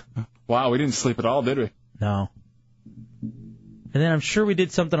 Yeah. Wow, we didn't sleep at all, did we? No. And then I'm sure we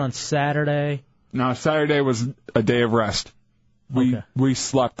did something on Saturday. No, Saturday was a day of rest. We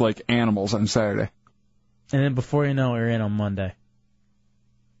slept like animals on Saturday. And then before you know it, we're in on Monday.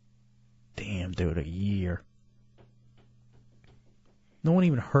 Damn, dude, a year. No one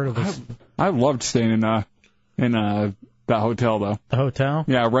even heard of us. I loved staying in that hotel, though. The hotel?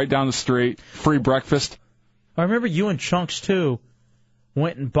 Yeah, right down the street. Free breakfast. I remember you and Chunks, too,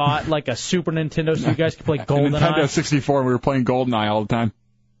 went and bought like a Super Nintendo so you guys could play GoldenEye. Nintendo 64, we were playing GoldenEye all the time.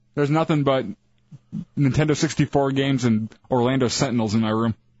 There's nothing but Nintendo 64 games and Orlando Sentinels in my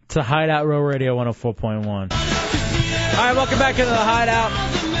room. It's the Hideout, Real Radio 104.1. All right, welcome back into the Hideout.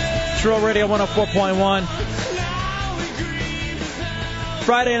 It's Real Radio 104.1.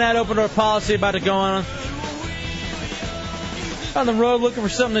 Friday night open door policy about to go on the road looking for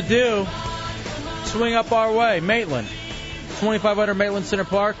something to do. Swing up our way, Maitland. 2500 Maitland Center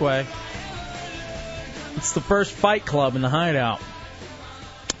Parkway. It's the first fight club in the Hideout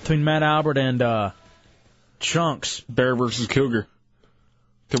between Matt Albert and Chunks. Bear versus Cougar.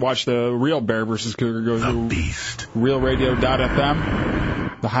 To watch the real Bear versus Cougar, go to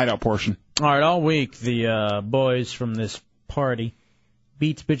realradio.fm, the Hideout portion. All right, all week the boys from this party,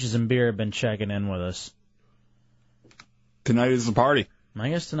 Beats, Bitches, and Beer, have been checking in with us. Tonight is the party. I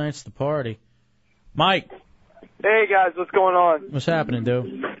guess tonight's the party. Mike. Hey, guys, what's going on? What's happening,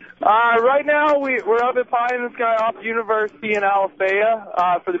 dude? Right now, we're up at Pie in the Sky off University in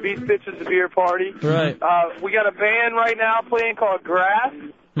Alafaya for the Beats, Bitches, and Beer party. Right. We got a band right now playing called Grass.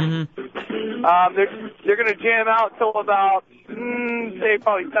 Mm-hmm. They're going to jam out till about, say,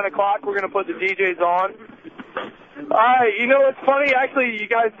 probably 10 o'clock. We're going to put the DJs on. You know what's funny? Actually, you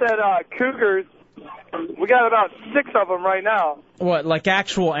guys said cougars. We got about 6 of them right now. What, like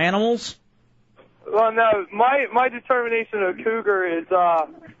actual animals? Well, no. My determination of cougar is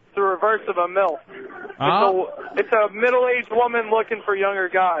the reverse of a MILF. It's a middle-aged woman looking for younger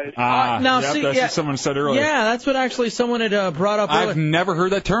guys. That's what someone said earlier. Yeah, that's what actually someone had brought up earlier. I've never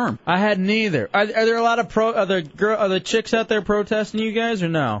heard that term. I hadn't either. Are there a lot of other chicks out there protesting you guys, or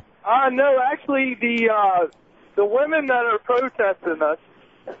no? No, actually, the women that are protesting us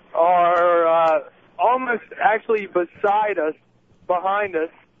are almost actually beside us, behind us.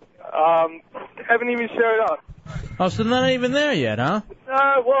 Haven't even showed up. Oh, so they're not even there yet, huh?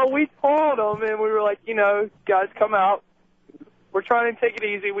 Well, we called them, and we were like, guys, come out. We're trying to take it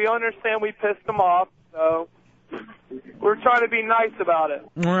easy. We understand we pissed them off, so we're trying to be nice about it.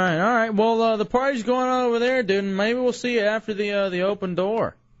 All right. Well, the party's going on over there, dude, and maybe we'll see you after the open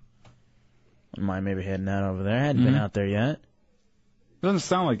door. I might maybe heading out over there. I hadn't been out there yet. Doesn't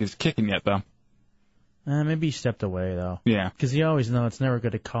sound like he's kicking yet, though. Maybe he stepped away, though. Yeah. Because you always know it's never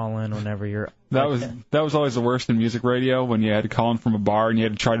good to call in whenever you're... That was always the worst in music radio, when you had to call in from a bar and you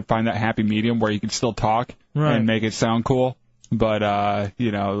had to try to find that happy medium where you could still talk and make it sound cool, but,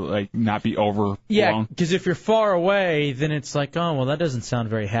 not be overblown. Yeah, because if you're far away, then it's like, oh, well, that doesn't sound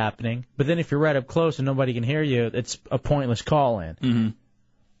very happening. But then if you're right up close and nobody can hear you, it's a pointless call-in. Mm-hmm.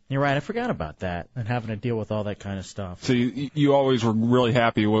 You're right, I forgot about that, and having to deal with all that kind of stuff. So you always were really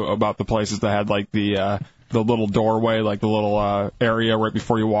happy about the places that had, like, the little doorway, like the little area right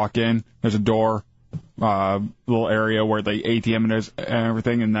before you walk in. There's a door, little area where the ATM is and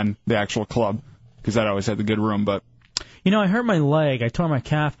everything, and then the actual club, because that always had the good room. But I hurt my leg. I tore my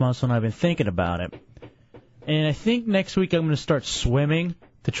calf muscle, and I've been thinking about it. And I think next week I'm going to start swimming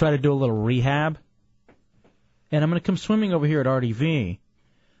to try to do a little rehab. And I'm going to come swimming over here at RDV.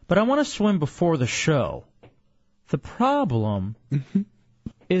 But I want to swim before the show. The problem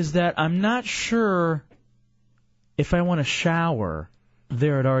is that I'm not sure if I want to shower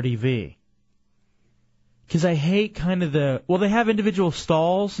there at RDV. Because I hate kind of they have individual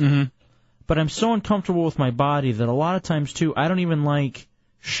stalls, but I'm so uncomfortable with my body that a lot of times, too, I don't even like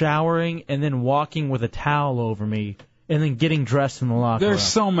showering and then walking with a towel over me and then getting dressed in the locker room. There's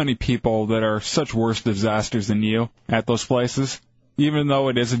so many people that are such worse disasters than you at those places. Even though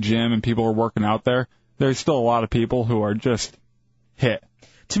it is a gym and people are working out there, there's still a lot of people who are just hit.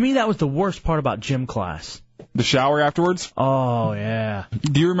 To me, that was the worst part about gym class. The shower afterwards? Oh, yeah.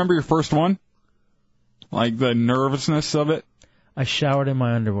 Do you remember your first one? Like the nervousness of it? I showered in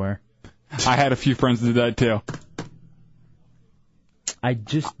my underwear. I had a few friends that did that, too. I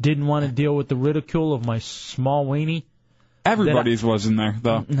just didn't want to deal with the ridicule of my small weenie. Everybody's was in there,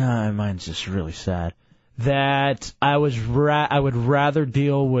 though. No, mine's just really sad. That I would rather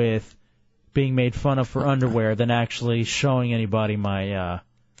deal with being made fun of for underwear than actually showing anybody my...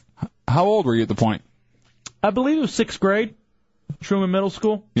 How old were you at the point? I believe it was 6th grade. Truman Middle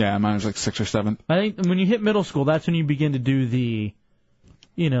School. Yeah, mine was like 6th or 7th. I think when you hit middle school, that's when you begin to do the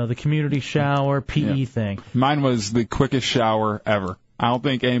community shower, PE thing. Mine was the quickest shower ever. I don't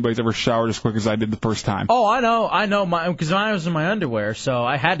think anybody's ever showered as quick as I did the first time. Oh, I know, because I was in my underwear, so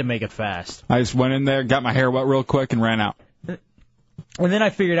I had to make it fast. I just went in there, got my hair wet real quick, and ran out. And then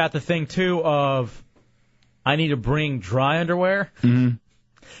I figured out the thing, too, of I need to bring dry underwear. Mm-hmm.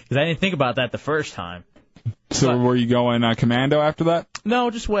 Because I didn't think about that the first time. So were you going commando after that?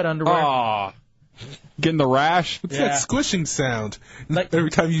 No, just wet underwear. Oh, getting the rash? What's that squishing sound? Every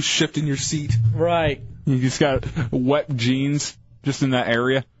time you shift in your seat. Right. You just got wet jeans just in that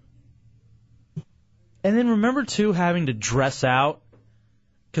area. And then remember, too, having to dress out.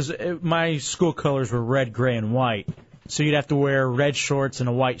 Because my school colors were red, gray, and white. So you'd have to wear red shorts and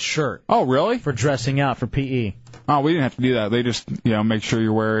a white shirt. Oh, really? For dressing out for PE. Oh, we didn't have to do that. They just, make sure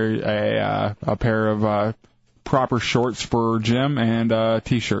you wear a pair of proper shorts for gym and a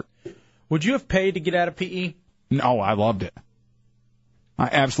T-shirt. Would you have paid to get out of PE? No, I loved it. I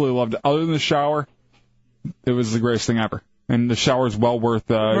absolutely loved it. Other than the shower, it was the greatest thing ever. And the shower's well worth...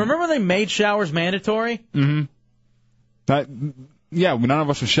 Remember when they made showers mandatory? Mm-hmm. None of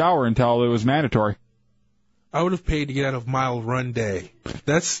us would shower until it was mandatory. I would have paid to get out of mile run day.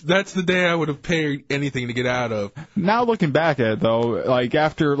 That's the day I would have paid anything to get out of. Now looking back at it, though, like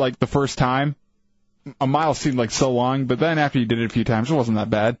after the first time, a mile seemed like so long, but then after you did it a few times, it wasn't that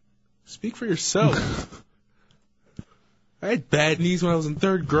bad. Speak for yourself. I had bad knees when I was in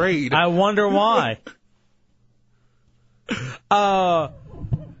 3rd grade. I wonder why.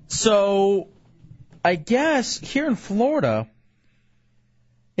 So, I guess here in Florida,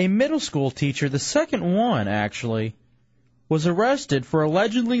 a middle school teacher, the second one actually, was arrested for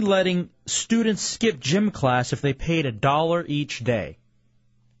allegedly letting students skip gym class if they paid $1 each day.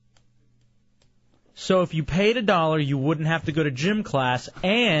 So if you paid $1, you wouldn't have to go to gym class,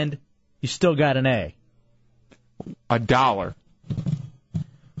 and you still got an A. $1.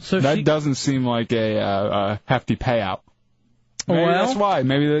 So that doesn't seem like a hefty payout. Maybe that's why.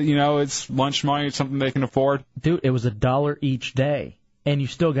 Maybe it's lunch money, it's something they can afford. Dude, it was $1 each day, and you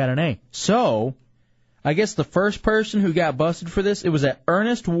still got an A. So, I guess the first person who got busted for this, it was at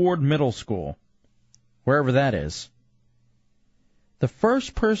Ernest Ward Middle School, wherever that is. The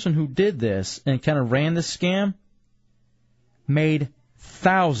first person who did this and kind of ran this scam made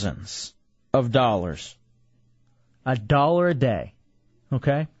thousands of dollars. $1 a day.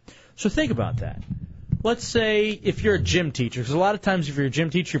 Okay? So think about that. Let's say if you're a gym teacher, because a lot of times if you're a gym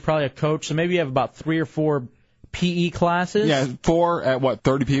teacher, you're probably a coach, so maybe you have about 3 or 4 PE classes. Yeah, 4 at what,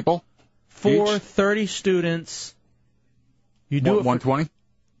 30 people? 4, 30 students. You do it 120?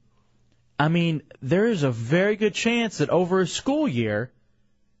 I mean, there is a very good chance that over a school year,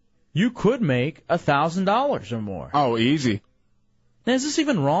 you could make $1,000 or more. Oh, easy. Now, is this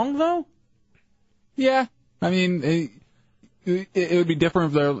even wrong, though? Yeah. I mean, it would be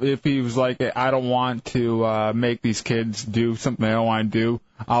different if he was like, I don't want to make these kids do something they don't want to do.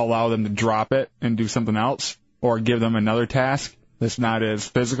 I'll allow them to drop it and do something else, or give them another task that's not as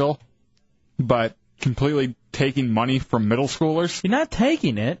physical. But completely taking money from middle schoolers? You're not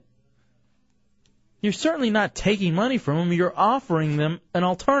taking it. You're certainly not taking money from them. You're offering them an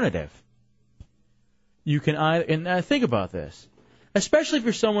alternative. You can and think about this, especially if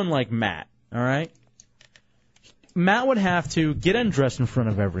you're someone like Matt. All right, Matt would have to get undressed in front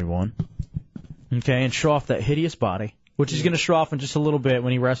of everyone, okay, and show off that hideous body, which he's going to show off in just a little bit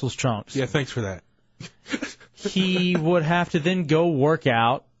when he wrestles Chunks. Yeah, thanks for that. He would have to then go work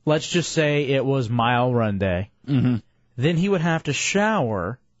out. Let's just say it was mile run day. Mm-hmm. Then he would have to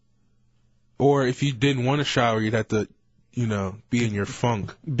shower. Or if you didn't want to shower, you'd have to, be in your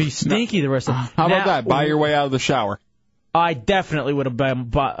funk. Be stinky the rest of the How about that? Buy your way out of the shower. I definitely would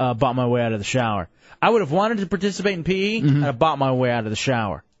have bought my way out of the shower. I would have wanted to participate in PE, and I bought my way out of the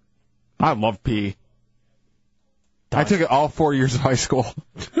shower. I love PE. I took it all 4 years of high school.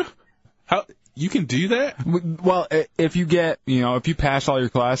 How you can do that? Well, if you get, if you pass all your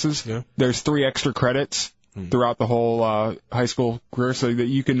classes, there's 3 extra credits throughout the whole high school career, so that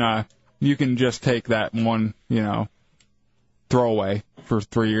you can just take that one, throwaway for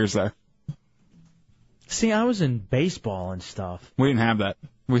 3 years there. See, I was in baseball and stuff. We didn't have that.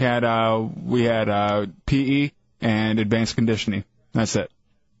 We had PE and advanced conditioning. That's it.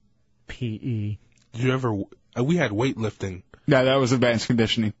 PE. Did you ever? We had weightlifting. Yeah, that was advanced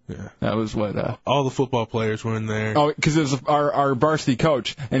conditioning. Yeah. That was what. All the football players were in there. Oh, because it was our varsity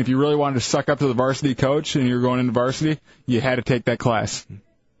coach, and if you really wanted to suck up to the varsity coach and you were going into varsity, you had to take that class.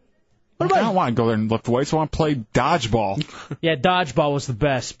 I don't want to go there and lift weights. I want to play dodgeball. Yeah, dodgeball was the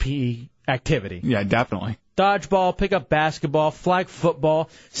best PE activity. Yeah, definitely. Dodgeball, pickup basketball, flag football.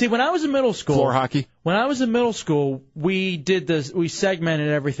 See, when I was in middle school, floor hockey. When I was in middle school, we did this. We segmented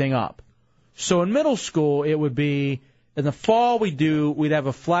everything up. So in middle school, it would be in the fall we'd have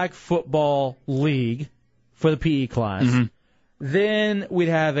a flag football league for the PE class. Mm-hmm. Then we'd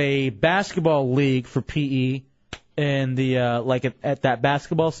have a basketball league for PE in the at that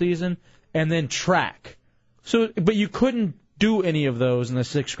basketball season, and then track. So, but you couldn't do any of those in the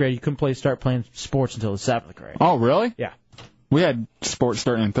 6th grade. You couldn't start playing sports until the 7th grade. Oh, really? Yeah. We had sports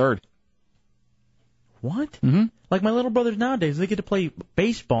starting in 3rd. What? Mm-hmm. Like my little brothers nowadays, they get to play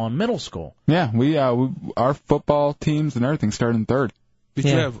baseball in middle school. Yeah, we our football teams and everything started in 3rd. Did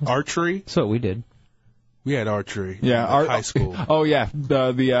you have archery? That's what we did. We had archery. Yeah, in high school. Oh yeah,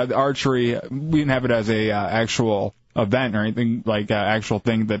 the archery. We didn't have it as a actual event or anything like actual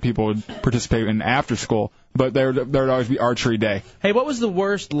thing that people would participate in after school. But there would always be archery day. Hey, what was the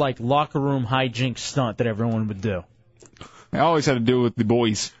worst locker room hijinks stunt that everyone would do? I always had to do with the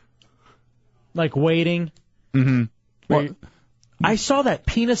boys. Like waiting. Mm-hmm. Well, I saw that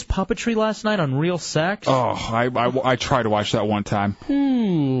penis puppetry last night on Real Sex. Oh, I tried to watch that one time.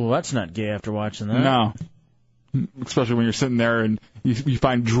 Ooh, that's not gay after watching that. No. Especially when you're sitting there and you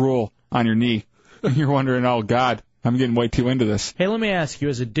find drool on your knee. And you're wondering, oh, God, I'm getting way too into this. Hey, let me ask you,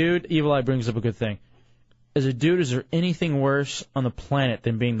 as a dude, Evil Eye brings up a good thing. As a dude, is there anything worse on the planet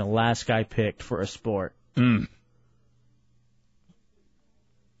than being the last guy picked for a sport?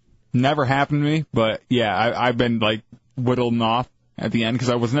 Never happened to me, but, yeah, I've been, whittled off at the end because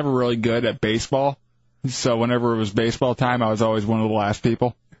I was never really good at baseball. So whenever it was baseball time, I was always one of the last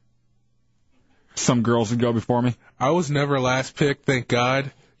people. Some girls would go before me. I was never last pick, thank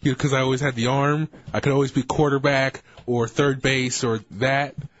God, because I always had the arm. I could always be quarterback or third base or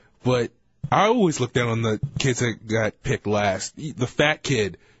that. But I always looked down on the kids that got picked last. The fat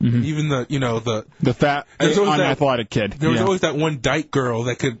kid, even the fat, unathletic kid. There was always that one dyke girl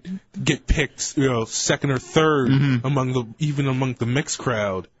that could get picked, second or third among the mixed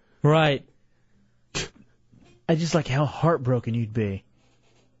crowd. Right. I just like how heartbroken you'd be.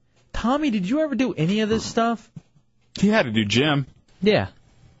 Tommy, did you ever do any of this stuff? He had to do gym. Yeah.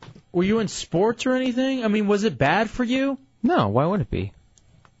 Were you in sports or anything? I mean, was it bad for you? No, why would it be?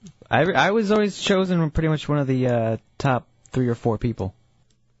 I was always chosen pretty much one of the top 3 or 4 people.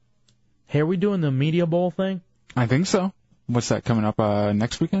 Hey, are we doing the Media Bowl thing? I think so. What's that coming up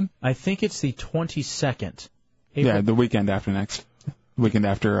next weekend? I think it's the 22nd. Yeah, the weekend after next. Weekend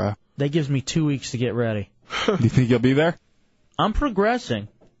after. That gives me 2 weeks to get ready. Do you think you'll be there? I'm progressing.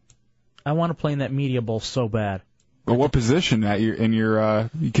 I want to play in that Media Bowl so bad. But what position that you're in your?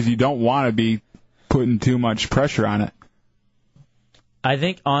 Because you don't want to be putting too much pressure on it. I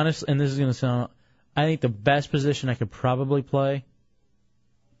think, honestly, and this is going to sound, I think the best position I could probably play,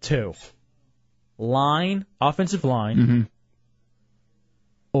 2. Line, offensive line,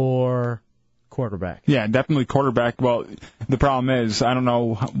 or quarterback. Yeah, definitely quarterback. Well, the problem is, I don't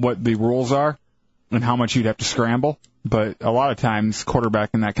know what the rules are and how much you'd have to scramble, but a lot of times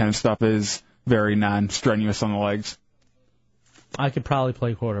quarterback and that kind of stuff is very non-strenuous on the legs. I could probably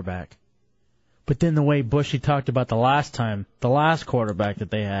play quarterback. But then the way Bushy talked about the last quarterback that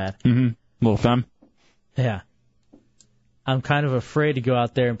they had. Little Femme? Yeah. I'm kind of afraid to go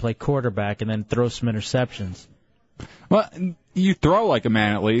out there and play quarterback and then throw some interceptions. Well, you throw like a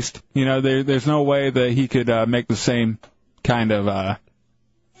man at least. There's no way that he could make the same kind of...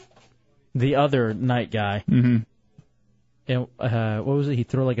 The other night guy. And what was it? He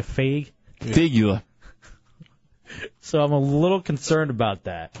threw like a fig? Figula. So I'm a little concerned about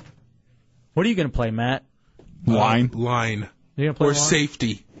that. What are you going to play, Matt? Line. You're gonna play or line?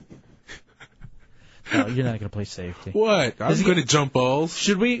 safety. No, you're not going to play safety. What? I'm going to jump balls.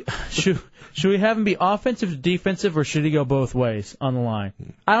 Should we have him be offensive or defensive, or should he go both ways on the line?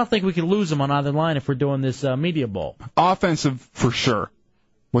 I don't think we can lose him on either line if we're doing this Media Bowl. Offensive for sure.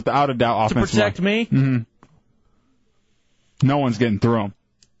 Without a doubt, offensive. To protect me? No one's getting through him.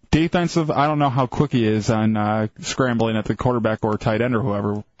 Defensive, I don't know how quick he is on scrambling at the quarterback or tight end or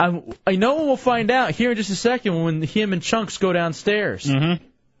whoever. I know we'll find out here in just a second when him and Chunks go downstairs.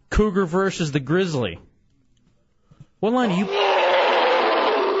 Cougar versus the Grizzly. What line are you...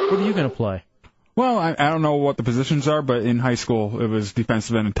 What are you going to play? Well, I don't know what the positions are, but in high school it was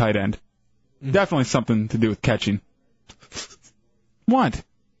defensive end and tight end. Definitely something to do with catching. What?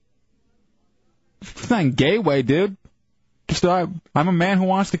 It's not in gay way, dude. Just I'm a man who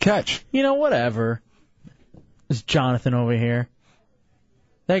wants to catch. Whatever. This Jonathan over here.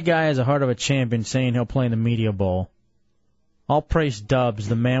 That guy has a heart of a champion saying he'll play in the Media Bowl. I'll praise Dubs,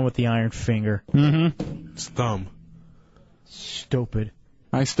 the man with the iron finger. It's thumb. Stupid.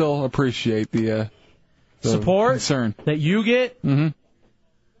 I still appreciate the support concern that you get. I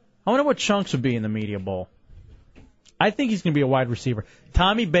wonder what Chunks would be in the Media Bowl. I think he's going to be a wide receiver.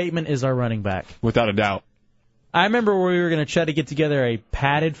 Tommy Bateman is our running back. Without a doubt. I remember we were going to try to get together a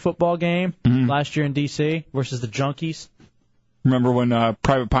padded football game last year in D.C. versus the Junkies. Remember when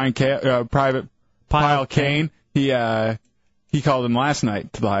Private Pile Kane, he called him last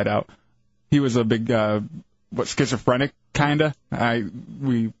night to the Hideout. He was a big, schizophrenic, kinda.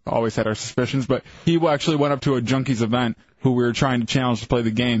 We always had our suspicions, but he actually went up to a Junkies event who we were trying to challenge to play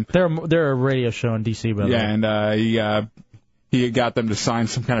the game. They're a radio show in D.C., by the way. Yeah, and he got them to sign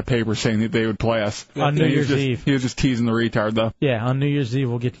some kind of paper saying that they would play us. On New Year's Eve. He was just teasing the retard, though. Yeah, on New Year's Eve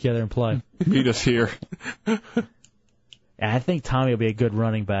we'll get together and play. Meet us here. I think Tommy will be a good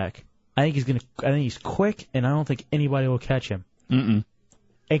running back. I think he's quick, and I don't think anybody will catch him. And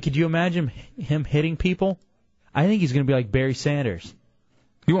could you imagine him hitting people? I think he's going to be like Barry Sanders.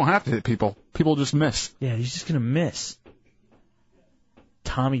 He won't have to hit people. People just miss. Yeah, he's just going to miss.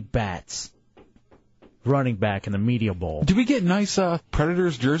 Tommy Batts. Running back in the Media Bowl. Do we get nice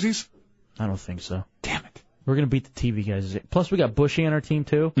Predators jerseys? I don't think so. Damn it. We're going to beat the TV guys. Plus, we got Bushy on our team,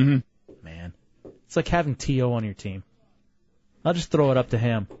 too. Man. It's like having T.O. on your team. I'll just throw it up to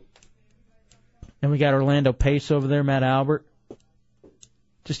him. And we got Orlando Pace over there, Matt Albert.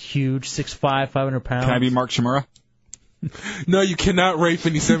 Just huge, 6'5", 500 pounds. Can I be Mark Shimura? No, you cannot rape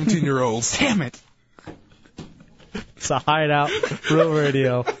any 17-year-olds. Damn it. It's a Hideout, Real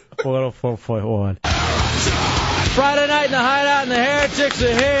Radio, 104.1. Friday night in the Hideout, and the Heretics are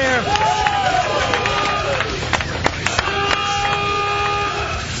here.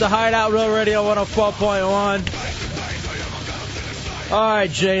 It's the Hideout, Real Radio 104.1. All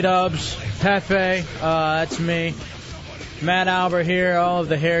right, J-Dubs, Hefe, that's me. Matt Albert here, all of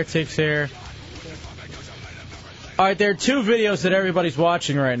the heretics here. All right, there are two videos that everybody's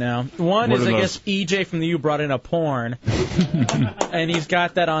watching right now. One is, I guess, EJ from the U brought in a porn, and he's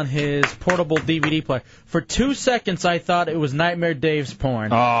got that on his portable DVD player. For 2 seconds, I thought it was Nightmare Dave's porn.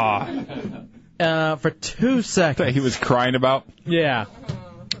 For 2 seconds. That he was crying about? Yeah.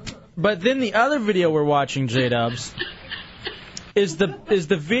 But then the other video we're watching, J-Dubs, is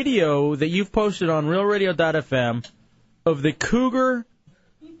the video that you've posted on RealRadio.fm of the cougar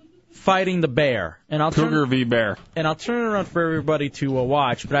fighting the bear. And Cougar v. Bear. And I'll turn it around for everybody to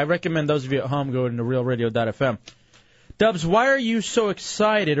watch, but I recommend those of you at home go into RealRadio.fm. Dubs, why are you so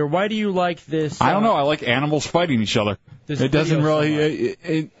excited, or why do you like this? I don't know. I like animals fighting each other. It doesn't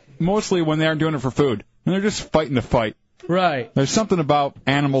really... mostly when they aren't doing it for food. When they're just fighting to fight. Right. There's something about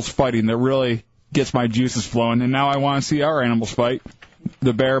animals fighting that really gets my juices flowing, and now I want to see our animals fight.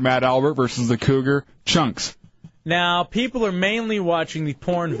 The bear, Matt Albert, versus the cougar, Chunks. Now, people are mainly watching the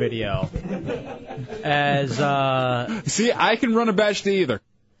porn video as... See, I can run a badge to either.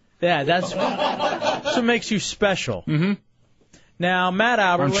 Yeah, that's what makes you special. Mm-hmm. Now, Matt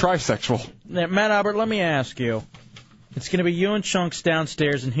Albert... I'm trisexual. Matt Albert, let me ask you. It's going to be you and Chunks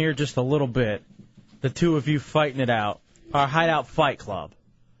downstairs in here just a little bit. The two of you fighting it out. Our Hideout Fight Club.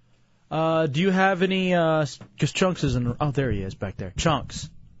 Do you have any... Because Chunks isn't... Oh, there he is back there. Chunks.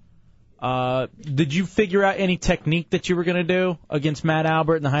 Did you figure out any technique that you were going to do against Matt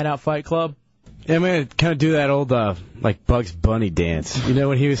Albert in the Hideout Fight Club? Yeah, I'm going to kind of do that old, like, Bugs Bunny dance. You know,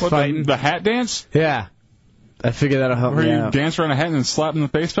 when he was fighting? The hat dance? Yeah. I figured that'll help me out. Where you dance around a hat and then slap him in the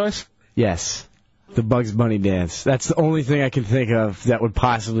face twice? Yes. The Bugs Bunny dance. That's the only thing I can think of that would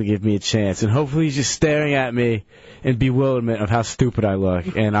possibly give me a chance. And hopefully he's just staring at me in bewilderment of how stupid I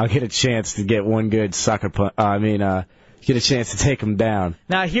look. And I'll get a chance to get one good sucker punch. Get a chance to take him down.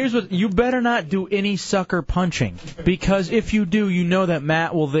 Now, here's what... You better not do any sucker punching. Because if you do, you know that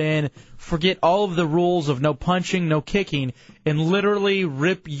Matt will then forget all of the rules of no punching, no kicking, and literally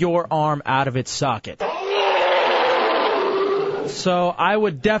rip your arm out of its socket. So I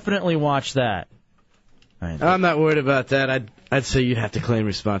would definitely watch that. I'm not worried about that. I'd say you'd have to claim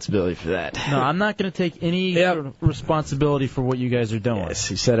responsibility for that. No, I'm not going to take any responsibility for what you guys are doing. Yes,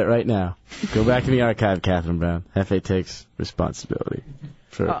 you said it right now. Go back to the archive, Catherine Brown. Hefe takes responsibility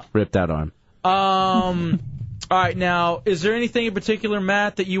for ripped out arm. All right, now, is there anything in particular,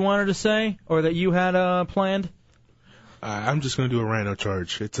 Matt, that you wanted to say or that you had planned? I'm just going to do a rhino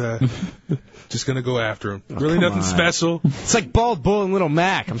charge. It's just going to go after him. Really nothing special. It's like Bald Bull and Little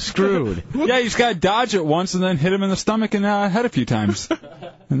Mac. I'm screwed. Yeah, you just got to dodge it once and then hit him in the stomach and head a few times.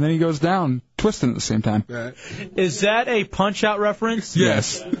 And then he goes down, twisting at the same time. Is that a Punch-Out reference?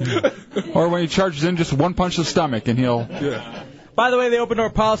 Yes. Or when he charges in, just one punch to the stomach and he'll... Yeah. By the way, the open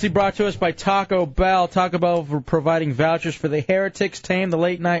door policy brought to us by Taco Bell. Taco Bell for providing vouchers for the Heretics Tame the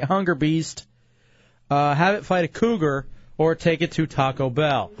Late Night Hunger Beast. Have it fight a cougar or take it to Taco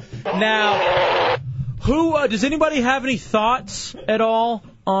Bell. Now, does anybody have any thoughts at all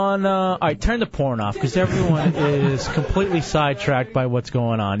on... all right, turn the porn off because everyone is completely sidetracked by what's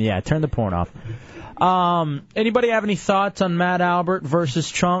going on. Yeah, turn the porn off. Anybody have any thoughts on Matt Albert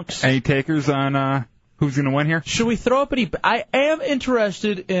versus Chunks? Any takers on who's going to win here? Should we throw up any... I am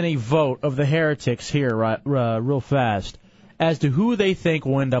interested in a vote of the Heretics here real fast as to who they think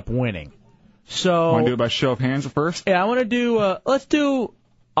will end up winning. So, want to do it by show of hands first? Yeah, I want to do, let's do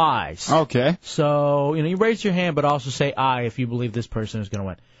ayes. Okay. So, you raise your hand, but also say aye if you believe this person is going to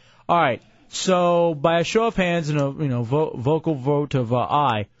win. All right. So, by a show of hands and a, vocal vote of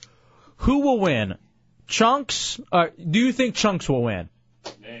aye, who will win? Chunks? Do you think Chunks will win?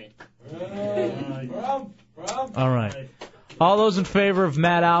 All right. All those in favor of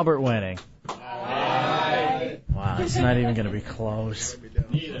Matt Albert winning? Wow, it's not even going to be close.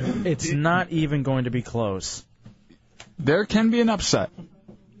 It's not even going to be close. There can be an upset.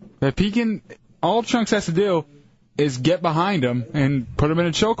 If he can, all Chunks has to do is get behind him and put him in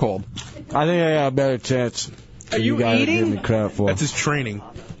a chokehold. I think I got a better chance. Are you eating? Give me credit for. That's his training.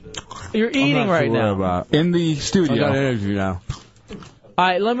 You're eating right now. In the studio. I got an interview now. All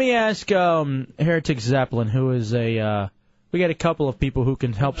right, let me ask Heretic Zeppelin, who is we got a couple of people who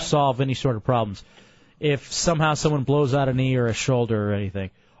can help solve any sort of problems. If somehow someone blows out a knee or a shoulder or anything.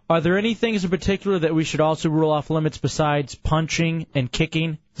 Are there any things in particular that we should also rule off limits besides punching and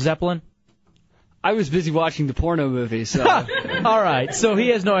kicking, Zeppelin? I was busy watching the porno movie, so... All right, so he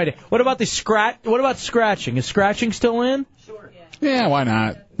has no idea. What about What about scratching? Is scratching still in? Sure. Yeah, why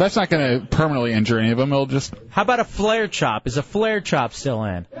not? That's not going to permanently injure any of them. It'll just... How about a flare chop? Is a flare chop still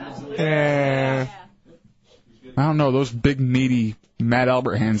in? I don't know. Those big, meaty Matt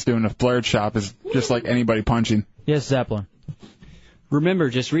Albert hands doing a flared chop is just like anybody punching. Yes, Zeppelin. Remember,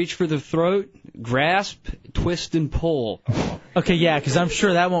 just reach for the throat, grasp, twist, and pull. Okay, yeah, because I'm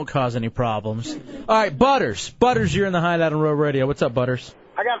sure that won't cause any problems. All right, Butters. Butters, you're in the Hideout on Road Radio. What's up, Butters?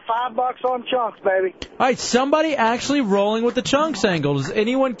 I got $5 on chunks, baby. All right, somebody actually rolling with the chunks angle. Does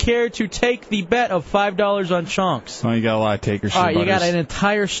anyone care to take the bet of $5 on chunks? Oh, you got a lot of takers. All right, you got an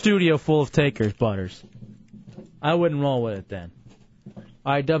entire studio full of takers, Butters. I wouldn't roll with it then.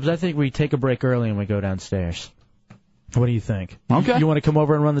 All right, Dubs, I think we take a break early and we go downstairs. What do you think? Okay. You want to come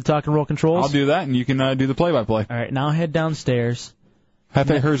over and run the talk and roll controls? I'll do that, and you can do the play-by-play. All right, now head downstairs.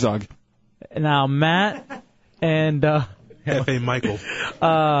 Hefe Herzog. Now, Matt and... Hefe Michael.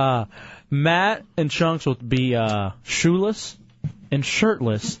 Matt and Chunks will be shoeless and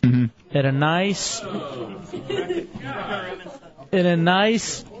shirtless at a nice... in a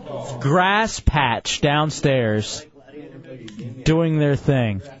nice grass patch downstairs doing their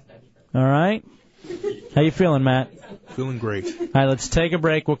thing. All right? How you feeling, Matt? Feeling great. All right, let's take a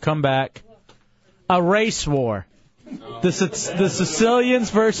break. We'll come back. A race war. The Sicilians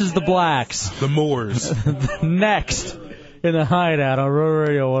versus the blacks. The Moors. Next in the Hideout on Real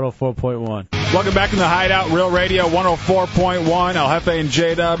Radio 104.1. Welcome back in the Hideout, Real Radio 104.1. El Jefe and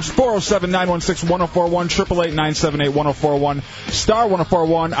J-Dubs, 407-916-1041, 888-978-1041, star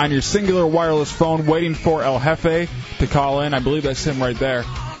 1041 on your singular wireless phone, waiting for El Jefe to call in. I believe that's him right there.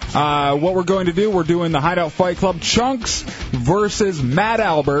 What we're going to do, we're doing the Hideout Fight Club, Chunks versus Matt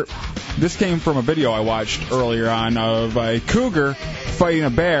Albert. This came from a video I watched earlier on of a cougar fighting a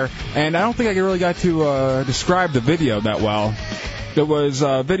bear, and I don't think I really got to describe the video that well. It was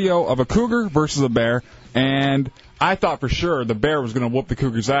a video of a cougar versus a bear, and I thought for sure the bear was going to whoop the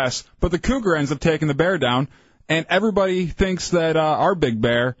cougar's ass, but the cougar ends up taking the bear down, and everybody thinks that our big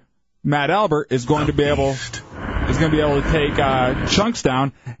bear, Matt Albert, is going to be able to take Chunks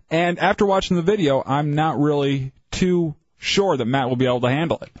down. And after watching the video, I'm not really too sure that Matt will be able to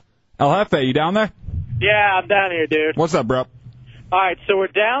handle it. El Jefe, you down there? Yeah, I'm down here, dude. What's up, bro? All right, so we're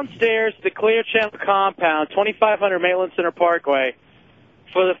downstairs at the Clear Channel compound, 2500 Maitland Center Parkway,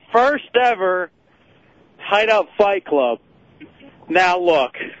 for the first ever Hideout Fight Club. Now,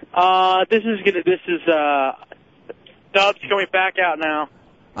 look, Dubs, can we back out now?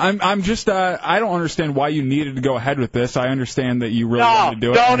 I'm just, I don't understand why you needed to go ahead with this. I understand that you really wanted to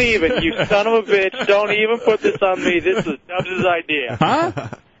do it. No, don't even, you son of a bitch. Don't even put this on me. This is Dubs' idea. Huh?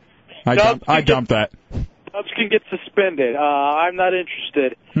 I dumped that. Dubs can get suspended. I'm not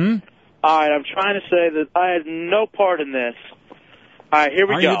interested. All right, I'm trying to say that I had no part in this. All right, here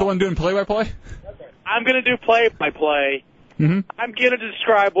we go. Are you the one doing play-by-play? I'm going to do play-by-play. I'm going to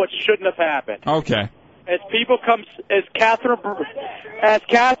describe what shouldn't have happened. Okay. As Catherine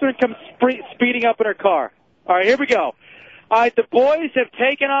comes speeding up in her car. All right, here we go. All right, the boys have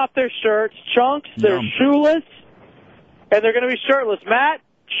taken off their shirts. Chunks, they're shoeless, and they're going to be shirtless. Matt,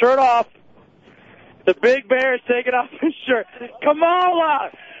 shirt off. The big bear is taking off his shirt.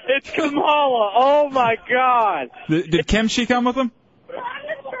 Kamala! It's Kamala. Oh, my God. Did Kimchi come with him?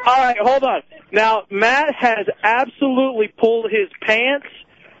 All right, hold on. Now, Matt has absolutely pulled his pants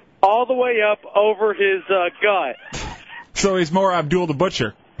all the way up over his gut. So he's more Abdul the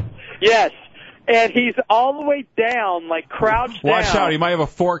Butcher. Yes, and he's all the way down, like crouched down. Watch out, he might have a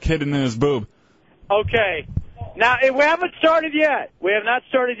fork hidden in his boob. Okay. Now, we haven't started yet. We have not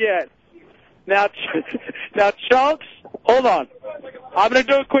started yet. Now, Chunks, hold on. I'm going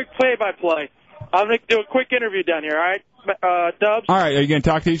to do a quick play-by-play. I'm going to do a quick interview down here, all right? Dubs? All right, are you going to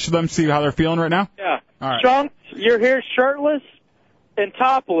talk to each of them, see how they're feeling right now? Yeah. All right. Chunks, you're here shirtless and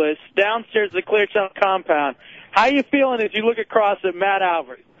topless downstairs at the Clear Channel compound. How you feeling as you look across at Matt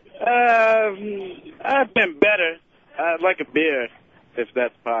Albert? I've been better. I'd like a beer, if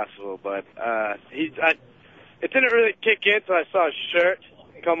that's possible, but it didn't really kick in until I saw his shirt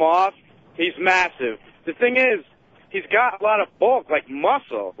come off. He's massive. The thing is, he's got a lot of bulk, like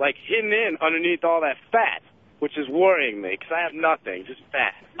muscle, like hidden in underneath all that fat, which is worrying me, because I have nothing, just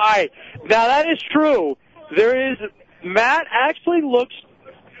fat. All right. Now, that is true. Matt actually looks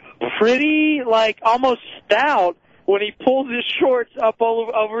pretty, like, almost stout when he pulls his shorts up all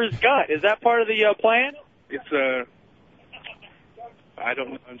over his gut. Is that part of the plan? It's, I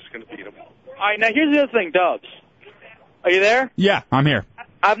don't know. I'm just going to beat him. All right, now here's the other thing, Dubs. Are you there? Yeah, I'm here.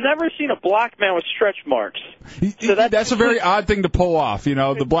 I've never seen a black man with stretch marks. So that's a very odd thing to pull off, you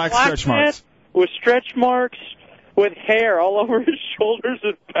know, the black stretch marks. With stretch marks, with hair all over his shoulders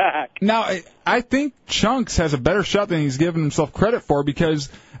and back. Now, I think Chunks has a better shot than he's given himself credit for, because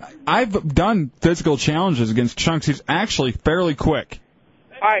I've done physical challenges against Chunks. He's actually fairly quick.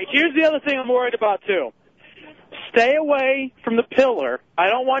 All right, here's the other thing I'm worried about, too. stay away from the pillar. I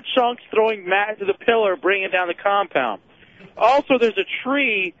don't want Chunks throwing Matt to the pillar, bringing down the compound. Also, there's a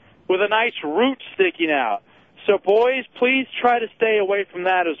tree with a nice root sticking out. So, boys, please try to stay away from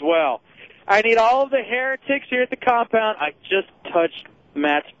that as well. I need all of the heretics here at the compound. I just touched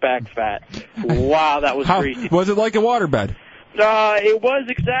Matt's back fat. Wow, that was greasy. Was it like a waterbed? It was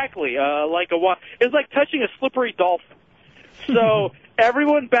exactly like a water. It was like touching a slippery dolphin. So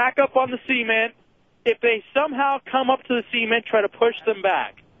everyone back up on the cement. If they somehow come up to the cement, try to push them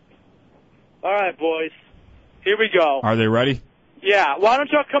back. All right, boys. Here we go. Are they ready? Yeah. Why don't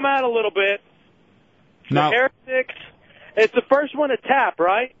y'all come out a little bit? Now, the heretics. It's the first one to tap,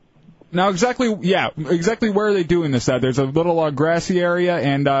 right? Now, exactly where are they doing this at? There's a little grassy area,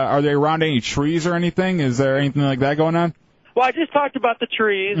 and are they around any trees or anything? Is there anything like that going on? Well, I just talked about the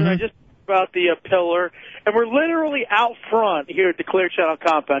trees, and I just talked about the pillar, and we're literally out front here at the Clear Channel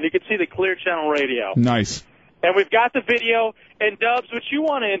compound. You can see the Clear Channel radio. Nice. And we've got the video, and Dubs, what you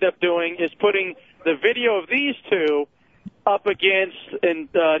want to end up doing is putting the video of these two up against and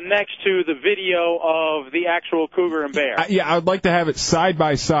next to the video of the actual cougar and bear. I would like to have it side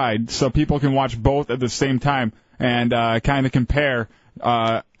by side so people can watch both at the same time and kind of compare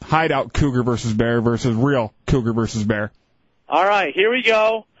hideout cougar versus bear versus real cougar versus bear. All right, here we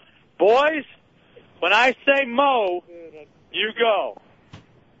go. Boys, when I say mo, you go.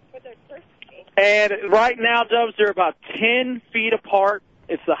 And right now, Dubs, they're about 10 feet apart.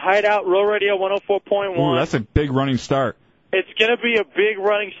 It's the Hideout Real Radio 104.1. Ooh, that's a big running start. It's going to be a big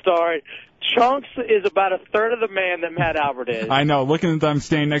running start. Chunks is about a third of the man that Matt Albert is. I know. Looking at them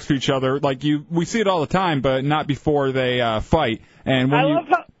standing next to each other, like we see it all the time, but not before they fight. And when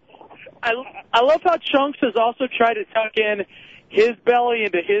I love how Chunks has also tried to tuck in his belly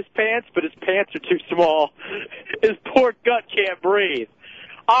into his pants, but his pants are too small. His poor gut can't breathe.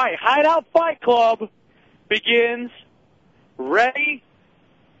 All right, Hideout Fight Club begins. Ready,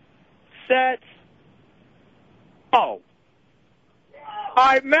 set, oh. All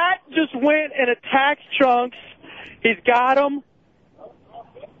right, Matt just went and attacked Chunks. He's got him.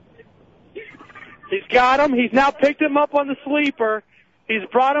 He's now picked him up on the sleeper. He's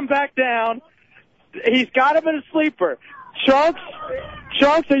brought him back down. He's got him in a sleeper. Chunks,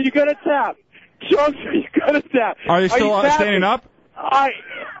 are you going to tap? Chunks, are you going to tap? Are you still standing up? All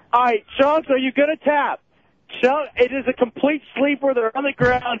right, Chunks, are you going to tap? Chunks, it is a complete sleeper. They're on the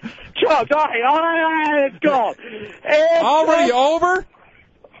ground. Chunks, all right, let's go. And already over?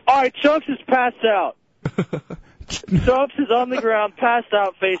 All right, Chunks is passed out. Chunks is on the ground, passed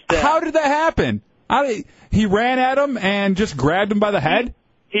out, face down. How did that happen? He ran at him and just grabbed him by the head?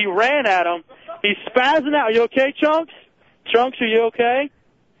 He ran at him. He's spazzing out. You okay, Chunks? Chunks, are you okay?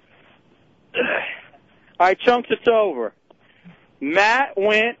 All right, Chunks, it's over. Matt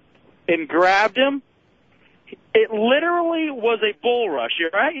went and grabbed him. It literally was a bull rush.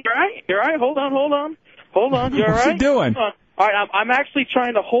 You're right? Hold on. You all right? What's he doing? All right, I'm actually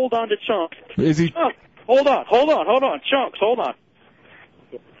trying to hold on to Chunks. Is he? Oh, hold on. Chunks, hold on.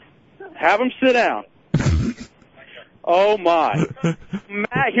 Have him sit down. Oh, my.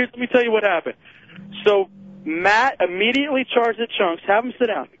 Matt, let me tell you what happened. So Matt immediately charged at Chunks. Have him sit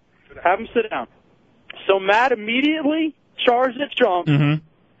down. So Matt immediately charged at Chunks. Mm-hmm.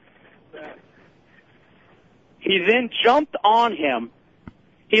 He then jumped on him.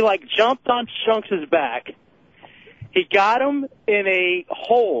 He, jumped on Chunks' back. He got him in a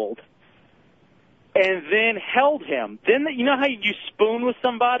hold and then held him. Then, you know how you spoon with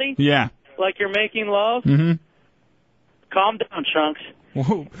somebody? Yeah. Like you're making love? Mm-hmm. Calm down, Chunks.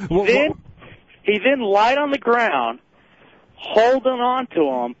 Whoa. He then lied on the ground, holding on to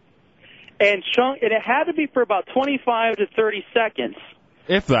him, and it had to be for about 25 to 30 seconds.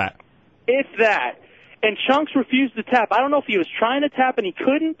 If that. And Chunks refused to tap. I don't know if he was trying to tap and he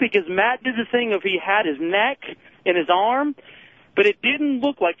couldn't because Matt did the thing of he had his neck in his arm, but it didn't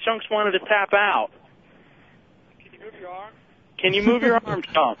look like Chunks wanted to tap out. Can you move your arm? Can you move your arm,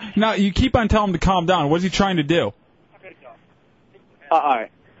 Chunks? No, you keep on telling him to calm down. What's he trying to do? All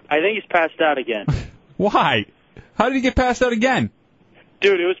right. I think he's passed out again. Why? How did he get passed out again?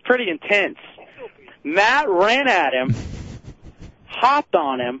 Dude, it was pretty intense. Matt ran at him, hopped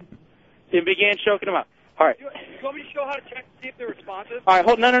on him, and began choking him out. All right. You want me to show how to check to see if they're responsive? All right,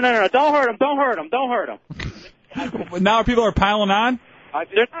 no. Don't hurt him. Now people are piling on?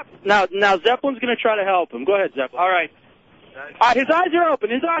 Now Zeppelin's going to try to help him. Go ahead, Zeppelin. All right, his eyes are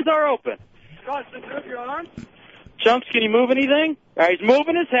open. Chunks, move your arm. Chunks, can you move anything? All right, he's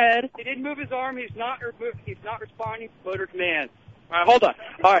moving his head. He didn't move his arm. He's not responding to motor command. All right, hold on.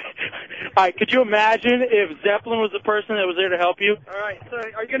 All right, could you imagine if Zeppelin was the person that was there to help you? All right, so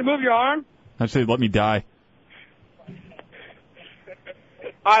are you going to move your arm? I'd say let me die.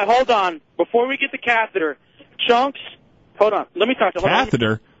 All right, hold on. Before we get the catheter, Chunks, hold on. Let me talk to him.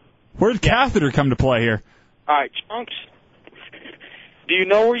 Catheter? Where did catheter come to play here? All right, Chunks, do you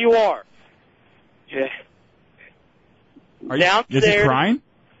know where you are? Yeah. Downstairs. Is he crying?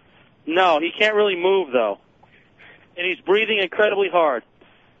 No, he can't really move, though. And he's breathing incredibly hard.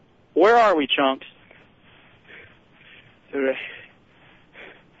 Where are we, Chunks?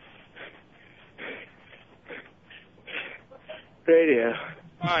 Radio.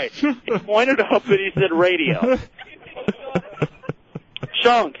 All right. He pointed up and he said radio.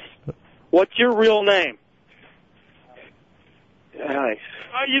 Chunks, what's your real name? Alex.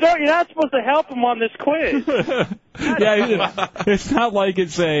 You're not supposed to help him on this quiz. Yeah, it's not like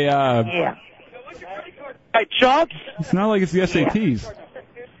it's a. Yeah. All right, Chunks. It's not like it's the SATs.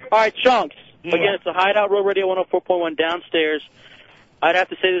 All right, Chunks. Again, it's the Hideout Road Radio 104.1 downstairs. I'd have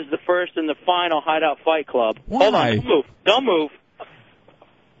to say this is the first and the final Hideout Fight Club. Why? Hold on, don't move. Don't move.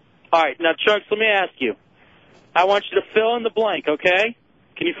 All right, now, Chunks, let me ask you. I want you to fill in the blank, okay?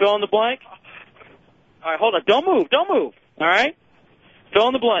 Can you fill in the blank? All right, hold on. Don't move. Don't move. All right? Fill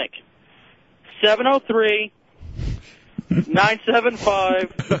in the blank.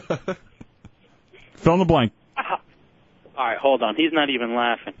 703-975. Fill in the blank. All right, hold on. He's not even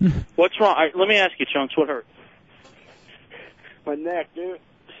laughing. What's wrong? All right, let me ask you, Chunks, what hurt? My neck, dude.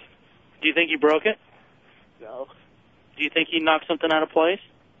 Do you think he broke it? No. Do you think he knocked something out of place?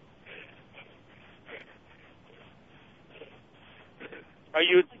 Are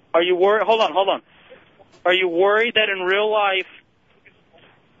you worried? Hold on. Are you worried that in real life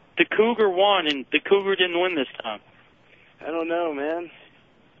the Cougar won and the Cougar didn't win this time? I don't know, man.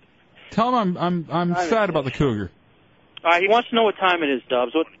 Tell him I'm sad about the Cougar. All right, he wants to know what time it is,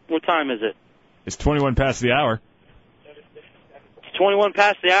 Dubs. What time is it? It's 21 past the hour. It's 21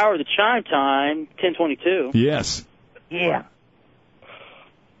 past the hour. The chime time, 10:22. Yes. Yeah.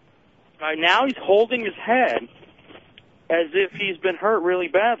 All right, now he's holding his head as if he's been hurt really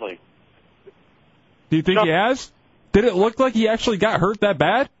badly. Do you think he has? Did it look like he actually got hurt that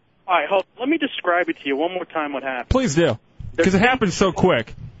bad? All right, let me describe it to you one more time what happened. Please do. Because it happened so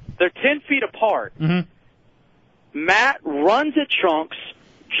quick. They're 10 feet apart. Mm-hmm. Matt runs at Chunks,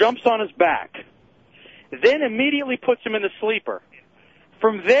 jumps on his back, then immediately puts him in the sleeper.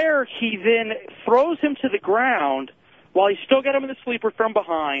 From there, he then throws him to the ground while he still got him in the sleeper from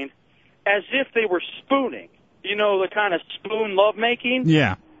behind, as if they were spooning. You know, the kind of spoon lovemaking?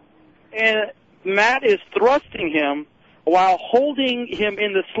 Yeah. And Matt is thrusting him while holding him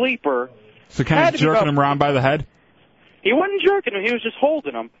in the sleeper. So kind of jerking him around by the head? He wasn't jerking him. He was just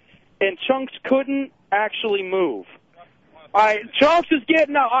holding him. And Chunks couldn't actually move. All right, Chunks is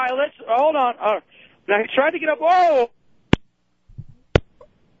getting up. All right, hold on. Now, he tried to get up. Oh!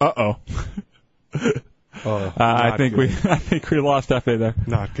 Uh-oh. I think we lost F.A. there.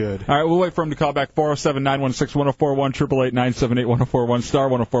 Not good. All right, we'll wait for him to call back. 407-916-1041, 888-978-1041, star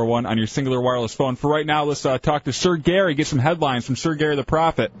 1041 on your singular wireless phone. For right now, let's talk to Sir Gary, get some headlines from Sir Gary the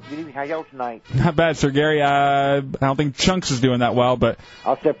Prophet. Good evening. How y'all tonight? Not bad, Sir Gary. I don't think Chunks is doing that well, but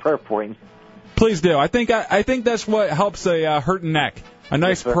I'll say a prayer for him. Please do. I think that's what helps a hurting neck. A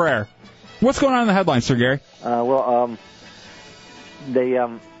nice prayer. What's going on in the headlines, Sir Gary?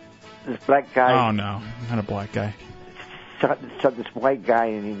 This black guy. Oh no, not a black guy. Shot this white guy,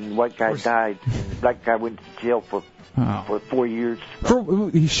 and the white guy died. And the black guy went to jail for 4 years.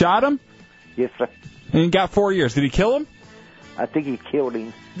 He shot him? Yes, sir. And he got 4 years. Did he kill him? I think he killed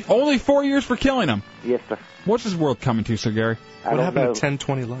him. Only 4 years for killing him? Yes, sir. What's this world coming to, Sir Gary? What happened to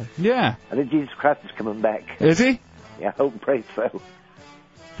 10/20 life? Yeah. I think Jesus Christ is coming back. Is he? Yeah, I hope and pray so.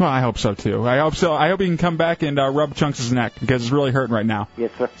 Well, I hope so, too. I hope so. I hope he can come back and rub Chunks' neck, because it's really hurting right now.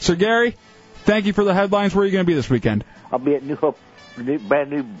 Yes, sir. Sir Gary, thank you for the headlines. Where are you going to be this weekend? I'll be at New Hope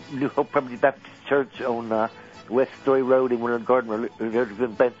Baptist Church on West Story Road in Winter Garden. There's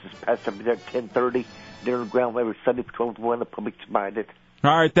been benches passed. I'll be there at 10:30. They're on the ground every Sunday for 12 to 1. The public's minded.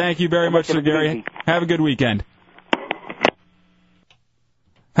 All right, thank you very much, Sir Gary. Have a good weekend.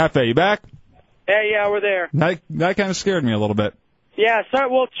 Hefe, you back? Hey, yeah, we're there. That kind of scared me a little bit. Yeah, sorry.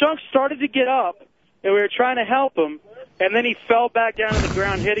 Well, Chunks started to get up, and we were trying to help him, and then he fell back down to the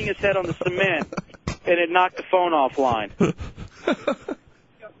ground, hitting his head on the cement, and it knocked the phone offline.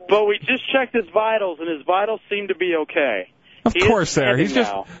 But we just checked his vitals, and his vitals seem to be okay. Of course, there. He's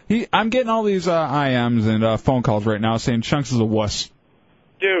just. I'm getting all these IMs and phone calls right now saying Chunks is a wuss.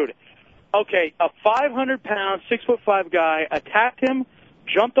 Dude, okay, a 500-pound, 6'5" guy attacked him,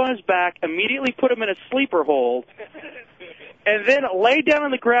 jumped on his back, immediately put him in a sleeper hold, and then laid down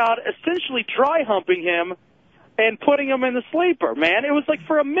on the ground, essentially dry humping him and putting him in the sleeper, man. It was like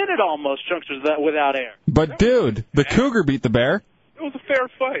for a minute almost, Chunks was without air. But, dude, the Cougar beat the Bear. It was a fair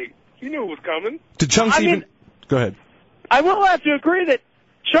fight. You knew it was coming. Did Chunks even... Go ahead. I will have to agree that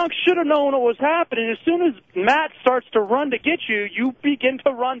Chunks should have known what was happening. As soon as Matt starts to run to get you, you begin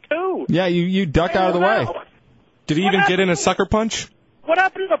to run too. Yeah, you duck out of the way. Did he even get in a sucker punch? What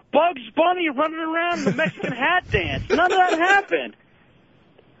happened to the Bugs Bunny running around the Mexican hat dance? None of that happened.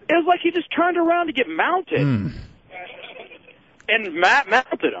 It was like he just turned around to get mounted. And Matt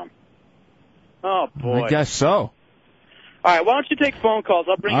mounted him. Oh, boy. I guess so. All right, why don't you take phone calls?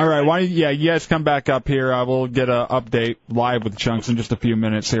 I'll bring All right, why don't you guys come back up here. We'll get an update live with Chunks in just a few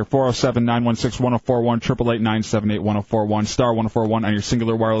minutes here. 407-916-1041, 888-978-1041, star 1041 on your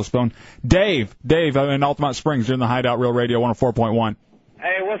singular wireless phone. Dave in Altamont Springs. You're in the Hideout Real Radio 104.1.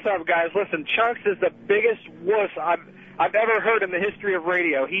 Hey, what's up, guys? Listen, Chunks is the biggest wuss I've ever heard in the history of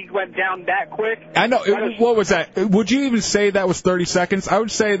radio. He went down that quick. I know. What was that? Would you even say that was 30 seconds? I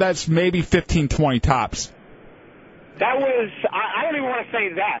would say that's maybe 15, 20 tops. That was, I don't even want to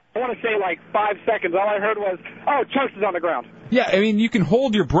say that. I want to say like 5 seconds. All I heard was, oh, Chunks is on the ground. Yeah, I mean, you can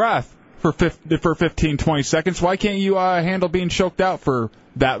hold your breath for 15, 20 seconds. Why can't you handle being choked out for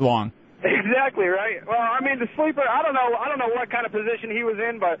that long? Exactly, right? Well, I mean, the sleeper, I don't know what kind of position he was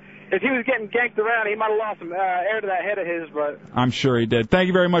in, but if he was getting ganked around, he might have lost some air to that head of his, but... I'm sure he did. Thank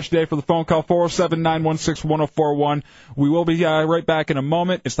you very much, Dave, for the phone call, 407-916-1041. We will be right back in a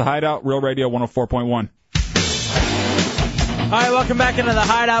moment. It's the Hideout, Real Radio 104.1. All right, welcome back into the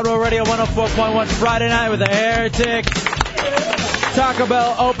Hideout Real Radio 104.1 Friday night with the Heretic. Taco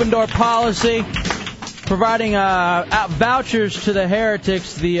Bell open door policy, providing vouchers to the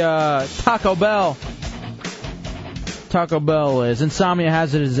Heretics. The Taco Bell is. Insomnia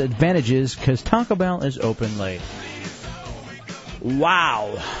has its advantages because Taco Bell is open late.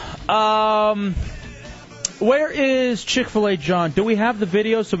 Wow. Where is Chick-fil-A, John? Do we have the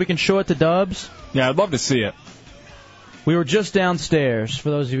video so we can show it to Dubs? Yeah, I'd love to see it. We were just downstairs,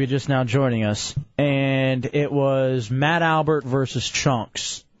 for those of you just now joining us, and it was Matt Albert versus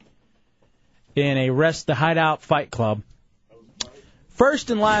Chunks in the Hideout Fight Club.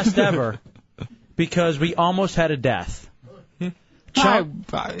 First and last ever, because we almost had a death.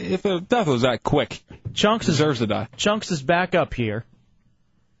 If a death was that quick, Chunks deserves to die. Chunks is back up here.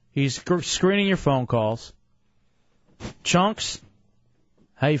 He's screening your phone calls. Chunks,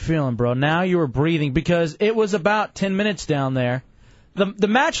 how you feeling, bro? Now you were breathing because it was about 10 minutes down there. The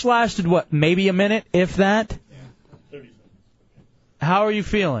match lasted, what, maybe a minute, if that? Yeah, 30 seconds. How are you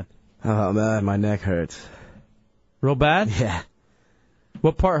feeling? Oh, man, my neck hurts. Real bad? Yeah.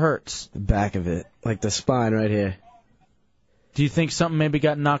 What part hurts? The back of it, like the spine right here. Do you think something maybe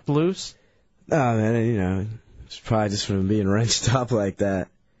got knocked loose? No, man, it's probably just from being wrenched up like that.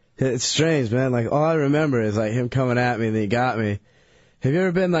 It's strange, man. Like, all I remember is, like, him coming at me and he got me. Have you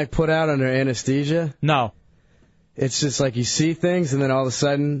ever been, like, put out under anesthesia? No. It's just like you see things and then all of a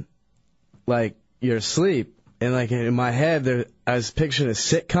sudden, like, you're asleep. And, like, in my head, I was picturing a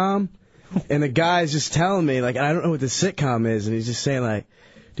sitcom. And the guy's just telling me, like, I don't know what the sitcom is. And he's just saying, like,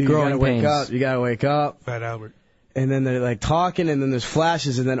 dude, you gotta wake up. You gotta wake up. Fat Albert. And then they're, like, talking and then there's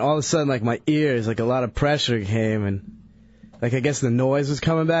flashes. And then all of a sudden, like, my ears, like, a lot of pressure came. And, like, I guess the noise was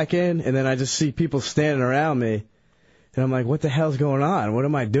coming back in. And then I just see people standing around me. And I'm like, what the hell's going on? What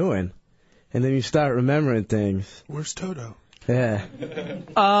am I doing? And then you start remembering things. Where's Toto? Yeah.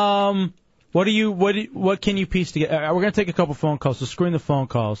 What can you piece together? We're going to take a couple phone calls, so screen the phone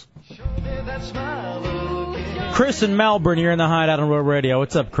calls. Chris in Melbourne, you're in the Hideout on Road Radio.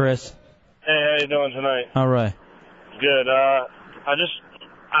 What's up, Chris? Hey, how you doing tonight? All right. Good. I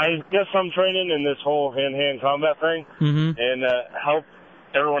guess I'm training in this whole hand-to-hand combat thing and help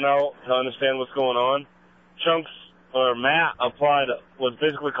everyone out to understand what's going on. Chunks or Matt applied was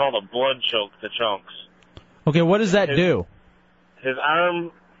basically called a blood choke to Chunks. Okay, what does that do? His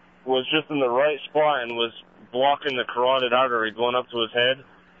arm was just in the right spot and was blocking the carotid artery going up to his head.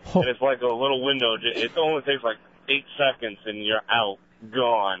 And it's like a little window. It only takes like 8 seconds and you're out,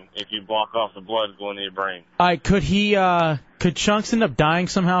 gone, if you block off the blood going to your brain. All right, could Chunks end up dying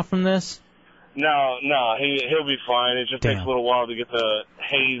somehow from this? No, he'll be fine. It just takes a little while to get the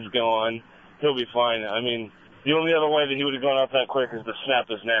haze going. He'll be fine. I mean, the only other way that he would have gone out that quick is to snap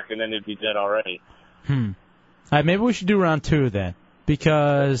his neck, and then he'd be dead already. All right, maybe we should do round 2 then,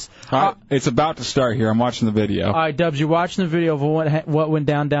 because... it's about to start here. I'm watching the video. All right, Dubs, you're watching the video of what went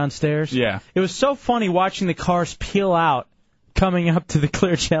downstairs? Yeah. It was so funny watching the cars peel out, coming up to the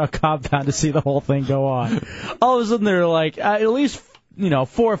Clear Channel compound to see the whole thing go on. All of a sudden, there were like at least 4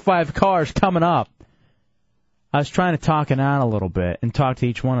 or 5 cars coming up. I was trying to talk it out a little bit and talk to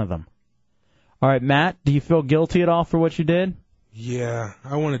each one of them. All right, Matt, do you feel guilty at all for what you did? Yeah,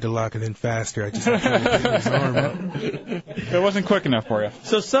 I wanted to lock it in faster. I just had to get his arm up. It wasn't quick enough for you.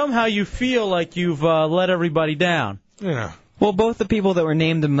 So somehow you feel like you've let everybody down. Yeah. Well, both the people that were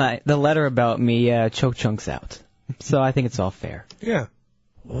named in the letter about me choke Chunks out. So I think it's all fair. Yeah.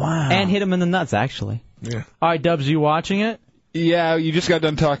 Wow. And hit him in the nuts, actually. Yeah. All right, Dubs, you watching it? Yeah, you just got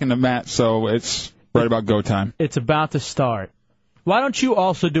done talking to Matt, so it's right about go time. It's about to start. Why don't you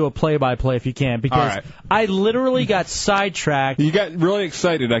also do a play-by-play if you can? Because All right. I literally got sidetracked. You got really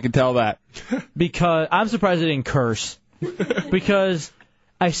excited, I can tell that. Because I'm surprised I didn't curse. Because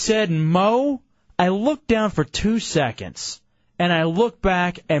I said Mo, I looked down for 2 seconds, and I look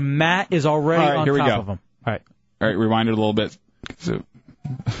back, and Matt is already on here we top go. of him. All right, rewind it a little bit.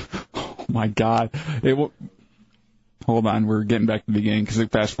 Oh, my God. Hold on, we're getting back to the beginning because it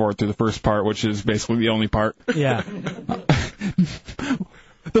fast forward through the first part, which is basically the only part. Yeah.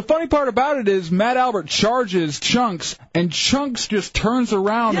 The funny part about it is Matt Albert charges Chunks, and Chunks just turns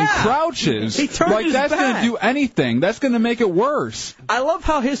around and crouches. He turns like his that's back. going to do anything. That's going to make it worse. I love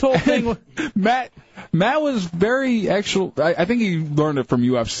how his whole thing. Matt was very actual. I think he learned it from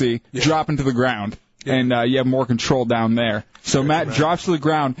UFC, dropping to the ground, and you have more control down there. So Matt drops to the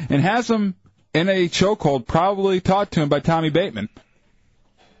ground and has him in a chokehold, probably taught to him by Tommy Bateman.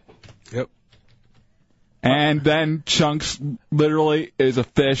 Yep. And then Chunks literally is a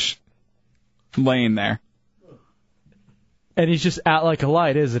fish laying there. And he's just out like a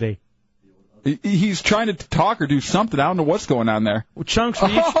light, isn't he? He's trying to talk or do something. I don't know what's going on there. Well, Chunks,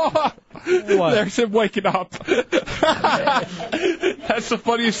 what? There's him waking up. That's the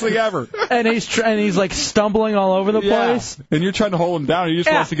funniest thing ever. And he's like stumbling all over the place. And you're trying to hold him down. He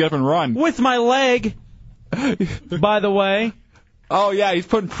just wants to get up and run. With my leg, by the way. Oh, yeah, he's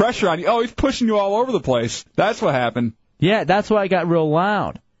putting pressure on you. Oh, he's pushing you all over the place. That's what happened. Yeah, that's why I got real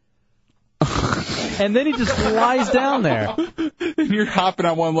loud. And then he just lies down there. And you're hopping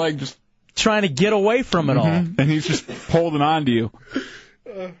on one leg, just trying to get away from it all. And he's just holding on to you.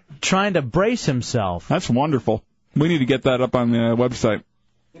 Trying to brace himself. That's wonderful. We need to get that up on the website.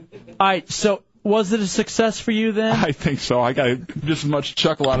 All right, so was it a success for you then? I think so. I got just as much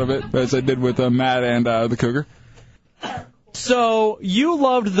chuckle out of it as I did with Matt and the Cougar. So you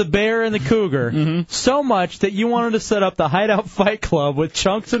loved the Bear and the Cougar so much that you wanted to set up the Hideout Fight Club with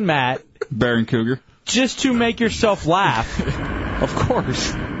Chunks and Matt. Bear and Cougar. Just to make yourself laugh. Of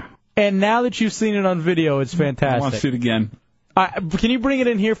course. And now that you've seen it on video, it's fantastic. I want to see it again. Can you bring it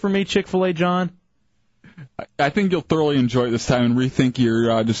in here for me, Chick-fil-A John? I think you'll thoroughly enjoy it this time and rethink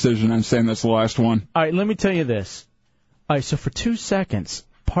your decision on saying that's the last one. All right, let me tell you this. All right, so for 2 seconds,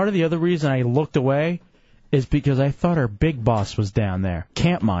 part of the other reason I looked away is because I thought our big boss was down there,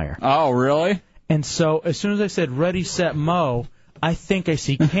 Campmeyer. Oh, really? And so as soon as I said ready, set, Mo, I think I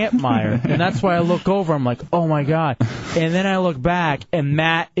see Campmeyer, and that's why I look over. I'm like, oh, my God. And then I look back, and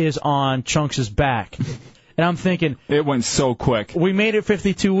Matt is on Chunks' back. And I'm thinking... It went so quick. We made it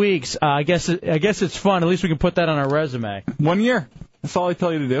 52 weeks. I guess it's fun. At least we can put that on our resume. 1 year. That's all I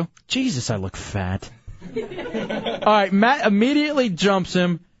tell you to do. Jesus, I look fat. All right, Matt immediately jumps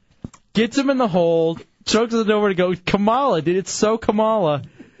him, gets him in the hold, chokes it over to go, Kamala, dude, it's so Kamala.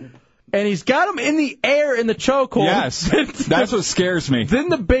 And he's got him in the air in the chokehold. Yes, that's what scares me. Then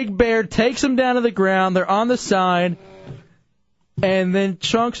the big bear takes him down to the ground. They're on the side. And then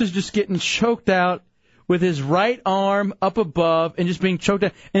Chunks is just getting choked out with his right arm up above and just being choked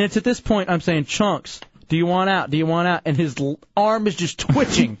out. And it's at this point I'm saying, Chunks, do you want out? Do you want out? And his arm is just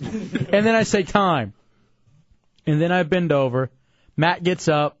twitching. And then I say, time. And then I bend over. Matt gets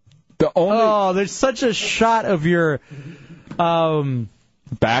up. Oh, there's such a shot of your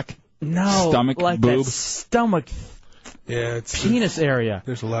back? No, stomach, like boob, that stomach, it's penis area.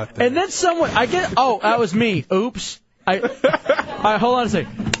 There's a lot there. And then someone, that was me. Oops. Hold on a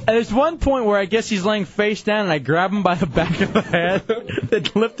second. There's one point where I guess he's laying face down, and I grab him by the back of the head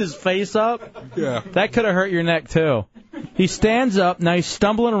and lift his face up. Yeah. That could have hurt your neck too. He stands up, now he's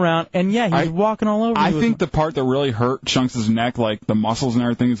stumbling around, and he's walking all over. I think the part that really hurt Chunks' neck, like the muscles and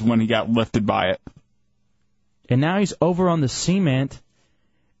everything, is when he got lifted by it. And now he's over on the cement.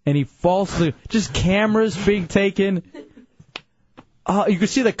 And he falls through. Just cameras being taken. You can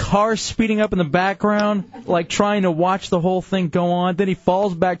see the car speeding up in the background, like trying to watch the whole thing go on. Then he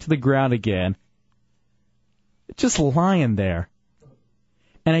falls back to the ground again. Just lying there.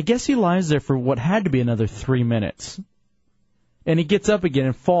 And I guess he lies there for what had to be another 3 minutes. And he gets up again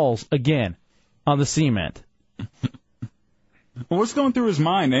and falls again on the cement. Well, what's going through his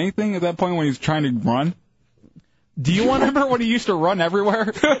mind? Anything at that point when he's trying to run? Do you remember when he used to run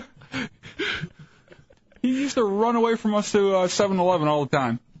everywhere? He used to run away from us to 7-Eleven all the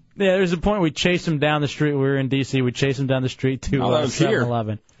time. Yeah, there's a point we chased him down the street. We were in D.C. We chased him down the street to that was here.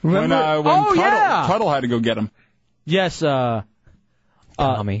 7-Eleven. When Tuttle had to go get him. Yes, Tommy.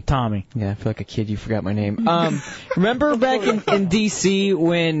 Yeah, I feel like a kid. You forgot my name. Remember back in D.C.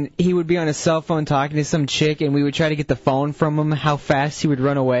 when he would be on his cell phone talking to some chick and we would try to get the phone from him, how fast he would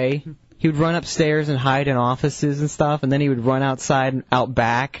run away? He would run upstairs and hide in offices and stuff, and then he would run outside and out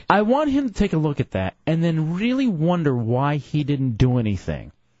back. I want him to take a look at that and then really wonder why he didn't do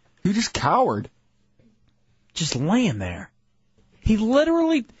anything. He just cowered. Just laying there. He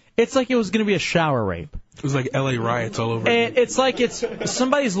literally, it's like it was going to be a shower rape. It was like L.A. riots all over. And it's like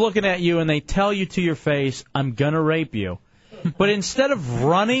somebody's looking at you and they tell you to your face, I'm going to rape you. But instead of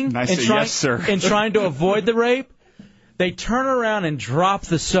running and trying to avoid the rape, they turn around and drop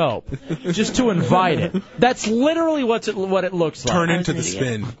the soap just to invite it. That's literally what it looks like. Turn into the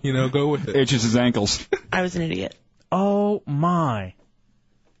spin. Go with it. Itches his ankles. I was an idiot. Oh, my.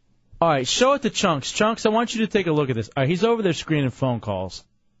 All right, show it to Chunks. Chunks, I want you to take a look at this. All right, he's over there screening phone calls.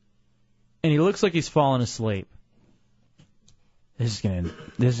 And he looks like he's falling asleep. This is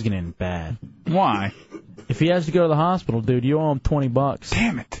gonna end bad. Why? If he has to go to the hospital, dude, you owe him $20.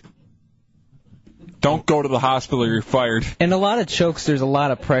 Damn it. Don't go to the hospital or you're fired. In a lot of chokes, there's a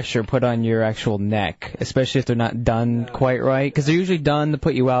lot of pressure put on your actual neck, especially if they're not done quite right, because they're usually done to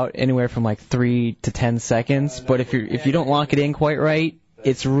put you out anywhere from like 3 to 10 seconds. But if you don't lock it in quite right,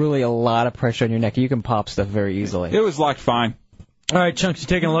 it's really a lot of pressure on your neck. You can pop stuff very easily. It was locked fine. All right, Chunks, you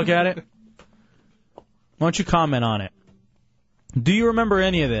taking a look at it? Why don't you comment on it? Do you remember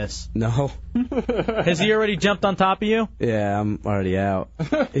any of this? No. Has he already jumped on top of you? Yeah, I'm already out.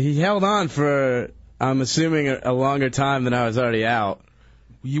 He held on for, I'm assuming, a longer time than I was already out.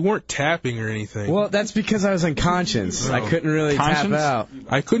 You weren't tapping or anything. Well, that's because I was unconscious. No. I couldn't really tap out.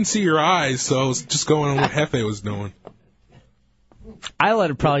 I couldn't see your eyes, so I was just going on what Hefe was doing. I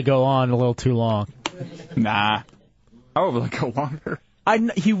let it probably go on a little too long. Nah. I would let it go longer.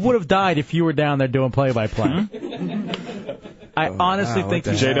 He would have died if you were down there doing play-by-play. I honestly think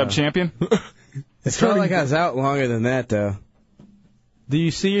the J-Dub champion? It felt like I was out longer than that, though. Do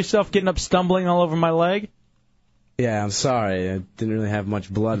you see yourself getting up stumbling all over my leg? Yeah, I'm sorry. I didn't really have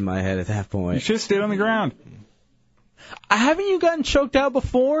much blood in my head at that point. You should have stayed on the ground. Haven't you gotten choked out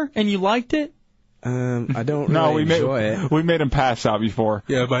before and you liked it? I don't really enjoy it. We made him pass out before.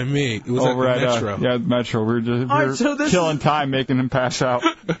 Yeah, by me. It was over at the Metro. Yeah, Metro. We were killing time making him pass out.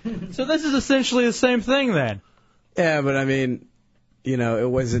 So this is essentially the same thing then. Yeah, but I mean,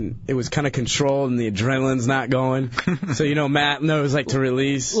 it was kind of controlled and the adrenaline's not going. So, Matt knows to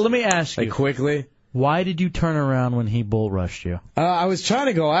release. Let me ask you. Quickly. Why did you turn around when he bull rushed you? I was trying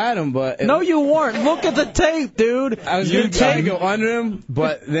to go at him, but... No, you weren't. Look at the tape, dude. I was going to try to go under him,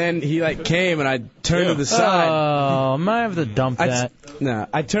 but then he, came and I turned to the side. Oh, I might have to dump that. No,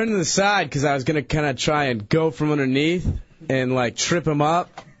 I turned to the side because I was going to kind of try and go from underneath and, trip him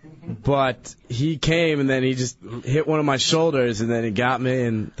up. But he came and then he just hit one of my shoulders and then he got me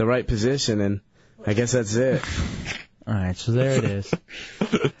in the right position, and I guess that's it. All right, so there it is.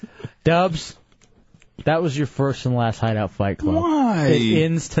 Dubs. That was your first and last Hideout Fight Club. Why? It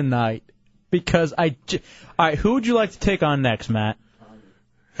ends tonight. Because All right, who would you like to take on next, Matt?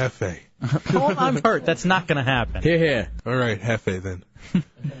 Hefe. Well, I'm hurt. That's not going to happen. Here. All right, Hefe then.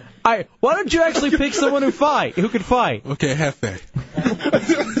 All right, why don't you actually pick someone who could fight? Okay, Hefe.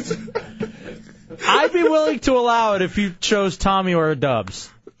 I'd be willing to allow it if you chose Tommy or Dubs.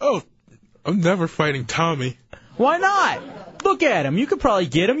 Oh, I'm never fighting Tommy. Why not? Look at him. You could probably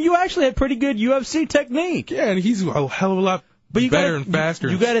get him. You actually had pretty good UFC technique. Yeah, and he's a hell of a lot better and faster.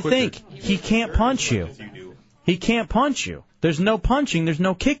 You got to think. He can't punch you. He can't punch you. There's no punching. There's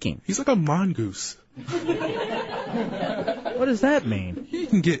no kicking. He's like a mongoose. What does that mean? He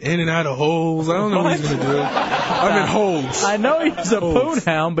can get in and out of holes. I don't know what he's going to do. I'm in holes. I know he's a poon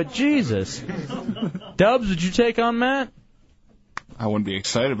hound, but Jesus. Dubs, would you take on Matt? I wouldn't be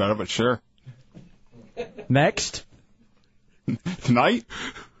excited about it, but sure. Next? Tonight?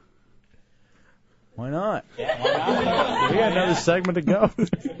 Why not? We got another segment to go.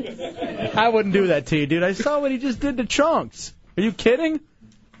 I wouldn't do that to you, dude. I saw what he just did to Chunks. Are you kidding?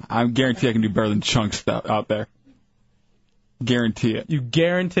 I guarantee I can do better than Chunks out there. Guarantee it. You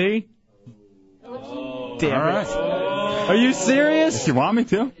guarantee? Oh, damn all it. Right. Are you serious? If you want me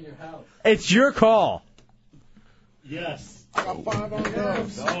to. It's your call. Yes. This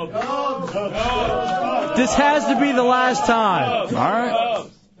has to be the last time. All right.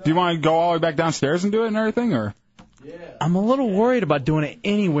 Do you want to go all the way back downstairs and do it and everything, or? I'm a little worried about doing it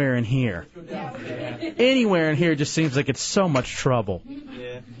anywhere in here. Anywhere in here just seems like it's so much trouble.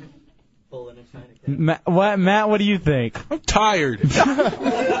 Matt, what do you think? I'm tired.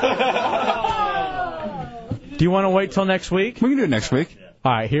 Do you want to wait till next week? We can do it next week.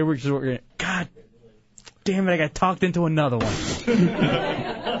 All right, here we're going to... God damn it, I got talked into another one.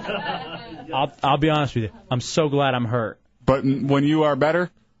 I'll be honest with you. I'm so glad I'm hurt. But when you are better,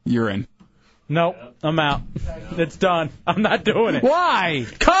 you're in. Nope, I'm out. It's done. I'm not doing it. Why?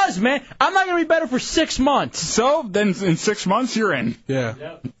 'Cause, man, I'm not going to be better for 6 months. So, then in 6 months, you're in. Yeah.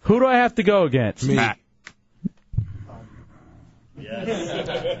 Who do I have to go against? Me. Matt.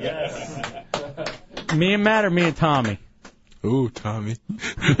 Yes. Me and Matt or me and Tommy? Ooh, Tommy.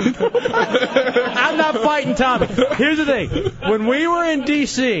 I'm not fighting Tommy. Here's the thing. When we were in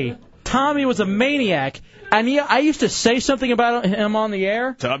D.C., Tommy was a maniac, and I used to say something about him on the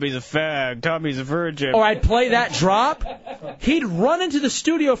air. Tommy's a fag. Tommy's a virgin. Or I'd play that drop. He'd run into the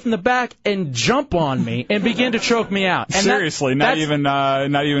studio from the back and jump on me and begin to choke me out. And Seriously, not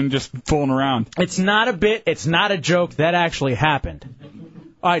even just fooling around. It's not a bit. It's not a joke. That actually happened.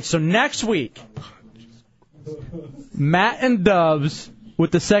 All right, so next week, Matt and Dubs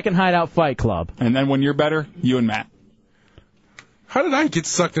with the second Hideout Fight Club. And then when you're better, you and Matt. How did I get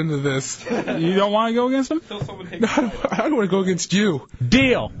sucked into this? You don't want to go against him? No, I don't want to go against you.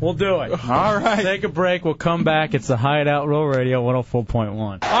 Deal. We'll do it. All right. Take a break. We'll come back. It's the Hideout Real Radio 104.1.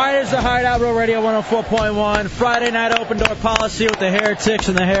 All right, it's the Hideout Real Radio 104.1. Friday night open door policy with the heretics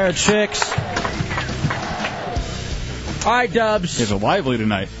and the heretics. All right, Dubs. It's a lively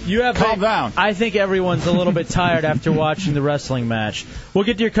tonight. Calm down. I think everyone's a little bit tired after watching the wrestling match. We'll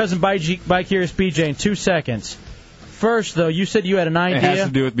get to your cousin By Curious BJ in 2 seconds. First, though, you said you had an idea. It has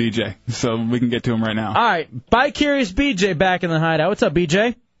to do with BJ, so we can get to him right now. All right, By Curious BJ back in the Hideout. What's up,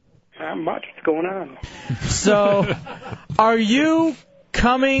 BJ? Not much. What's going on? So, are you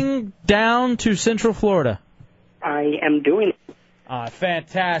coming down to Central Florida? I am doing it.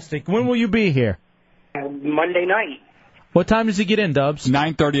 Fantastic. When will you be here? Monday night. What time does he get in, Dubs?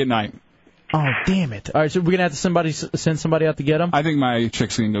 9:30 at night. Oh, damn it. All right, so we're going to have to send somebody out to get him? I think my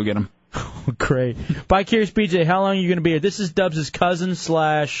chick's going to go get him. Great. By Curious BJ, how long are you going to be here? This is Dubs' cousin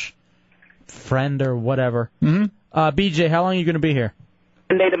 / friend or whatever. Mm-hmm. BJ, how long are you going to be here?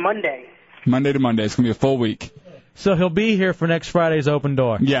 Monday to Monday. Monday to Monday. It's going to be a full week. So he'll be here for next Friday's open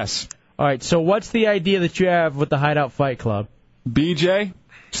door? Yes. All right, so what's the idea that you have with the Hideout Fight Club? BJ,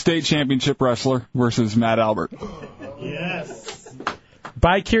 state championship wrestler, versus Matt Albert. Yes.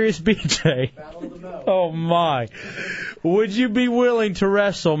 By Curious BJ. Oh, my. Would you be willing to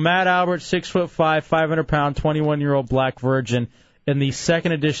wrestle Matt Albert, 6'5", 500-pound, 21-year-old black virgin, in the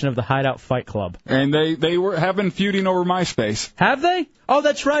second edition of the Hideout Fight Club? And they have been feuding over MySpace. Have they? Oh,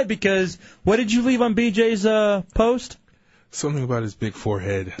 that's right, because what did you leave on BJ's post? Something about his big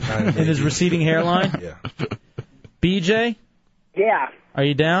forehead. And his receding hairline? Yeah. BJ? Yeah. Are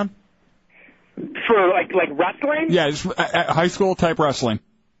you down? For like wrestling? Yeah, it's high school type wrestling.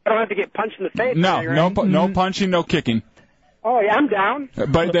 I don't have to get punched in the face. No, right? no punching, no kicking. Oh yeah, I'm down.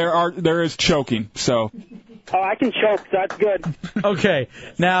 But there is choking, so. Oh, I can choke. So that's good. Okay,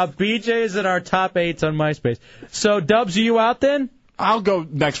 now BJ is in our top 8s on MySpace. So Dubs, are you out then? I'll go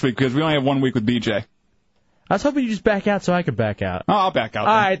next week because we only have 1 week with BJ. I was hoping you just back out so I could back out. Oh, I'll back out.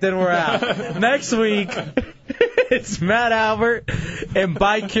 All right, then we're out. Next week, it's Matt Albert and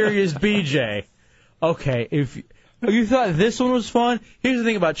By Curious BJ. Okay, if you thought this one was fun, here's the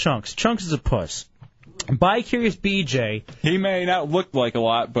thing about Chunks. Chunks is a puss. By Curious BJ. He may not look like a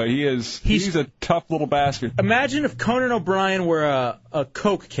lot, but he's a tough little bastard. Imagine if Conan O'Brien were a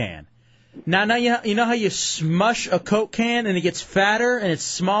Coke can. Now you know how you smush a Coke can and it gets fatter and it's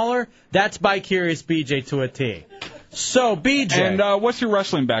smaller? That's By Curious BJ to a T. So, BJ. And what's your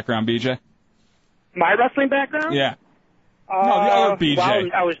wrestling background, BJ? My wrestling background? Yeah. No, the other BJ. Well,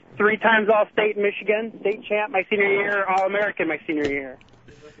 I was 3 times All-State in Michigan, state champ my senior year, All-American my senior year.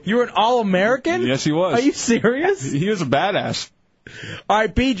 You were an All-American? Yes, he was. Are you serious? He was a badass. All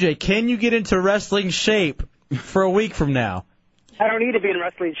right, BJ, can you get into wrestling shape for a week from now? I don't need to be in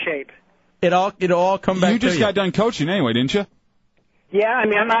wrestling shape. It'll all come back to you. You just got done coaching anyway, didn't you? Yeah, I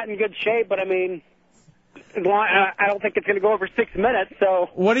mean, I'm not in good shape, but I mean, I don't think it's going to go over 6 minutes, so.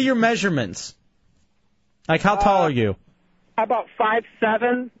 What are your measurements? Like, how tall are you? About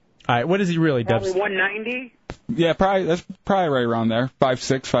 5'7". All right, what is he really, Probably Dubs? 190. Yeah, that's probably right around there.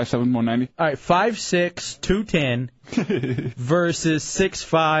 5'6", 5'7", 190. All right, 5'6", 210 versus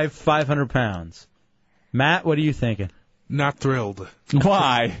 6'5", 500 pounds. Matt, what are you thinking? Not thrilled.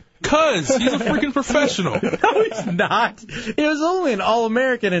 Why? Because he's a freaking professional. No, he's not. He was only an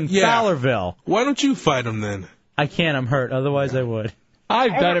All-American in Fowlerville. Why don't you fight him then? I can't. I'm hurt. Otherwise, I would.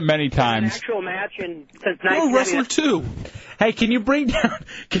 I've done it many An times. actual match since You're a 1990. wrestler too. Hey, can you bring down?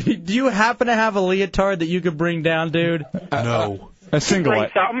 Do you happen to have a leotard that you could bring down, dude? No. A singlet.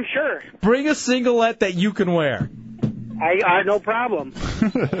 Bring something, sure. Bring a singlet that you can wear. I no problem.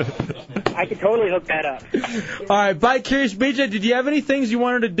 I could totally hook that up. All right, By Curious BJ, did you have any things you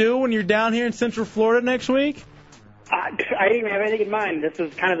wanted to do when you're down here in Central Florida next week? I didn't even have anything in mind. This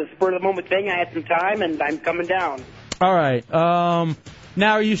was kind of the spur of the moment thing. I had some time, and I'm coming down. All right.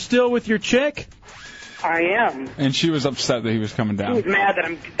 Now, are you still with your chick? I am. And she was upset that he was coming She down. was mad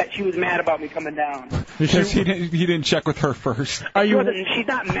that she was mad about me coming down. Because he didn't check with her first. She's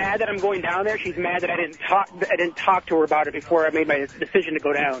not mad that I'm going down there. She's mad that I didn't talk to her about it before I made my decision to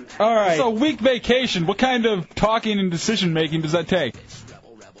go down. All right. So, week vacation, what kind of talking and decision making does that take?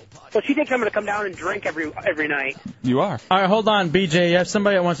 Well, she thinks I'm going to come down and drink every night. You are. All right, hold on, BJ. You have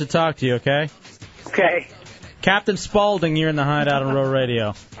somebody that wants to talk to you, okay? Okay. Captain Spaulding, you're in the Hideout on Row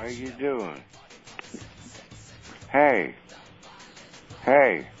Radio. How you doing? Hey.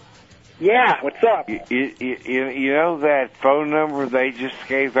 Hey. Yeah, what's up? You know that phone number they just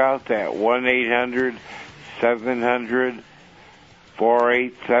gave out, that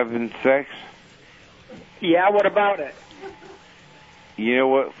 1-800-700-4876? Yeah, what about it? You know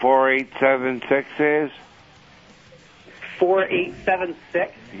what 4876 is?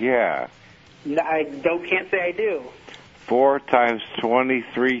 4876? Yeah. No, I can't say I do. 4 times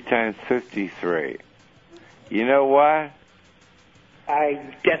 23 times 53. You know what?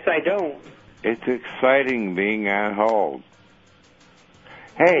 I guess I don't. It's exciting being on hold.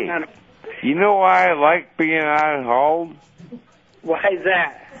 Hey, you know why I like being on hold? Why is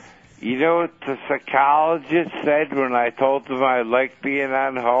that? You know what the psychologist said when I told them I like being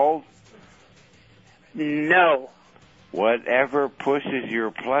on hold? No. Whatever pushes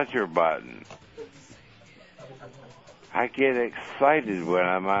your pleasure button. I get excited when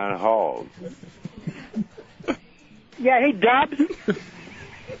I'm on hold. Yeah, hey, Dobbs.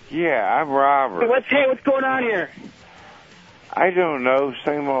 Yeah, I'm Robert. What's going on here? I don't know,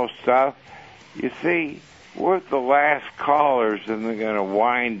 same old stuff. You see, we're the last callers, and they're going to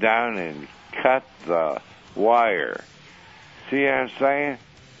wind down and cut the wire. See what I'm saying?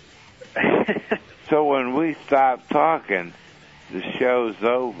 So when we stop talking, the show's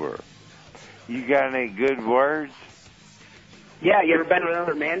over. You got any good words? Yeah, you ever been with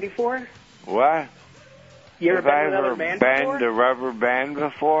another man before? What? You ever Have been I with ever another man been before? to rubber band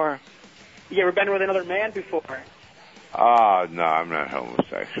before? You ever been with another man before? Oh, no, I'm not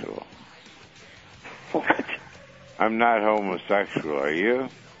homosexual. What? I'm not homosexual. Are you?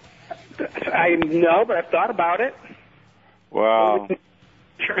 No, but I've thought about it. Well,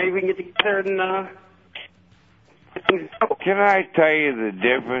 Sure, maybe we can get together and, can I tell you the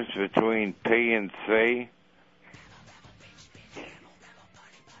difference between P and C?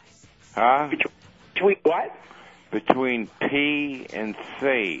 Huh? Between what? Between P and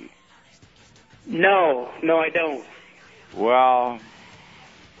C. No, I don't. Well,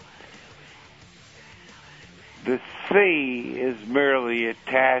 the C is merely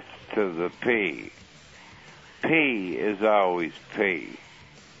attached to the P. P is always P.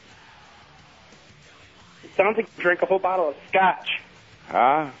 It sounds like you drank a whole bottle of scotch.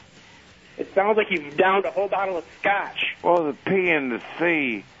 Huh? It sounds like you've downed a whole bottle of scotch. Well, the P and the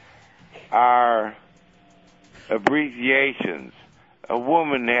C are abbreviations. A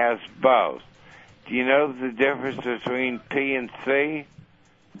woman has both. Do you know the difference between P and C?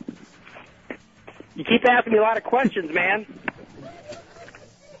 You keep asking me a lot of questions, man.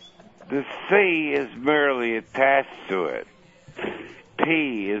 The C is merely attached to it.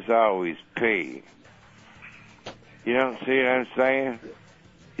 P is always P. You don't see what I'm saying?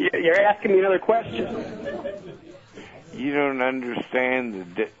 You're asking me another question. You don't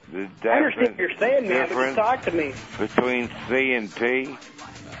understand the I understand what you're saying, man, but difference just talk to me. between C and P?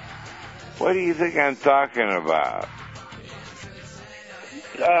 What do you think I'm talking about?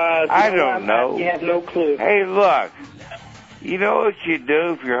 I don't know. You have no clue. Hey, look. You know what you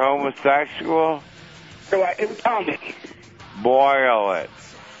do if you're homosexual? Tell me. Boil it.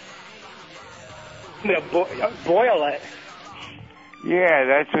 Boil it? Yeah,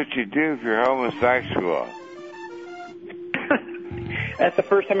 that's what you do if you're homosexual. That's the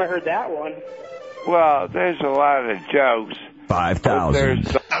first time I heard that one. Well, there's a lot of jokes.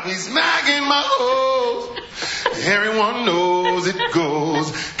 5,000. I be smacking my hoes. Everyone knows it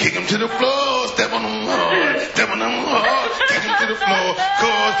goes. Kick 'em to the floor, step on them hard, step on them hard, kick 'em to the floor.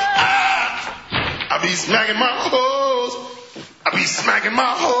 Cause I be smacking my hoes. I be smacking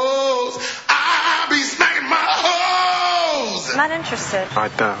my hoes. I be smacking my hoes. Not interested.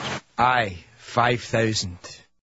 5,000. Aye, 5,000.